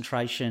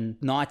concentration,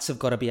 Knights have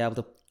got to be able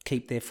to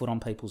keep their foot on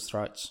people's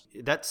throats.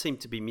 That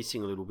seemed to be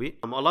missing a little bit.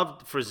 I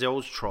loved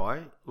Frizzell's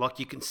try. Like,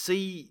 you can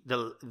see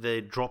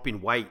the drop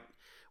in weight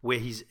where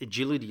his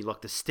agility,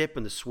 like the step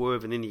and the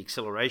swerve and then the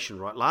acceleration,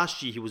 right?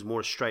 Last year, he was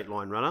more a straight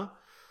line runner.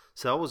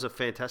 So that was a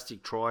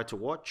fantastic try to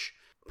watch.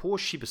 Poor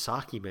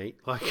Shibasaki, mate.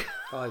 Oh, he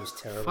was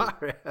terrible.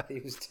 Far out. He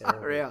was terrible.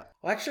 Far out.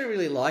 I actually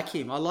really like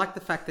him. I like the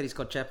fact that he's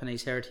got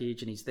Japanese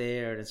heritage and he's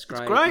there, and it's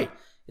great. It's great.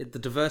 The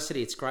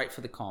diversity, it's great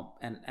for the comp,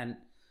 and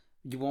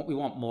we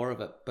want more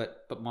of it.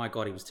 But my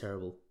God, he was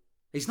terrible.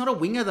 He's not a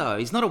winger though.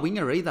 He's not a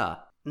winger either.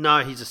 No,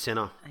 he's a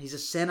centre. He's a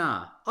centre.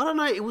 I don't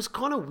know. It was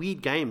kind of a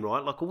weird game,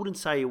 right? Like, I wouldn't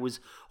say it was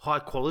high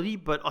quality,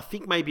 but I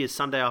think maybe a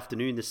Sunday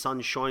afternoon, the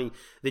sun's shining.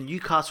 The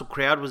Newcastle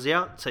crowd was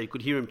out, so you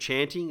could hear them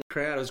chanting. The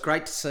crowd, it was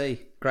great to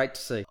see. Great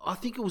to see. I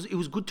think it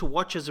was good to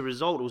watch as a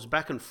result. It was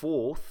back and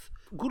forth.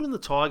 Good on the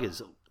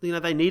Tigers.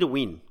 They need a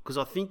win, because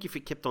I think if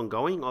it kept on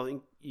going, I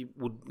think it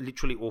would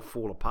literally all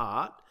fall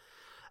apart.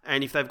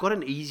 And if they've got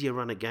an easier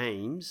run of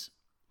games,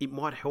 it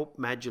might help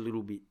Madge a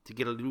little bit to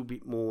get a little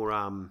bit more...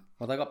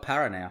 Well, they got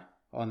Para now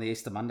on the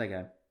Easter Monday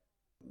game.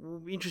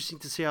 Interesting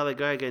to see how they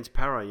go against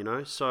Para, you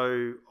know.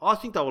 So I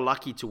think they were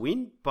lucky to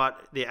win,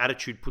 but their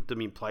attitude put them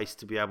in place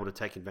to be able to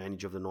take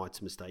advantage of the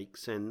Knights'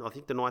 mistakes. And I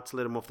think the Knights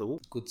let them off the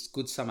hook.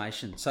 Good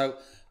summation. So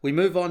we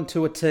move on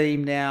to a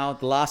team now,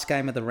 the last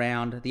game of the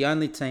round, the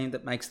only team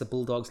that makes the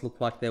Bulldogs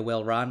look like they're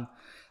well run,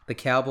 the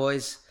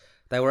Cowboys.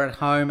 They were at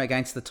home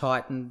against the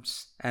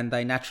Titans, and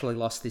they naturally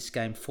lost this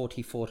game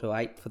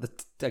 44-8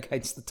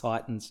 against the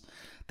Titans.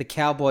 The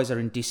Cowboys are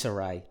in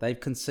disarray. They've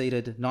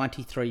conceded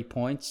 93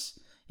 points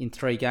in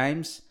 3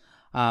 games,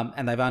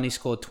 and they've only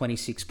scored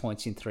 26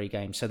 points in 3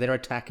 games. So their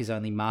attack is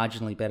only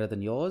marginally better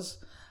than yours,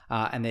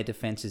 and their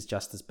defence is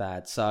just as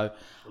bad. So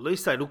at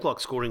least they look like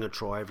scoring a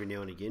try every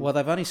now and again. Well,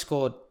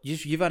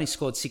 you've only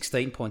scored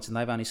 16 points, and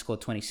they've only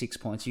scored 26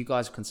 points. You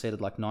guys have conceded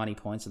like 90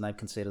 points, and they've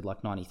conceded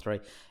like 93.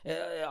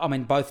 I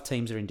mean, both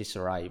teams are in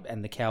disarray,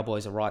 and the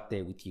Cowboys are right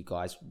there with you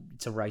guys.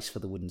 It's a race for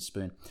the wooden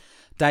spoon.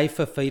 Dave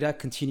Fafita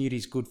continued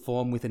his good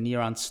form with a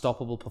near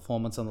unstoppable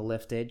performance on the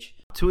left edge.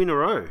 2 in a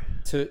row.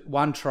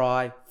 1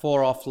 try,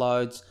 4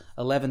 offloads,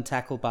 11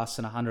 tackle busts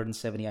and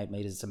 178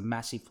 metres. It's a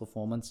massive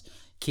performance.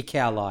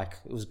 Kick-out-like.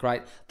 It was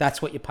great.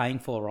 That's what you're paying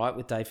for, right,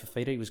 with Dave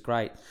Fafita. He was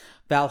great.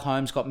 Val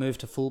Holmes got moved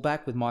to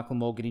fullback with Michael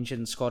Morgan injured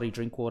and Scotty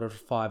Drinkwater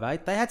for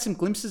 5'8". They had some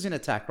glimpses in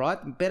attack, right?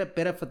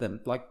 Better for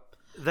them.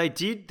 They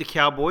did, the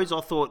Cowboys.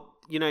 I thought,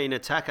 you know, in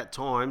attack at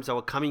times, they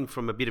were coming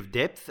from a bit of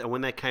depth, and when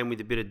they came with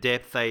a bit of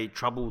depth, they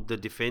troubled the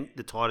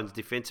Titans'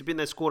 defense a bit, and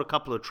they scored a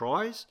couple of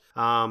tries.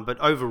 But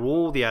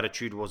overall, the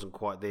attitude wasn't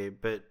quite there.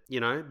 But, you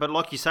know,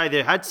 like you say,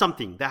 they had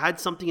something. They had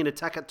something in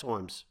attack at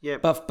times. Yeah.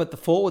 But the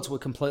forwards were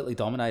completely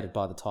dominated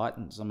by the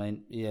Titans. I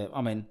mean,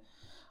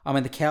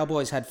 the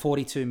Cowboys had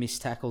 42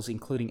 missed tackles,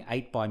 including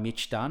 8 by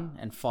Mitch Dunn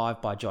and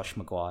 5 by Josh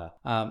Maguire.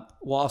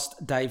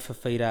 Whilst Dave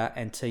Fafita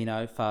and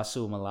Tino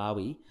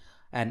Fa'asuamaleaui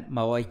and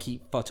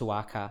Moeki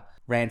Fotuaka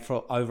ran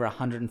for over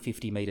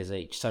 150 metres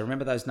each. So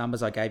remember those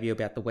numbers I gave you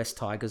about the West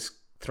Tigers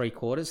 3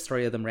 quarters?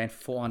 3 of them ran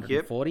for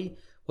 440. Yep.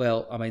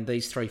 Well, I mean,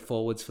 these 3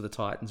 forwards for the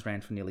Titans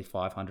ran for nearly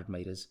 500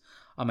 metres.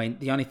 I mean,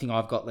 the only thing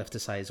I've got left to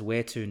say is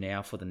where to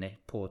now for the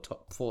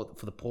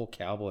poor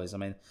Cowboys. I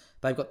mean,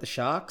 they've got the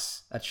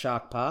Sharks at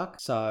Shark Park.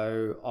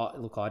 So,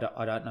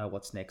 I don't know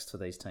what's next for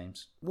these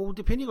teams. Well,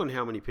 depending on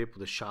how many people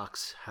the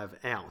Sharks have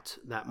out,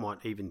 that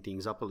might even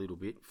things up a little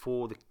bit.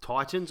 For the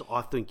Titans,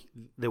 I think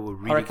there were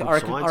really good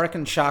signs. I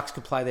reckon Sharks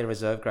could play their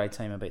reserve grade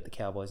team and beat the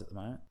Cowboys at the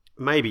moment.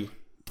 Maybe.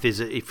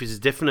 If there's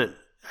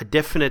a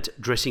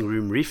definite dressing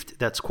room rift,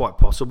 that's quite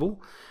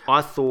possible.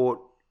 I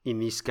thought in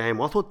this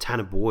game,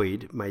 Tanner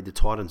Boyd made the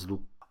Titans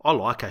look... I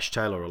like Ash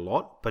Taylor a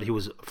lot, but he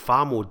was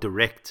far more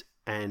direct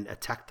and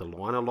attacked the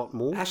line a lot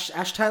more.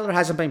 Ash Taylor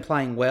hasn't been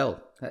playing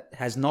well.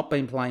 Has not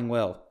been playing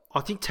well. I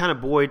think Tanner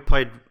Boyd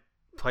played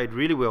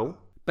really well.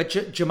 But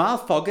Jamal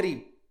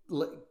Fogarty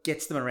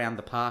gets them around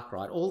the park,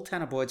 right? All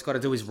Tanner Boyd's got to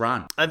do is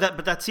run.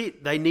 But that's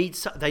it. They need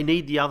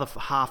the other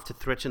half to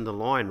threaten the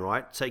line,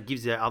 right? So it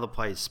gives their other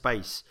players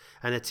space.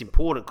 And it's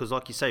important because,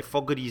 like you say,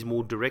 Fogarty's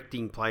more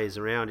directing players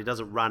around. He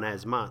doesn't run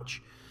as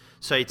much.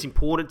 So it's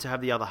important to have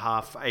the other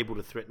half able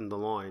to threaten the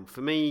line.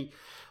 For me,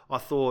 I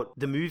thought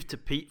the move to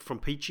from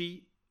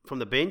Peachy from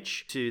the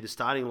bench to the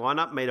starting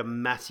lineup made a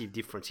massive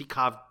difference. He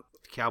carved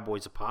the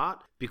Cowboys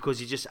apart because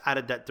he just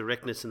added that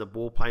directness and the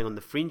ball playing on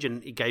the fringe,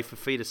 and it gave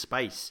Fafita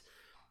space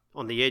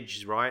on the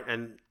edges, right?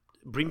 And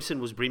Brimson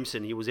was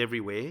Brimson. He was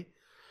everywhere,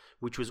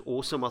 which was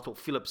awesome. I thought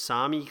Philip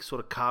Sami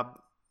sort of carved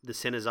the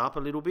centres up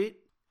a little bit.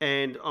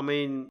 And, I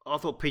mean, I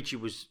thought Peachy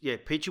was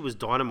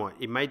dynamite.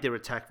 It made their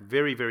attack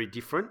very, very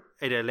different.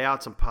 It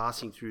allowed some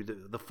passing through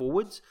the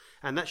forwards.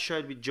 And that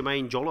showed with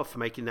Jermaine Jolliffe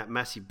making that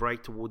massive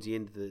break towards the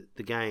end of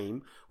the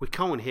game. With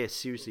Cohen Hess,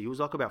 seriously, he was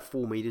like about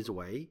 4 metres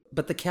away.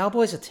 But the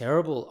Cowboys are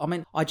terrible. I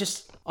mean, I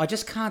just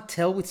can't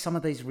tell with some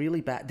of these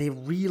really bad. They're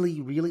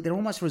they're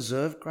almost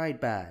reserve grade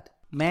bad.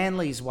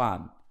 Manly's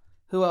one.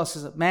 Who else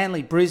is it?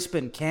 Manly,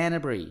 Brisbane,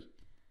 Canterbury.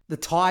 The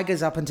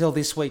Tigers up until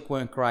this week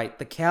weren't great.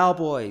 The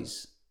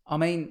Cowboys... I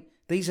mean,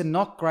 these are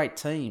not great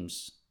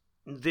teams.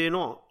 They're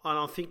not. And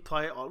I think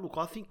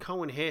I think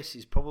Cohen Hess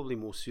is probably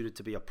more suited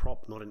to be a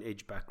prop, not an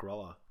edge back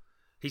rower.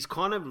 He's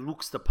kind of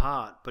looks the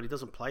part, but he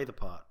doesn't play the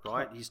part,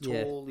 right? He's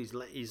tall,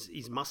 yeah.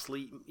 He's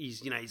muscly,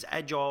 he's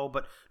agile,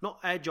 but not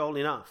agile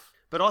enough.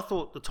 But I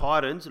thought the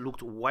Titans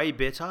looked way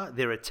better.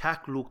 Their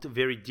attack looked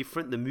very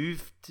different. The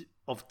move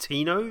of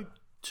Tino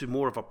to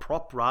more of a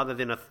prop rather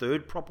than a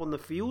third prop on the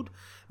field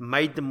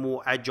made them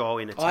more agile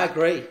in attack. I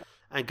agree.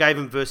 And gave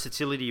him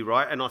versatility,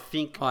 right? And I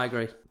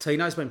agree.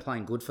 Tino's been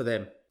playing good for them.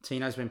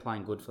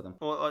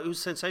 Well, it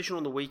was sensational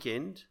on the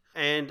weekend.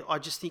 And I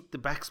just think the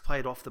backs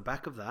played off the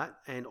back of that.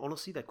 And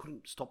honestly, they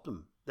couldn't stop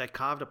them. They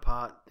carved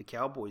apart the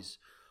Cowboys.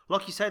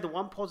 Like you say, the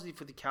one positive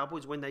for the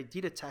Cowboys, when they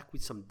did attack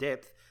with some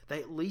depth, they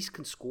at least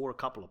can score a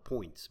couple of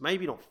points.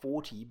 Maybe not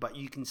 40, but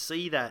you can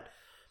see that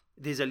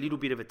there's a little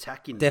bit of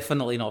attack in there.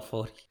 Definitely not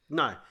 40.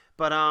 No.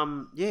 But,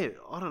 yeah,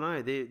 I don't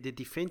know. Their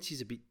defense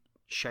is a bit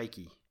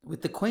shaky.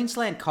 With the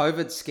Queensland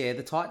COVID scare,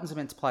 the Titans are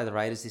meant to play the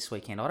Raiders this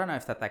weekend. I don't know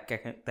if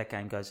that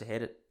game goes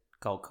ahead at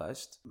Gold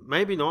Coast.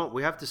 Maybe not.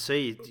 We have to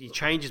see. It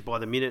changes by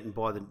the minute and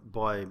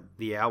by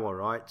the hour,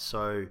 right?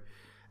 So,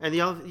 and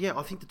the other,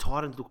 I think the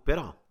Titans look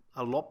better,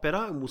 a lot better,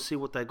 and we'll see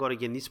what they got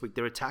again this week.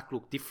 Their attack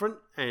looked different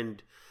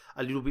and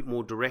a little bit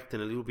more direct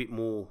and a little bit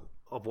more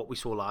of what we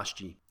saw last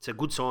year. So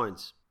good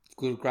signs.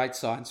 Great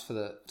signs for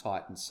the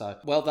Titans. So,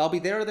 well, they'll be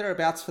there or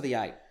thereabouts for the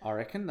 8, I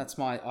reckon. That's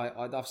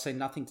I've seen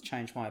nothing to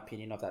change my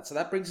opinion of that. So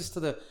that brings us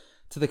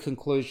to the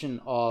conclusion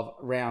of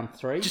round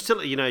 3. Just to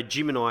let you know,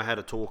 Jim and I had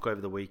a talk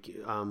over the week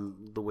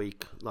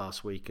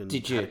last week, and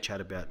Did you? had a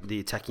chat about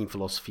the attacking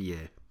philosophy.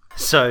 Yeah.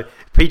 So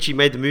Peachy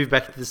made the move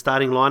back to the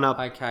starting lineup.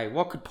 Okay,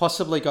 what could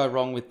possibly go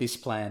wrong with this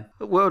plan?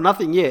 Well,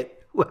 nothing yet.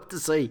 We'll have to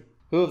see.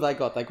 Who have they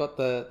got? They've got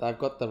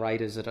the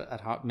Raiders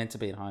at home, meant to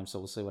be at home, so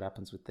we'll see what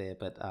happens with there.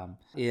 But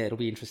it'll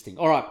be interesting.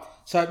 All right,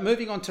 so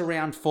moving on to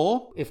round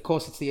 4. Of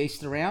course, it's the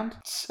Easter round.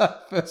 So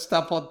first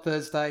up on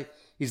Thursday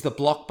is the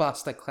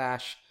blockbuster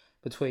clash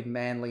between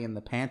Manly and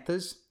the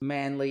Panthers.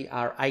 Manly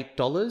are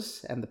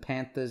 $8 and the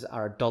Panthers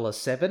are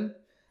 $1.07.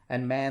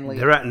 And Manly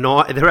they're at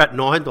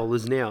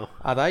 $9 now.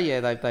 Are they? Yeah,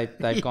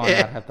 they've gone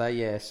out, have they?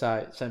 Yeah.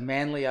 So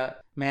Manly are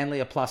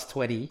plus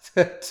 20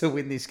 to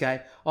win this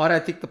game. I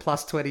don't think the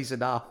plus 20 is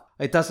enough.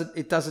 It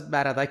doesn't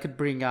matter. They could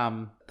bring the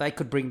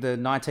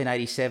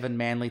 1987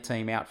 Manly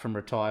team out from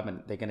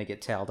retirement. They're going to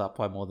get towed up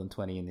by more than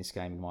 20 in this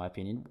game, in my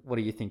opinion. What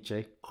do you think,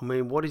 G? I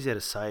mean, what is there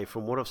to say?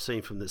 From what I've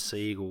seen from the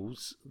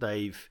Seagulls,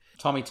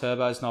 Tommy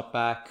Turbo's not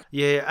back.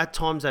 Yeah, at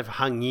times they've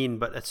hung in,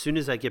 but as soon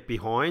as they get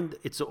behind,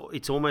 it's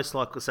almost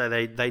like, let's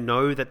say, they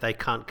know that they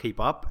can't keep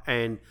up,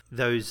 and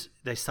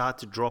they start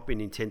to drop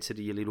in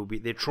intensity a little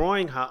bit. They're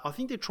trying hard. I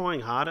think they're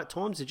trying hard at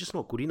times. They're just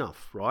not good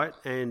enough, right?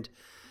 And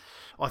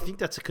I think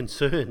that's a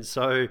concern.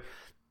 So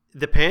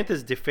the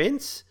Panthers'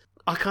 defense,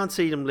 I can't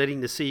see them letting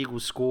the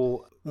Seagulls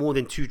score more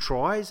than 2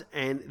 tries,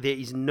 and there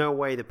is no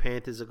way the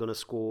Panthers are going to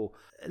score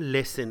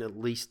less than at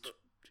least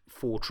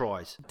 4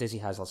 tries.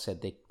 Desi Hazel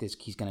said that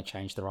he's going to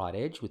change the right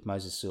edge with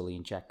Moses Sully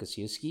and Jack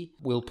Gosiewski.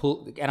 We'll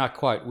pull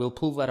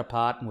that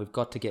apart, and we've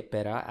got to get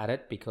better at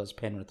it because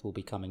Penrith will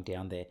be coming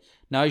down there.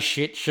 No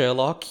shit,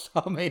 Sherlock.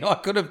 I mean, I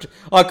could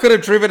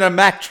have driven a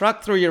Mack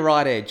truck through your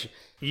right edge.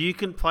 You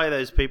can play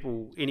those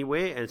people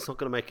anywhere, and it's not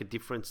going to make a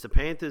difference. The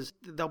Panthers,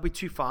 they'll be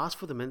too fast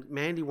for them, and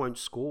Manly won't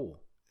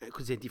score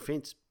because their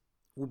defense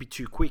will be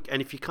too quick.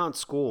 And if you can't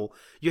score,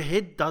 your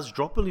head does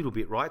drop a little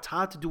bit, right? It's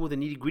hard to do all the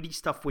nitty-gritty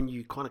stuff when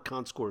you kind of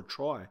can't score a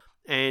try.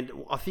 And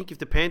I think if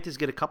the Panthers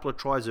get a couple of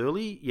tries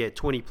early,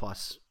 20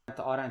 plus.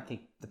 I don't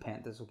think the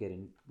Panthers will get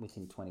in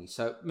within 20.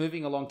 So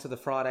moving along to the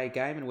Friday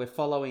game, and we're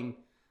following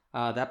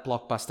that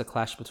blockbuster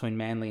clash between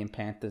Manly and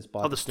Panthers.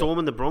 The Storm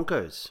and the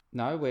Broncos.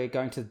 No, we're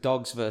going to the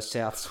Dogs versus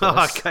Souths.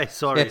 Oh, okay,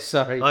 sorry. Yeah,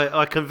 sorry.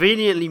 I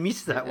conveniently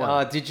missed that one.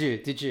 Oh, did you?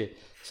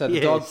 So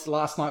the Dogs,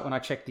 last night when I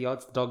checked the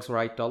odds, the Dogs were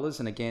 $8,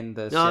 and again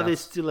Souths, they're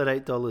still at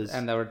 $8.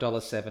 And they were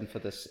 $1.07 for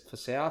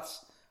Souths.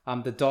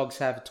 The Dogs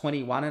have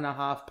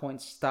 21.5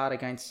 points start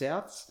against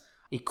Souths.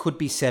 It could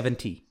be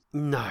 70.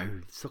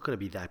 No, it's not going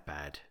to be that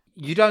bad.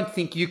 You don't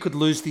think you could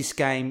lose this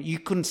game? You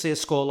couldn't see a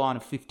scoreline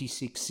of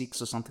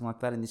 56-6 or something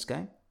like that in this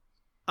game?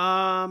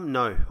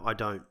 No, I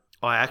don't.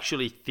 I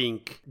actually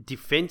think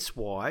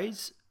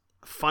defense-wise,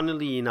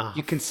 funnily enough,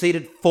 you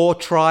conceded 4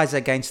 tries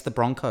against the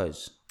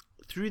Broncos.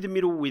 Through the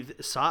middle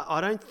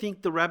I don't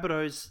think the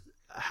Rabbitohs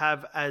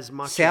have as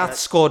much. South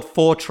scored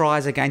 4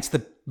 tries against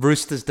the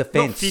Roosters'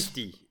 defence.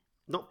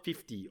 Not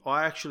 50.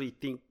 I actually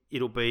think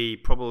it'll be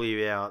probably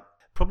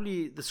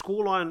the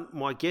scoreline,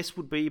 my guess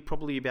would be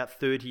probably about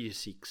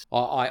 30-6.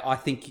 I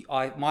think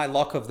my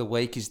lock of the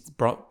week is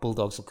the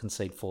Bulldogs will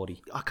concede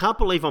 40. I can't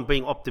believe I'm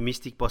being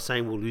optimistic by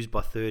saying we'll lose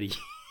by 30.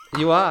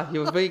 You are.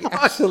 You're being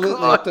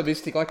absolutely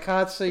optimistic. I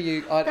can't see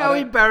you. How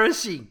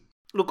embarrassing.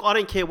 Look, I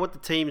don't care what the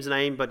team's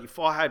name, but if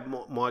I had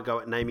my go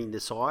at naming the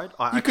side,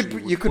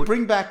 you could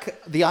bring back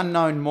the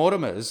unknown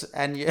Mortimers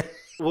and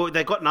Well,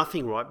 they got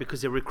nothing right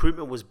because their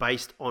recruitment was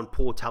based on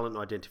poor talent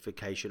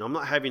identification. I'm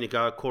not having to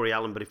go at Corey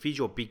Allen, but if he's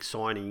your big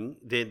signing,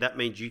 then that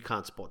means you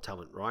can't spot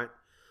talent, right?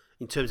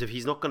 In terms of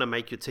he's not going to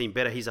make your team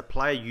better. He's a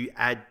player you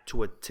add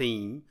to a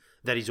team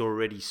that is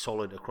already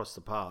solid across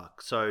the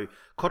park. So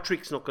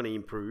Kotrick's not going to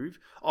improve.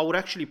 I would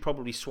actually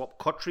probably swap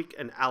Kotrick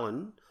and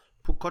Allen,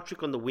 put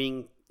Kotrick on the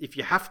wing. If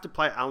you have to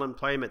play Allen,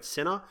 play him at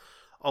centre.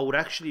 I would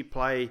actually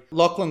play...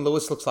 Lachlan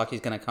Lewis looks like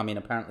he's going to come in.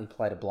 Apparently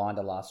played a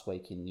blinder last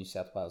week in New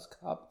South Wales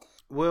Cup.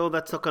 Well,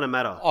 that's not going to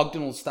matter.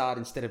 Ogden will start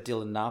instead of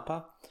Dylan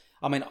Napa.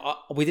 I mean,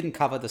 we didn't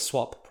cover the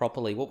swap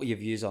properly. What were your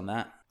views on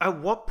that? At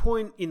what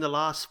point in the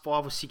last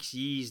 5 or 6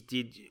 years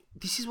did...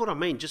 This is what I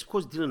mean. Just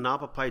because Dylan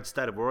Napa played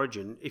State of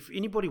Origin, if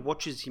anybody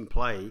watches him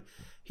play,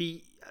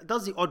 he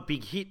does the odd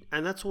big hit,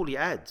 and that's all he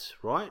adds,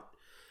 right?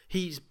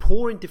 He's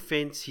poor in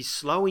defence. He's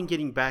slow in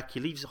getting back. He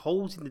leaves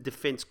holes in the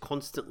defence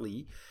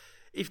constantly.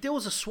 If there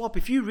was a swap,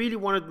 if you really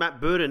wanted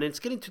Matt Burton, and it's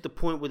getting to the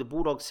point where the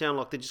Bulldogs sound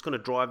like they're just going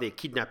to drive there,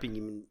 kidnapping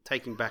him and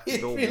take him back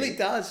to Melbourne. It really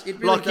does. It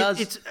really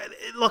does. It's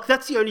like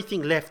that's the only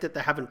thing left that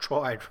they haven't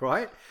tried,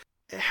 right?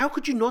 How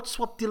could you not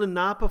swap Dylan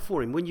Napa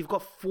for him when you've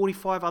got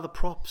 45 other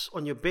props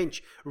on your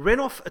bench?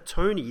 Renouf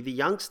Atoni, the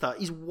youngster,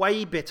 is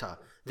way better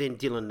than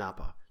Dylan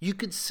Napa. You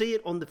could see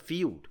it on the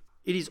field.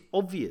 It is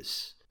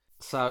obvious.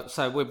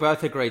 So we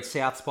both agreed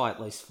Souths by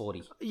at least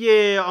 40.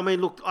 Yeah, I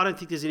mean, look, I don't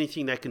think there's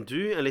anything they can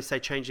do unless they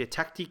change their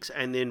tactics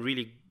and then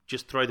really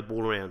just throw the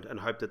ball around and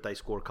hope that they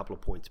score a couple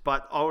of points.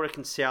 But I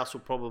reckon Souths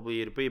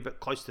it'll be a bit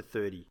close to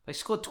 30. They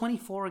scored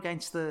 24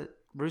 against the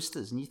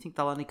Roosters, and you think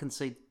they'll only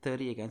concede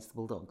 30 against the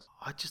Bulldogs?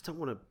 I just don't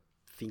want to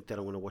think that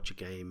I want to watch a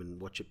game and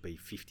watch it be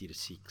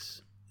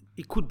 50-6.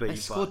 It could be. They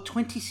scored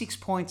 26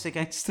 points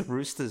against the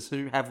Roosters,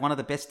 who have one of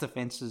the best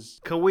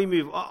defences. Can we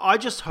move? I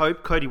just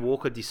hope Cody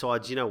Walker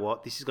decides, you know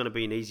what, this is going to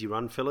be an easy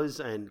run, fellas,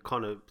 and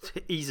kind of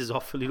eases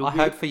off a little bit.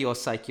 I hope for your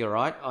sake you're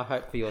right.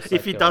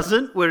 If it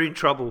doesn't, we're in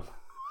trouble.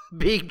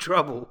 Big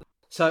trouble.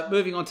 So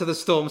moving on to the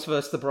Storm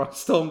versus the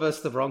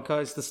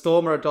Broncos. The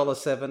Storm are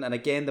 $1.07, and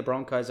again the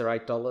Broncos are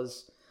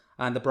 $8.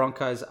 And the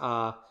Broncos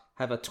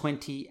have a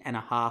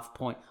 20.5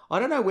 point. I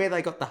don't know where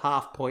they got the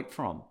half point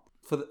from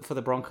for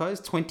the Broncos.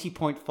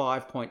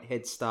 20.5 point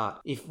head start.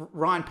 If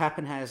Ryan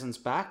Pappenhausen's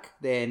back,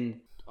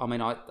 then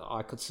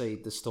I could see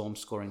the Storm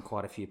scoring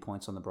quite a few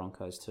points on the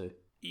Broncos too.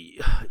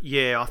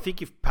 Yeah, I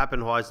think if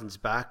Pappenhausen's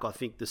back, I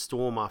think the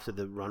Storm after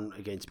the run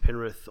against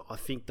Penrith, I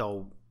think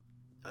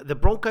the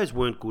Broncos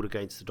weren't good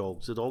against the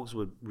Dogs. The Dogs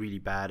were really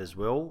bad as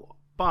well.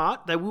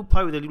 But they will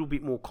play with a little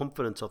bit more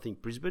confidence, I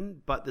think,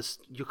 Brisbane. But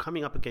you're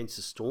coming up against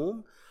the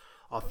Storm,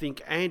 I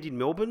think, and in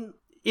Melbourne.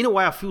 In a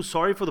way, I feel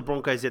sorry for the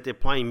Broncos that they're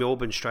playing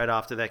Melbourne straight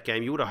after that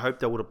game. You would have hoped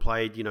they would have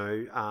played,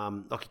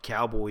 like a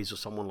Cowboys or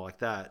someone like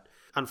that.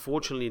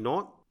 Unfortunately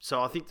not.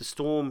 So I think the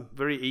Storm,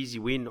 very easy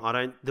win.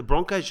 The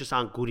Broncos just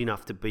aren't good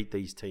enough to beat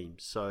these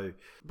teams.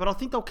 But I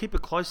think they'll keep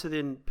it closer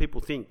than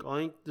people think. I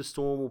think the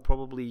Storm will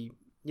probably,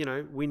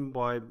 win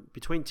by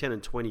between 10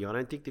 and 20. I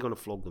don't think they're going to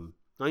flog them.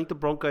 I think the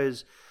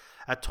Broncos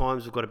at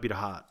times have got a bit of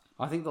heart.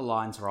 I think the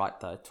line's right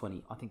though.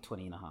 20. I think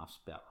 20.5 is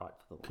about right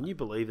for the line. Can you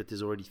believe that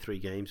there's already 3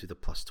 games with a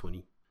plus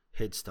 20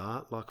 head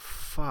start? Like,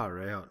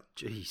 far out.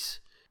 Jeez.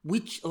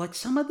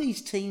 Some of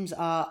these teams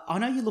are... I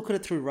know you look at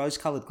it through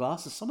rose-coloured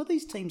glasses. Some of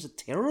these teams are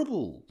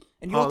terrible.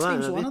 And your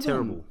team's one of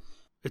terrible. them.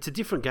 It's a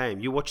different game.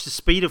 You watch the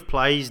speed of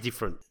play is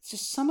different. It's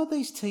just some of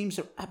these teams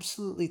are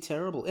absolutely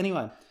terrible.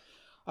 Anyway,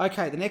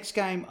 okay, the next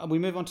game, we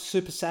move on to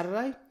Super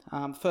Saturday.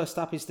 First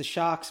up is the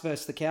Sharks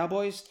versus the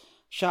Cowboys.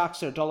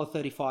 Sharks are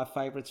 $1.35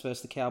 favourites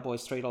versus the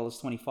Cowboys,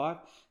 $3.25.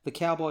 The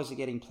Cowboys are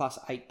getting plus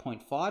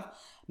 8.5.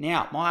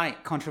 Now, my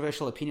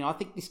controversial opinion, I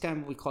think this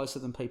game will be closer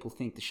than people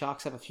think. The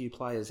Sharks have a few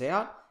players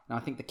out, and I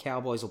think the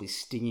Cowboys will be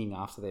stinging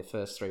after their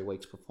first 3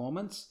 weeks'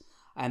 performance,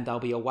 and they'll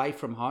be away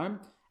from home,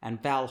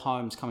 and Val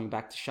Holmes coming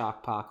back to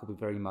Shark Park will be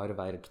very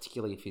motivated,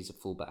 particularly if he's a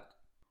fullback.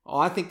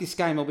 I think this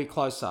game will be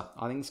closer.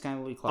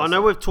 I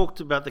know we've talked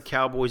about the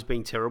Cowboys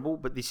being terrible,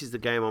 but this is the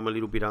game I'm a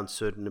little bit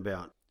uncertain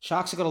about.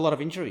 Sharks have got a lot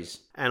of injuries.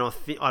 And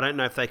I don't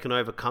know if they can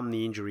overcome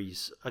the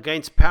injuries.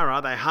 Against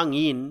Para, they hung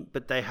in,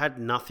 but they had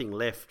nothing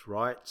left,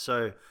 right?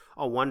 So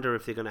I wonder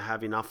if they're going to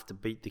have enough to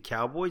beat the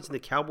Cowboys. And the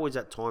Cowboys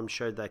at times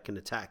showed they can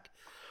attack.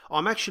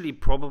 I'm actually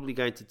probably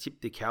going to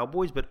tip the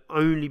Cowboys, but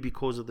only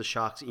because of the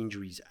Sharks'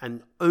 injuries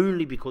and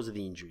only because of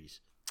the injuries.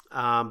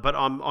 But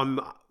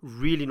I'm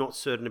really not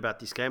certain about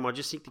this game. I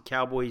just think the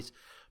Cowboys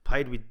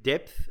played with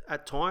depth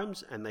at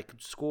times and they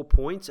could score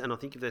points. And I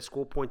think if they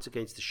score points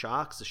against the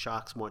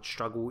Sharks might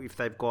struggle if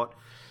they've got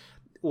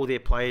all their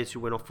players who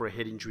went off for a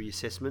head injury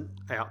assessment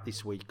out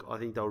this week. I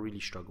think they'll really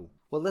struggle.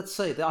 Well, let's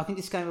see. I think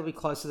this game will be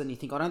closer than you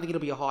think. I don't think it'll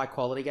be a high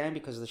quality game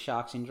because of the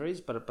Sharks' injuries,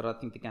 but I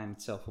think the game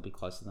itself will be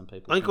closer than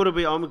people think.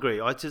 I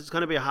agree. It's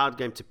going to be a hard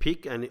game to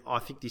pick, and I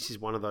think this is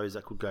one of those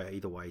that could go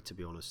either way, to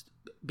be honest.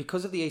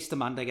 Because of the Easter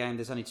Monday game,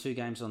 there's only 2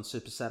 games on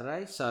Super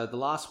Saturday, so the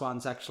last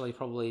one's actually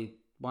probably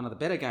one of the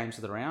better games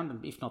of the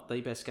round, if not the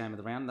best game of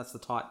the round. That's the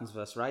Titans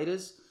versus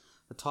Raiders.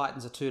 The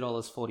Titans are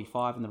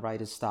 $2.45 and the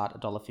Raiders start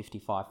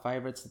 $1.55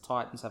 favourites. The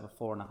Titans have a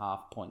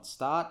 4.5 point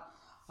start.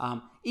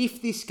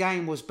 If this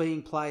game was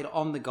being played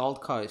on the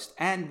Gold Coast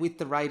and with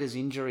the Raiders'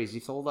 injuries,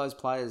 if all those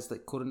players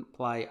that couldn't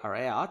play are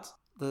out,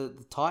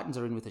 the Titans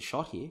are in with a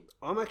shot here.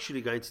 I'm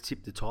actually going to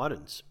tip the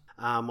Titans.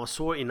 I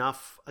saw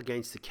enough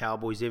against the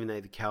Cowboys, even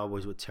though the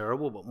Cowboys were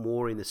terrible, but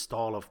more in the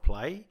style of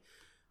play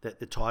that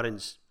the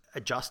Titans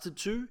adjusted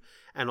to,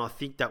 and I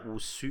think that will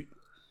suit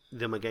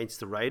them against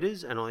the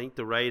Raiders, and I think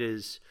the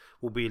Raiders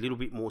will be a little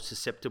bit more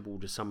susceptible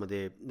to some of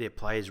their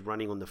players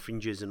running on the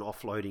fringes and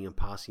offloading and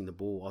passing the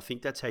ball. I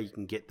think that's how you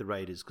can get the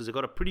Raiders, because they've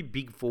got a pretty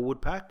big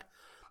forward pack.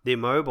 They're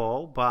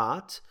mobile,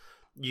 but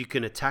you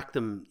can attack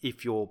them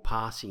if you're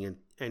passing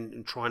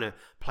and trying to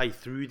play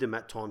through them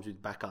at times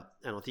with backup.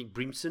 And I think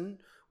Brimson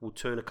will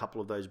turn a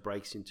couple of those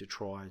breaks into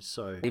tries.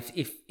 So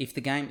if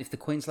the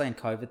Queensland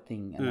COVID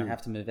thing and they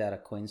have to move out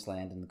of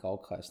Queensland and the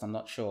Gold Coast, I'm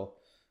not sure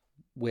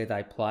where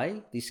they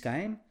play this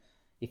game.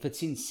 If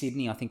it's in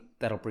Sydney, I think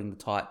that'll bring the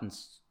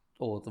Titans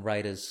or the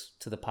Raiders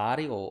to the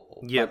party,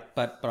 Yep.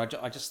 But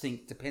I just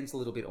think it depends a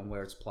little bit on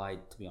where it's played,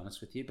 to be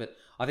honest with you. But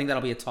I think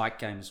that'll be a tight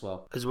game as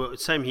well.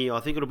 Same here. I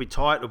think it'll be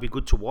tight. It'll be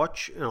good to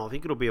watch, and I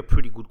think it'll be a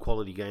pretty good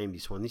quality game.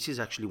 This one. This is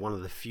actually one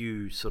of the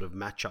few sort of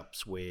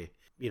matchups where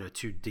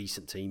two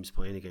decent teams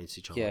playing against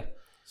each other. Yeah.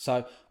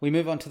 So we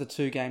move on to the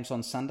two games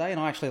on Sunday, and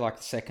I actually like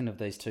the second of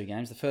these two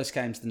games. The first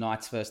game's the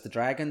Knights versus the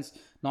Dragons.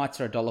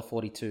 Knights are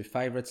 $1.42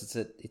 favourites.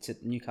 It's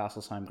at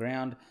Newcastle's home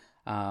ground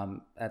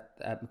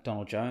at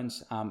McDonald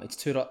Jones.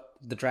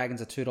 The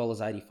Dragons are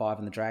 $2.85,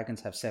 and the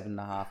Dragons have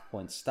 7.5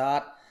 points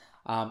start.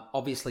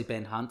 Obviously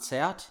Ben Hunt's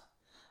out,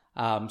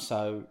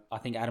 so I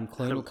think Adam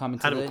Clune will come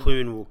into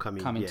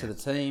the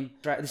team.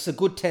 This is a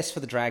good test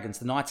for the Dragons.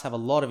 The Knights have a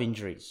lot of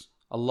injuries.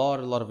 A lot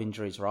of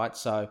injuries, right?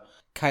 So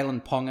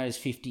Kalen Ponga is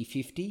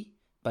 50-50,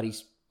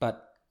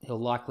 but he'll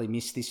likely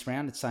miss this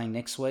round. It's saying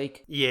next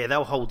week. Yeah,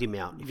 they'll hold him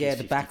out. Yeah,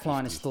 the back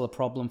line is still a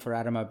problem for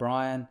Adam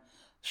O'Brien.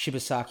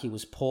 Shibasaki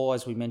was poor,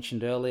 as we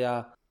mentioned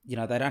earlier. They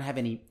don't have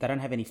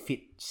any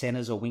fit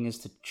centres or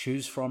wingers to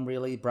choose from,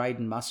 really.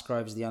 Braden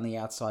Musgrove is the only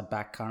outside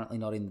back currently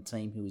not in the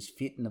team who is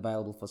fit and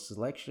available for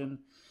selection.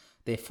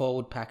 Their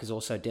forward pack is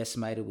also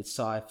decimated with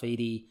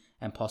Saifidi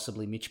and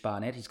possibly Mitch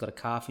Barnett. He's got a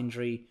calf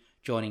injury,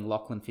 joining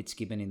Lachlan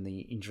Fitzgibbon in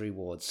the injury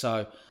ward.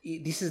 So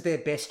this is their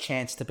best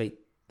chance to beat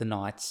the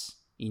Knights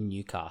in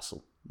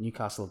Newcastle.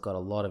 Newcastle have got a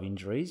lot of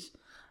injuries.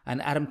 And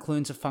Adam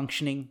Clune's a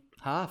functioning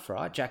half,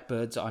 right? Jack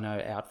Bird's, I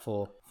know, out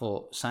for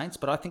Saints,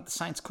 but I think the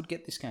Saints could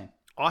get this game.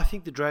 I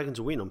think the Dragons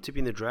will win. I'm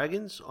tipping the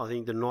Dragons. I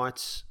think the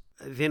Knights,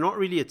 they're not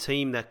really a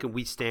team that can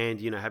withstand,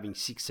 having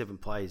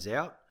 6-7 players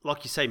out.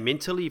 Like you say,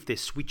 mentally, if they're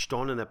switched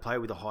on and they play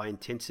with a high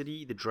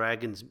intensity, the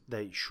Dragons,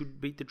 they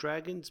should beat the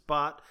Dragons.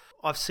 But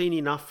I've seen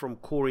enough from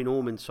Corey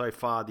Norman so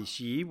far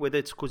this year, whether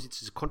it's because it's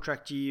his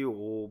contract year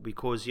or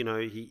because,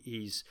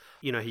 he's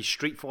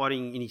street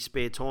fighting in his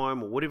spare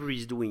time or whatever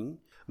he's doing.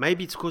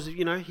 Maybe it's because,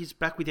 he's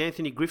back with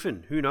Anthony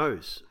Griffin. Who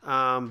knows?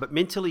 But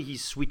mentally,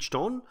 he's switched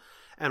on.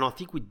 And I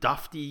think with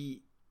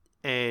Dufty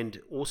and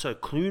also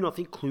Clune, I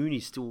think Clune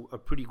is still a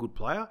pretty good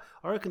player.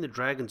 I reckon the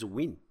Dragons will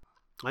win.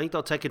 I think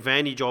they'll take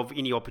advantage of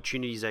any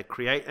opportunities they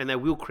create, and they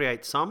will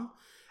create some.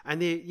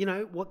 And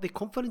their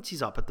confidence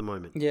is up at the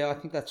moment. Yeah, I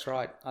think that's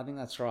right.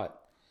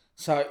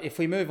 So if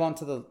we move on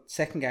to the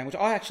second game, which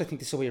I actually think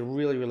this will be a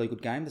really, really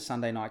good game, the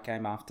Sunday night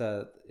game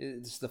after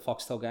this is the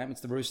Foxtel game.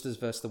 It's the Roosters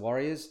versus the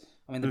Warriors.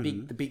 I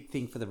mean, the big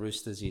thing for the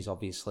Roosters is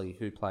obviously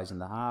who plays in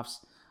the halves.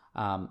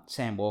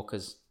 Sam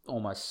Walker's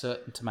almost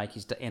certain to make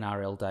his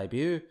NRL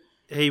debut.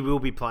 He will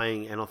be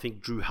playing, and I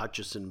think Drew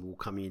Hutchison will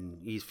come in.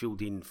 He's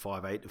filled in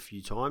 5'8" a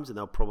few times, and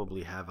they'll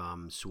probably have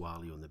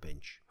Suwali on the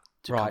bench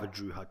to cover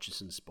Drew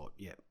Hutchison's spot.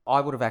 Yeah,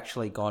 I would have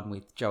actually gone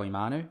with Joey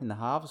Manu in the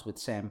halves with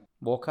Sam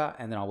Walker,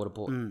 and then I would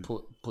have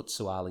put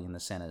Suwali in the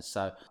centres.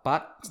 So,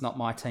 but it's not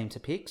my team to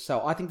pick.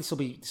 So I think this will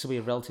be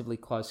a relatively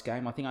close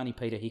game. I think only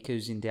Peter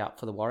Hiku's in doubt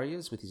for the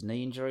Warriors with his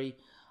knee injury.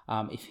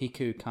 If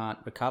Hiku can't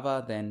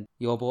recover, then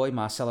your boy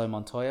Marcelo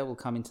Montoya will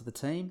come into the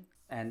team.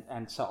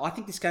 And so I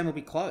think this game will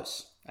be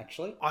close,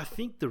 actually. I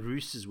think the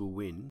Roosters will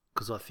win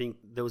because I think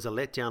there was a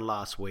letdown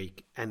last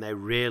week and they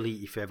rarely,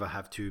 if ever,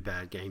 have two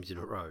bad games in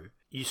a row.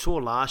 You saw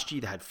last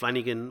year they had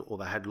Flanagan or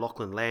they had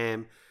Lachlan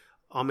Lamb.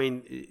 I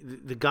mean,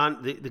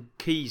 the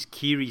key is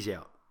Kiri's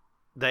out.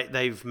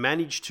 They've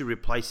managed to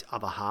replace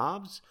other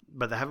halves,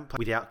 but they haven't played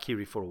without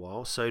Kiri for a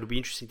while. So it'll be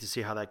interesting to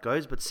see how that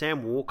goes. But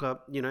Sam Walker,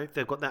 if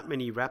they've got that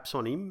many raps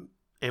on him,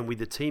 and with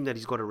the team that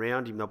he's got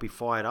around him, they'll be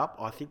fired up.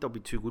 I think they'll be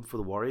too good for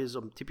the Warriors.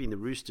 I'm tipping the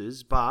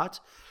Roosters, but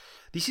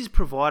this is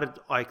provided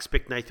I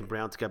expect Nathan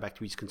Brown to go back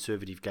to his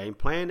conservative game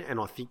plan, and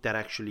I think that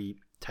actually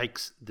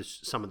takes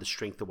some of the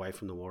strength away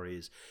from the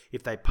Warriors.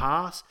 If they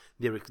pass,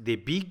 they're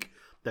big.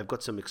 They've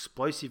got some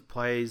explosive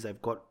players.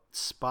 They've got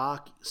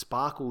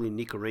sparkle in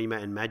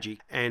Nikorima and Magic,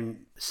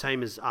 and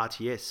same as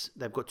RTS.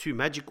 They've got two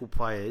magical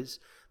players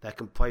that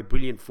can play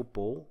brilliant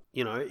football.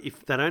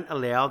 If they don't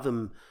allow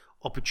them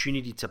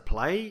opportunity to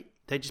play,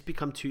 they just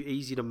become too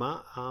easy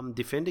to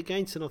defend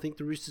against, and I think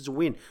the Roosters will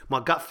win. My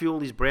gut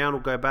feel is Brown will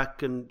go back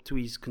to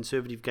his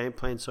conservative game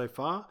plan so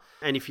far,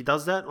 and if he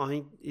does that, I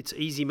think it's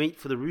easy meat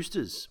for the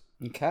Roosters.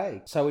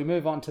 Okay, so we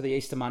move on to the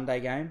Easter Monday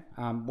game.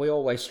 We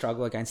always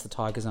struggle against the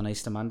Tigers on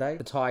Easter Monday.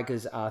 The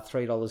Tigers are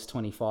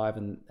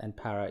 $3.25 and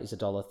Para is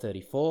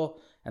 $1.34,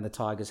 and the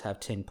Tigers have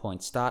 10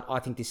 points start. I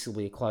think this will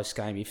be a close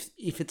game.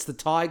 If it's the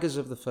Tigers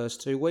of the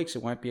first 2 weeks,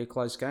 it won't be a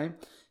close game.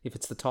 If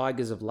it's the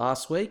Tigers of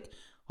last week,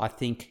 I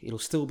think it'll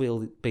still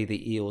be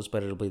the Eels,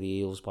 but it'll be the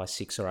Eels by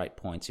 6 or 8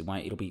 points.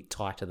 It'll be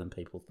tighter than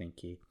people think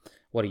here.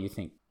 What do you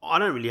think? I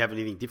don't really have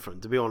anything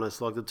different, to be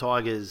honest. Like the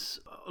Tigers,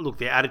 look,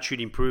 their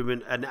attitude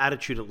improvement, an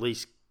attitude at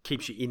least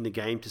keeps you in the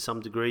game to some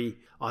degree.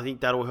 I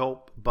think that'll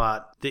help,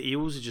 but the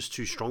Eels are just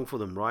too strong for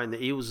them, right? And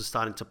the Eels are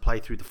starting to play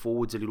through the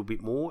forwards a little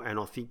bit more, and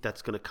I think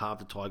that's going to carve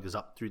the Tigers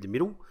up through the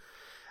middle.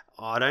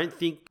 I don't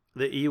think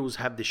the Eels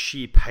have the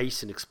sheer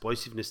pace and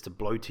explosiveness to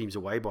blow teams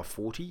away by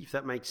 40, if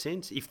that makes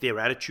sense, if their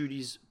attitude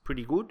is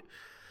pretty good.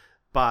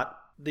 But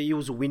the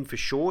Eels will win for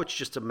sure. It's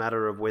just a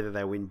matter of whether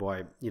they win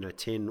by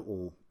 10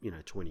 or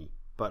 20.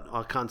 But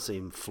I can't see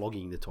them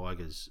flogging the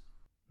Tigers.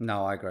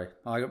 No, I agree.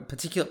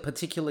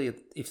 Particularly if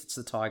it's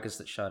the Tigers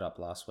that showed up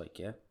last week,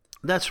 yeah?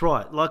 That's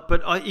right.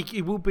 But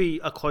it will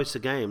be a closer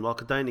game. I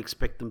don't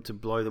expect them to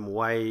blow them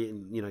away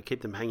and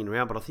keep them hanging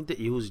around. But I think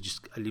the Eels are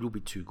just a little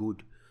bit too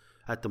good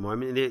at the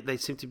moment, and they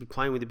seem to be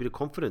playing with a bit of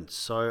confidence.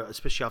 So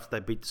especially after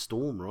they beat the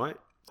Storm, right?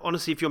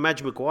 Honestly, if you're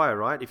Madge Maguire,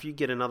 right, if you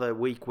get another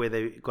week where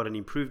they've got an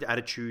improved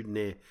attitude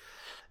and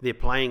they're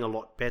playing a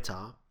lot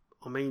better,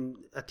 I mean,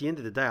 at the end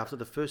of the day, after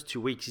the first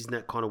 2 weeks, isn't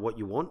that kind of what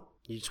you want?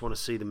 You just want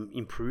to see them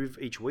improve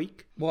each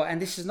week. Well,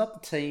 and this is not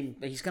the team.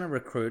 He's going to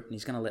recruit and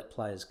he's going to let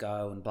players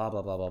go and blah,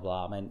 blah, blah, blah,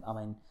 blah. I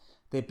mean,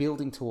 they're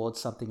building towards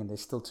something and they're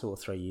still 2 or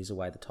 3 years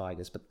away, the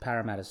Tigers. But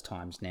Parramatta's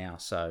time's now,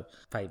 so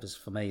favours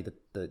for me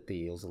the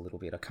Eels a little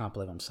bit. I can't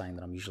believe I'm saying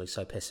that. I'm usually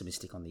so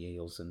pessimistic on the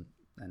Eels. And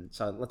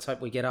so let's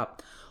hope we get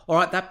up. All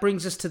right, that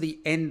brings us to the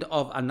end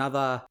of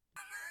another...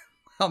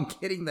 I'm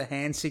getting the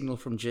hand signal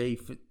from G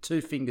for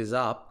 2 fingers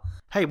up.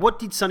 Hey, what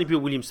did Sonny Bill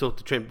Williams talk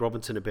to Trent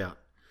Robinson about?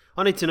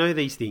 I need to know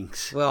these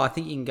things. Well, I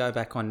think you can go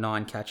back on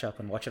 9 catch up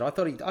and watch it. I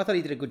thought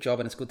he did a good job,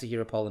 and it's good to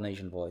hear a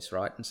Polynesian voice,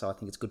 right? And so I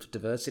think it's good for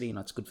diversity, and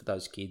it's good for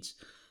those kids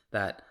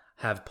that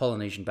have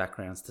Polynesian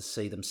backgrounds to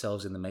see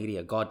themselves in the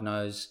media. God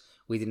knows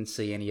we didn't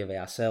see any of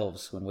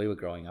ourselves when we were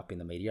growing up in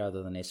the media,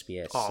 other than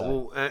SBS.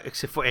 Oh, well,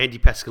 except for Andy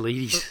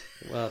Pascalidis.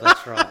 Well,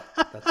 that's right.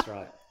 That's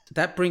right.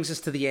 That brings us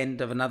to the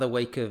end of another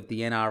week of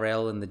the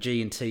NRL and the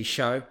G&T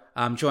show.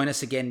 Join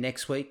us again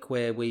next week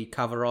where we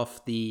cover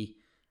off the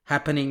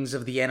happenings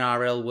of the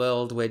NRL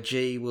world, where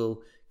G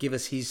will give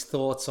us his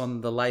thoughts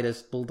on the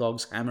latest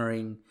Bulldogs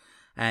hammering,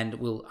 and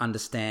we'll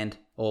understand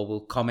or we'll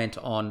comment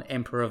on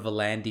Emperor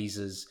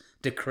Volandis'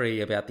 decree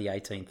about the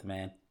 18th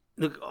man.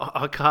 Look,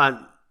 I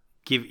can't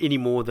give any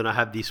more than I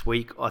have this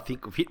week. I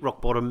think I've hit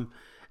rock bottom,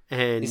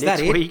 and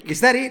next week... Is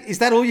that it? Is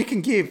that all you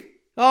can give?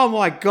 Oh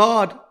my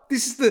God.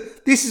 This is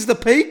the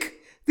peak?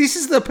 This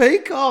is the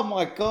peak? Oh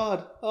my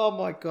God. Oh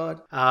my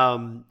God. I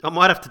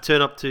might have to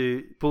turn up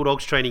to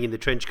Bulldogs training in the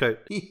trench coat.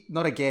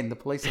 Not again. The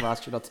police have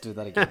asked you not to do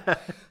that again.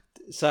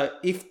 So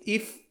if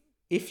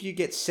you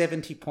get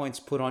 70 points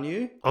put on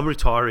you, I'm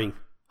retiring.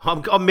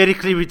 I'm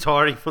medically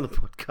retiring from the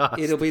podcast.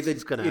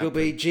 It'll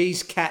be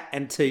G's Cat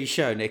and T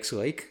show next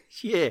week.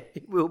 Yeah,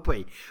 it will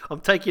be.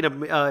 I'm taking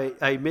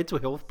a mental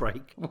health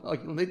break. Well,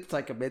 you'll need to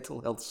take a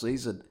mental health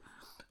season.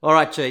 All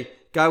right, G.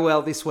 Go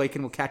well this week,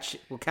 and we'll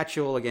catch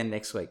you all again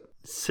next week.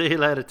 See you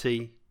later,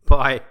 T.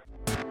 Bye.